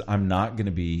 because I'm not going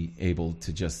to be able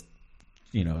to just,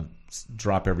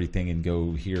 drop everything and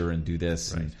go here and do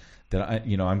this. Right. And that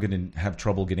I'm going to have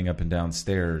trouble getting up and down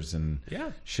stairs and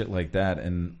shit like that.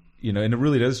 And, and it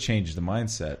really does change the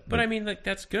mindset. But I mean, like,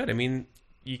 that's good. I mean,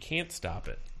 you can't stop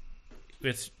it.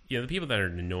 It's, the people that are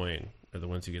annoying are the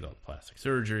ones who get all the plastic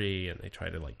surgery and they try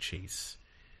to, like, chase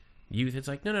youth. It's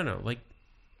like, no. Like,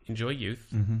 enjoy youth.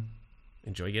 Mm-hmm.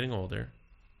 Enjoy getting older.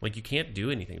 Like, you can't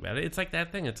do anything about it. It's like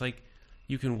that thing. It's like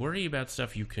you can worry about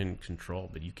stuff you can control,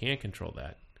 but you can't control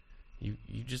that.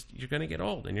 You're going to get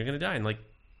old and you're going to die. And, like,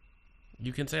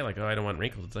 you can say, like, oh, I don't want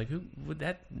wrinkles. It's like,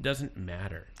 that doesn't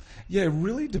matter. Yeah, it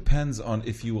really depends on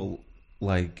if you will,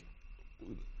 like,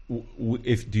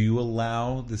 do you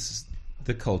allow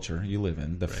the culture you live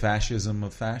in, the fascism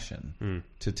of fashion,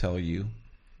 to tell you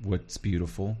what's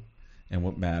beautiful and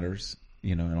what matters,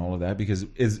 and all of that. Because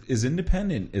as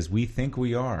independent as we think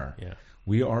we are,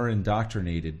 we are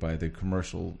indoctrinated by the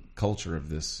commercial culture of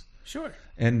this. Sure.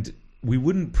 And we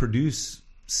wouldn't produce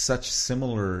such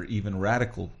similar, even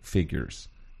radical figures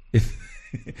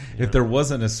if there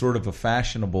wasn't a sort of a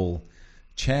fashionable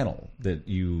channel that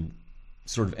you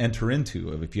sort of enter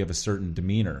into if you have a certain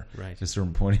demeanor at a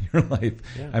certain point in your life.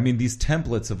 Yeah. I mean, these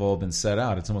templates have all been set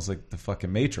out. It's almost like the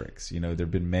fucking Matrix. There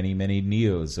have been many, many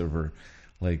Neos over,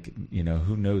 like,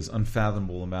 who knows,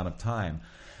 unfathomable amount of time.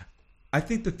 I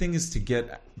think the thing is to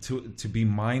get to be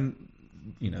mindful.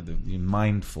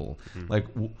 Mm-hmm. Like,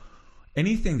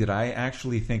 anything that I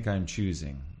actually think I'm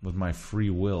choosing with my free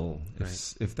will,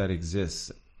 if that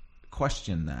exists,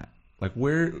 question that. Like,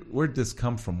 where did this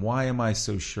come from? Why am I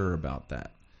so sure about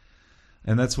that?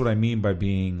 And that's what I mean by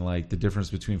being like, the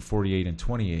difference between 48 and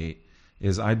 28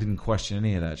 is I didn't question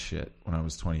any of that shit when I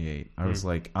was 28. I was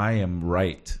like, I am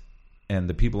right. And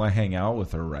the people I hang out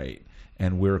with are right.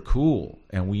 And we're cool.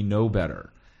 And we know better.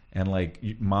 And like,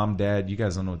 mom, dad, you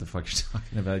guys don't know what the fuck you're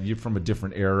talking about. You're from a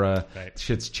different era. Right.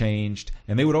 Shit's changed.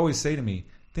 And they would always say to me,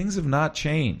 things have not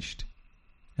changed.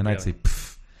 And I'd say, pfft.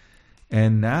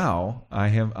 And now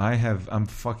I'm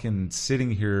fucking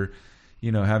sitting here,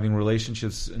 having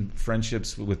relationships and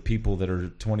friendships with people that are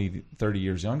 20, 30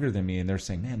 years younger than me. And they're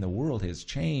saying, man, the world has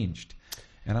changed.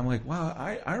 And I'm like, wow,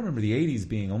 I remember the 80s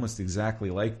being almost exactly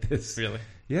like this. Really?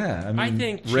 Yeah, I mean, I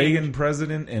think Reagan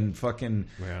president and fucking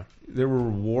there were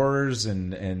wars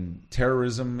and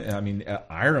terrorism. I mean,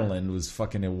 Ireland was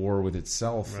fucking at war with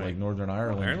itself, like Northern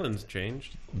Ireland. Well, Ireland's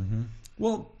changed. Mm-hmm.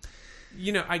 Well,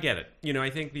 I get it. I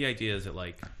think the idea is that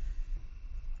like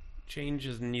change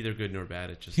is neither good nor bad.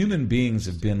 It's just human beings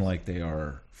have been like they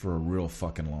are for a real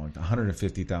fucking long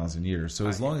 150,000 years. So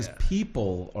as long as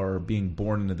people are being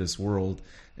born into this world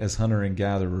as hunter and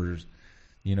gatherers,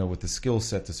 with the skill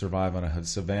set to survive on a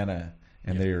savanna,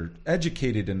 and they are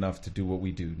educated enough to do what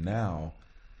we do now,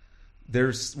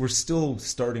 we're still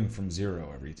starting from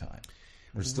zero every time.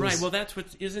 We're still right. Well,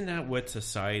 isn't that what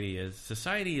society is?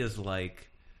 Society is like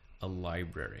a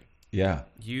library. Yeah.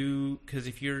 Because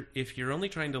if you're only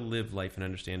trying to live life and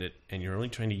understand it, and you're only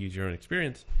trying to use your own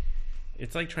experience,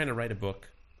 it's like trying to write a book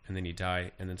and then you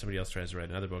die, and then somebody else tries to write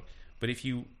another book. But if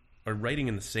you are writing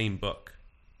in the same book,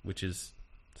 which is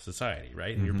society,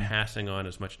 right? And you're passing on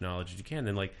as much knowledge as you can,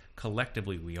 then like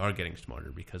collectively we are getting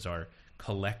smarter because our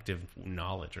collective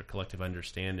knowledge or collective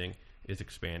understanding is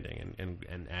expanding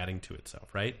and adding to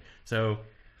itself, right? So,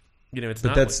 it's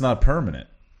but that's not permanent.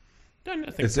 No,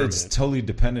 it's totally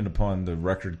dependent upon the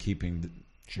record keeping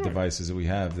devices that we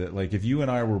have. That like if you and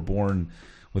I were born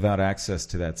without access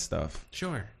to that stuff,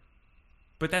 sure.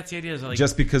 But that's the idea. Is like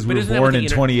just because we were born in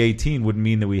 2018 wouldn't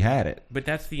mean that we had it. But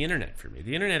that's the internet for me.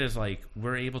 The internet is like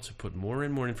we're able to put more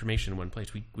and more information in one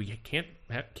place. We can't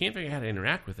figure out how to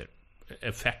interact with it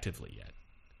effectively yet.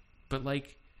 But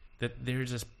like that,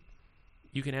 there's this.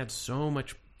 You can add so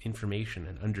much information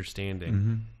and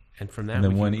understanding, and from that, and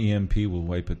then one EMP will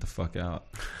wipe it the fuck out.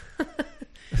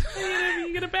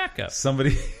 You get a backup.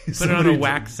 Somebody put it on a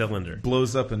wax cylinder,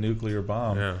 blows up a nuclear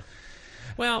bomb. Yeah.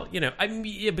 Well,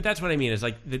 but that's what I mean. Is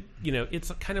like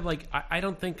it's kind of like I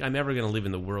don't think I'm ever going to live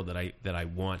in the world that I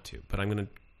want to, but I'm going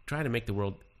to try to make the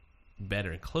world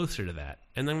better and closer to that,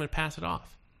 and then I'm going to pass it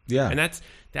off. Yeah, and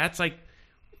that's like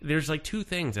there's like two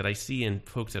things that I see in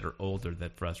folks that are older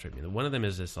that frustrate me. One of them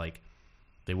is this like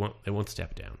they won't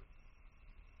step down,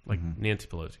 like Nancy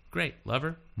Pelosi. Great, love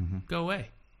her, go away.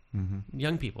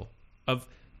 Young people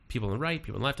people on the right,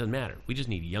 people on the left, doesn't matter. We just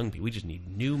need young people. We just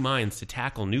need new minds to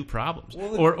tackle new problems,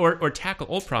 or tackle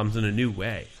old problems in a new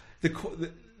way.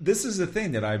 This is the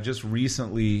thing that I've just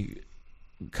recently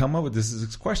come up with.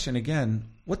 This question again.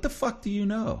 What the fuck do you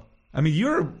know? I mean,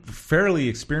 you're fairly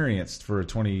experienced for a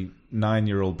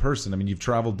 29-year-old person. I mean, you've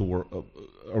traveled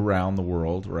around the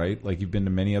world, right? Like you've been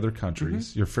to many other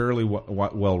countries. You're fairly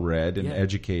well-read and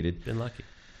educated. Been lucky.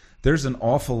 There's an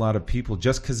awful lot of people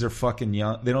just because they're fucking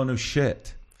young, they don't know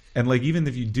shit. And like even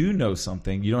if you do know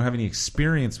something, you don't have any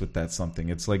experience with that something.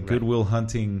 It's like Good Will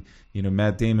Hunting,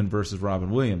 Matt Damon versus Robin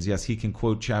Williams. Yes, he can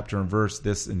quote chapter and verse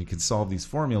this, and he can solve these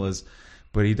formulas,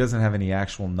 but he doesn't have any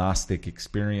actual Gnostic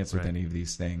experience with any of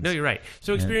these things. No, you're right.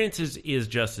 So experience is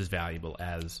just as valuable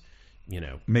as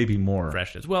maybe more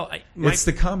freshness. Well, it's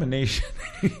the combination.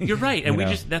 You're right, and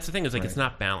that's the thing. Is like it's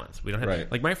not balanced. We don't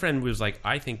have like my friend was like,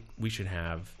 I think we should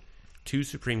have 2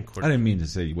 Supreme Court. I didn't mean to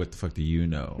say what the fuck do you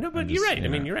know. No, but you're right. I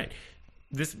mean, you're right.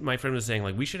 My friend was saying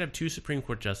like we should have 2 Supreme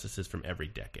Court justices from every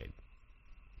decade,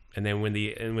 and then when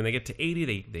they get to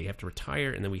 80, they have to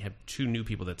retire, and then we have 2 new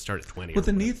people that start at 20. But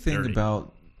the neat thing 30.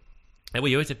 about and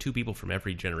we always have 2 people from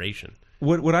every generation.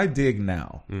 What I dig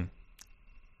now, and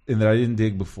that I didn't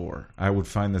dig before, I would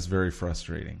find this very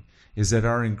frustrating, is that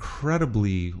our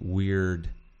incredibly weird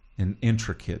and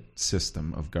intricate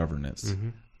system of governance,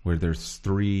 where there's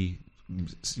 3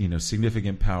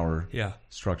 significant power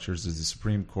structures is the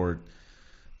Supreme Court,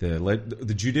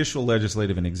 the judicial,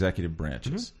 legislative, and executive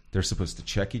branches. They're supposed to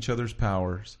check each other's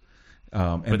powers,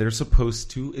 and they're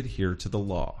supposed to adhere to the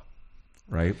law,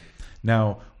 right?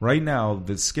 Right now,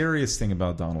 the scariest thing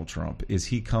about Donald Trump is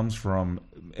he comes from,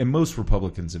 and most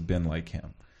Republicans have been like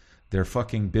him, they're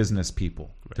fucking business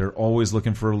people. Right. They're always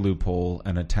looking for a loophole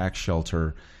and a tax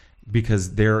shelter,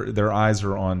 because their eyes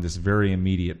are on this very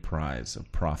immediate prize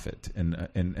of profit,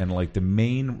 and like the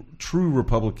main true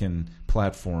Republican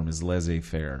platform is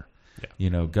laissez-faire,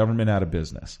 government out of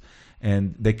business,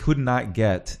 and they could not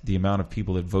get the amount of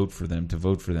people that vote for them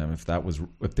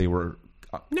if they were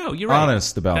you're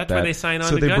honest about That's that. Why they sign on.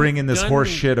 So they bring in this horse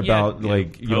shit about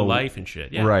pro-life and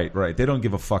shit. Yeah. Right. They don't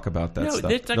give a fuck about that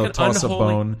stuff. It's like they'll toss a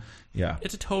bone. Yeah,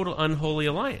 it's a total unholy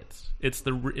alliance. It's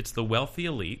the wealthy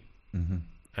elite.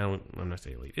 I'm not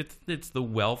saying elite. It's the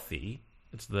wealthy.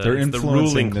 It's the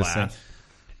ruling class,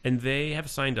 and they have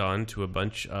signed on to a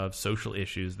bunch of social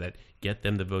issues that get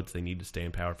them the votes they need to stay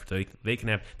in power. So they can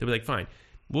have. They'll be like, fine,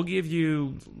 we'll give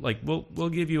you we'll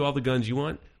give you all the guns you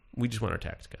want. We just want our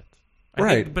tax cuts.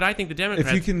 But I think the Democrats.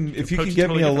 If you can get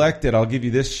me elected, I'll give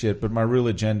you this shit. But my real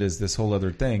agenda is this whole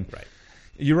other thing. Right.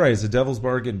 You're right. It's a devil's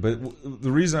bargain. But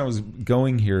the reason I was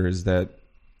going here is that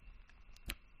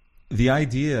the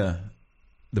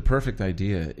perfect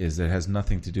idea is that it has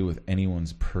nothing to do with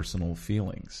anyone's personal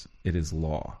feelings. It is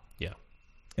law. Yeah.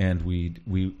 And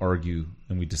we argue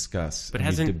and we discuss but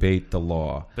and we debate the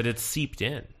law. But it's seeped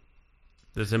in.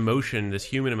 This emotion, this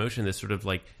human emotion, this sort of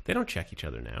like, they don't check each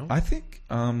other now. I think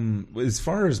as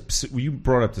far as you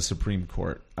brought up the Supreme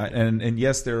Court, and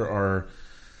yes, there are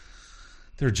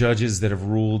judges that have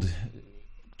ruled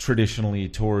traditionally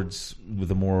towards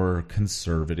the more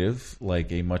conservative,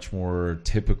 like a much more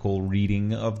typical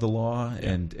reading of the law,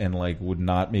 and like would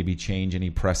not maybe change any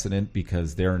precedent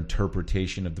because their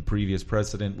interpretation of the previous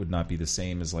precedent would not be the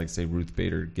same as, like, say, Ruth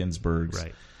Bader Ginsburg's.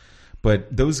 Right.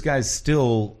 But those guys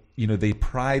still, they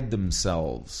pride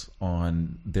themselves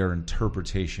on their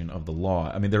interpretation of the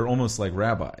law. I mean, they're almost like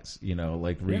rabbis,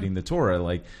 like reading the Torah.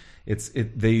 Like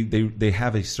they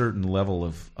have a certain level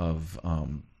of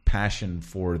passion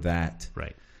for that.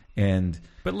 Right.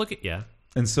 But look at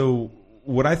And so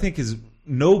what I think is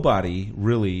nobody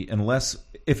really,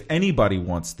 if anybody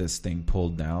wants this thing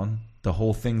pulled down, the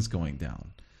whole thing's going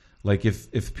down. Like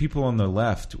if people on the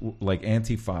left, like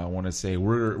Antifa, want to say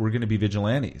we're going to be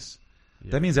vigilantes,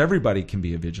 that means everybody can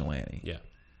be a vigilante. Yeah.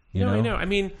 I know. I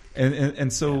mean,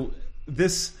 and so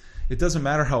this, it doesn't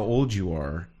matter how old you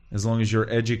are, as long as you're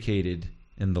educated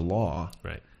in the law,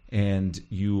 right, and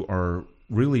you are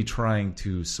really trying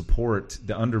to support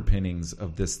the underpinnings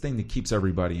of this thing that keeps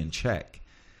everybody in check.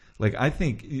 Like, I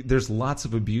think there's lots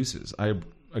of abuses. I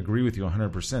agree with you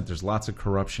 100%. There's lots of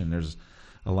corruption. There's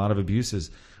a lot of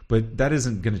abuses. But that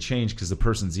isn't going to change because the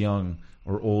person's young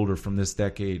or old or from this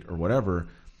decade or whatever.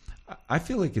 I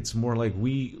feel like it's more like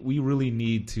we really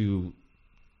need to,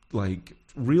 like,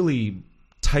 really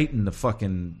tighten the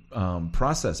fucking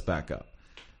process back up.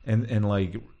 And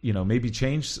like, maybe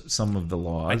change some of the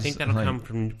laws. I think that'll come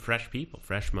from fresh people,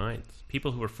 fresh minds,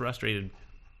 people who are frustrated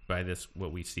by this,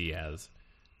 what we see as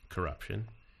corruption,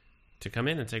 to come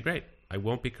in and say, great, I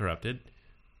won't be corrupted,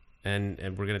 and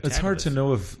we're going to. It's hard to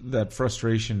know if that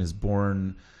frustration is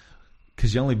born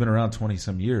because you've only been around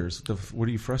 20-some years. What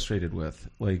are you frustrated with?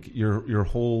 Like, your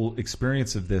whole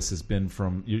experience of this has been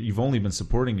from, you've only been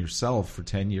supporting yourself for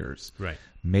 10 years. Right.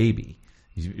 Maybe.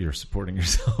 You're supporting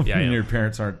yourself, yeah, and your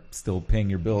parents aren't still paying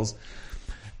your bills.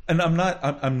 And I'm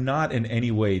not in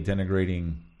any way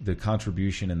denigrating the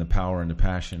contribution and the power and the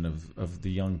passion of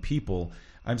the young people.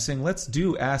 I'm saying let's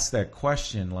ask that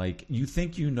question. Like, you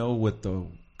think you know what the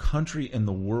country and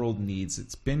the world needs?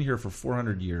 It's been here for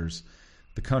 400 years,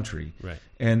 the country, right?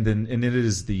 And it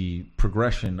is the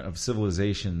progression of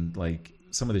civilization. Like,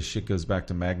 some of this shit goes back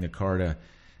to Magna Carta,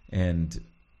 and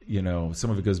some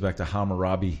of it goes back to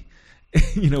Hammurabi.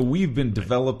 We've been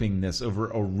developing this over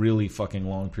a really fucking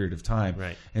long period of time.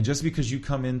 Right. And just because you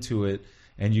come into it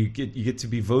and you get to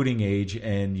be voting age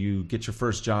and you get your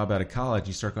first job out of college,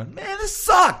 you start going, man, this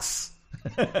sucks.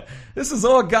 This has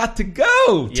all got to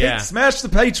go. Smash the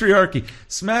patriarchy.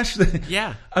 Smash the.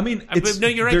 Yeah. I mean, no,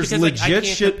 you're right, there's legit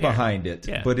shit compare. behind it,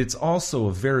 but it's also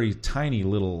a very tiny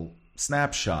little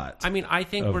snapshot. I mean, I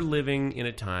think we're living in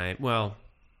a time. Well,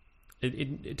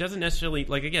 it doesn't necessarily,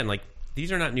 like, again, like,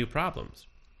 these are not new problems,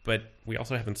 but we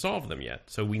also haven't solved them yet.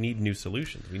 So we need new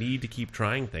solutions. We need to keep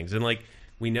trying things. And, like,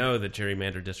 we know that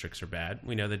gerrymandered districts are bad.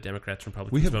 We know that Democrats and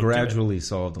Republicans we have gradually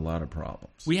solved a lot of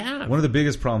problems. We have. One of the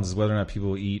biggest problems is whether or not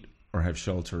people eat or have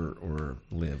shelter or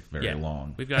live very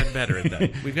long. We've gotten better at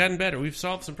that. We've gotten better. We've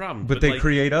solved some problems. But they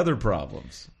create other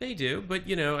problems. They do. But,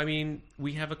 I mean,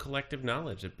 we have a collective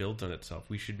knowledge that builds on itself.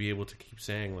 We should be able to keep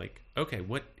saying, like, okay,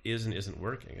 what is and isn't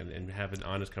working, and have an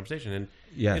honest conversation. And,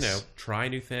 try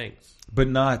new things. But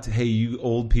not, hey, you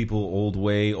old people, old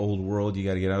way, old world, you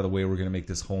got to get out of the way. We're going to make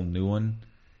this whole new one.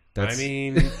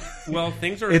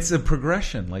 Things are... It's a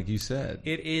progression, like you said.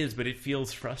 It is, but it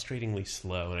feels frustratingly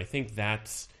slow. And I think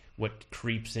that's what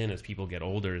creeps in as people get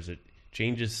older, is it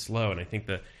changes slow. And I think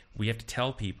that we have to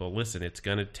tell people, listen, it's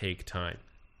going to take time.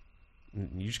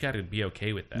 You just got to be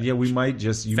okay with that. Yeah, you might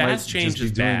just be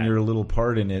doing your little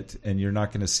part in it, and you're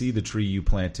not going to see the tree you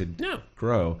planted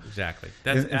grow. Exactly.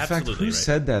 That's in fact, who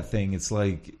said that thing? It's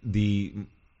like the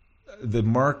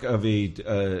mark of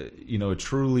a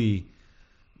truly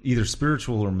either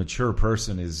spiritual or mature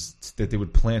person is that they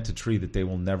would plant a tree that they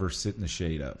will never sit in the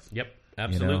shade of. Yep,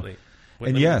 absolutely.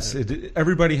 And yes,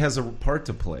 everybody has a part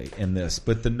to play in this,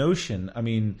 but the notion, I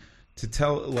mean,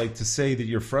 to say that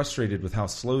you're frustrated with how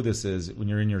slow this is when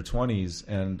you're in your 20s,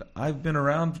 and I've been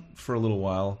around for a little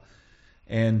while,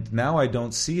 and now I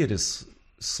don't see it as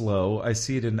slow. I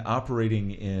see it in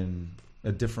operating in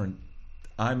a different.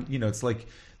 It's like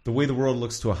the way the world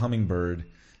looks to a hummingbird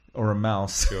or a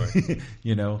mouse. Sure.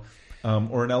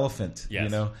 or an elephant. Yes. You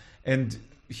know, and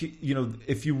you know,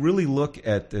 if you really look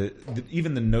at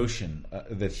even the notion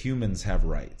that humans have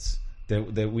rights,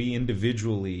 that we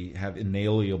individually have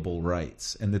inalienable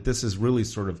rights, and that this is really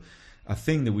sort of a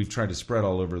thing that we've tried to spread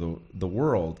all over the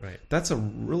world. Right. That's a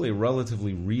really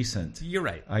relatively recent You're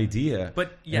right. idea.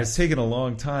 But yes. And it's taken a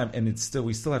long time, and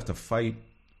we still have to fight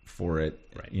for it.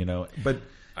 Right. You know, but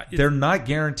they're not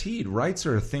guaranteed. Rights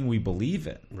are a thing we believe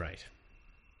in. Right.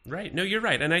 Right. No, you're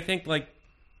right. And I think like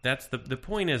that's the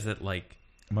point is that like.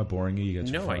 Am I boring you? You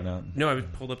got your phone out? No, I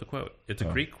pulled up a quote. It's a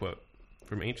Greek quote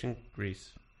from ancient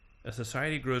Greece. A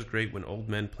society grows great when old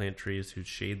men plant trees whose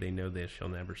shade they know they shall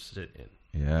never sit in.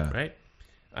 Yeah. Right?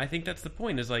 I think that's the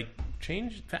point, is like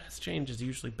fast change is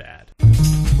usually bad.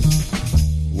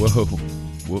 Whoa.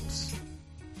 Whoops.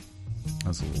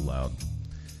 That's a little loud.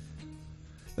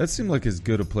 That seemed like as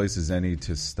good a place as any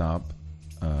to stop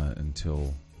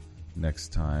until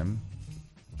next time,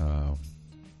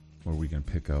 where we can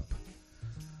pick up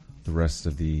the rest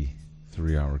of the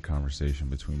 3-hour conversation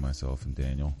between myself and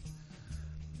Daniel.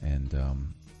 And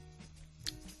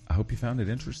I hope you found it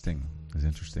interesting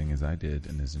as I did,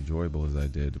 and as enjoyable as I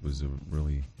did. It was a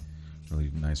really, really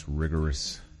nice,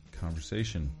 rigorous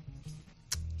conversation.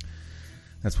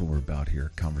 That's what we're about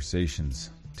here. Conversations,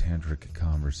 tantric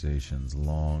conversations,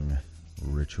 long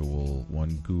ritual,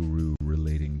 one guru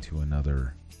relating to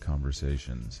another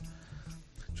conversations.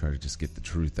 Try to just get the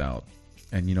truth out.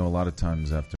 And, you know, a lot of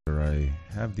times after I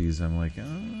have these, I'm like, oh,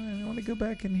 I want to go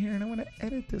back in here and I want to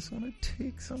edit this. I want to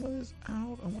take some of this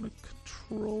out. I want to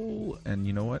control. And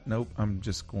you know what? Nope. I'm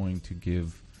just going to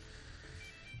give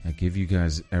you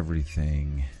guys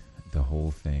everything, the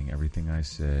whole thing, everything I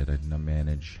said. I did not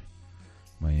manage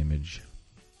my image.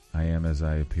 I am as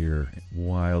I appear,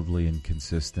 wildly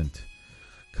inconsistent,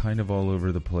 kind of all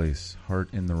over the place, heart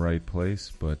in the right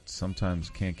place, but sometimes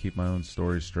can't keep my own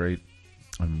story straight.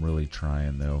 I'm really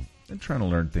trying, though, and trying to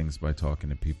learn things by talking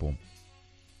to people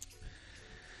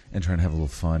and trying to have a little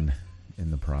fun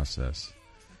in the process.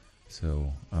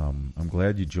 So I'm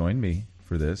glad you joined me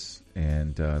for this,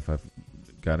 and if I've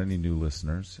got any new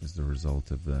listeners as the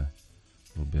result of the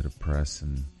little bit of press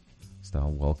and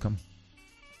style, welcome.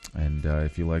 And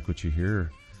if you like what you hear,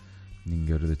 you can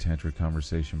go to the Tantric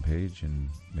Conversation page and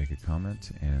make a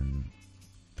comment and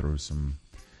throw some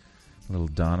little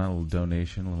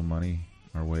donation, a little money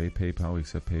our way. PayPal, we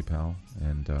accept PayPal.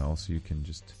 And also you can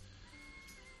just,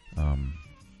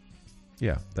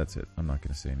 yeah, that's it. I'm not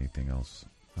going to say anything else,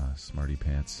 smarty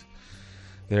pants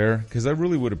there, because I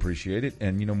really would appreciate it.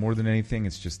 And, you know, more than anything,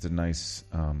 it's just a nice,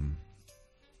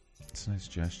 it's a nice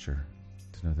gesture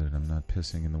to know that I'm not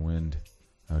pissing in the wind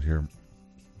out here.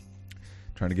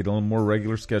 Trying to get a little more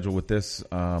regular schedule with this.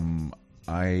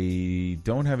 I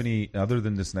don't have any other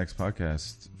than this next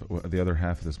podcast. The other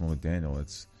half of this one with Daniel,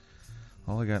 it's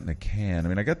all I got in a can. I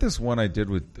mean, I got this one I did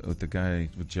with the guy,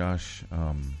 with Josh,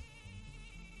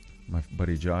 my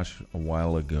buddy Josh, a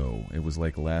while ago. It was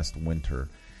like last winter.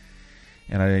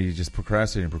 And I just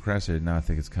procrastinated. Now I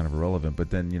think it's kind of irrelevant.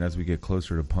 But then, you know, as we get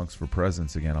closer to Punks for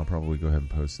Presents again, I'll probably go ahead and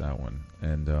post that one.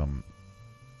 And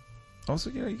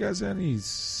also, you know, you guys have any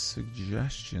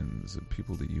suggestions of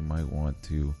people that you might want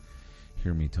to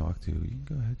hear me talk to? You can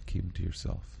go ahead and keep them to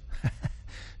yourself.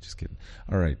 Just kidding.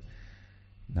 All right.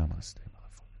 Namaste.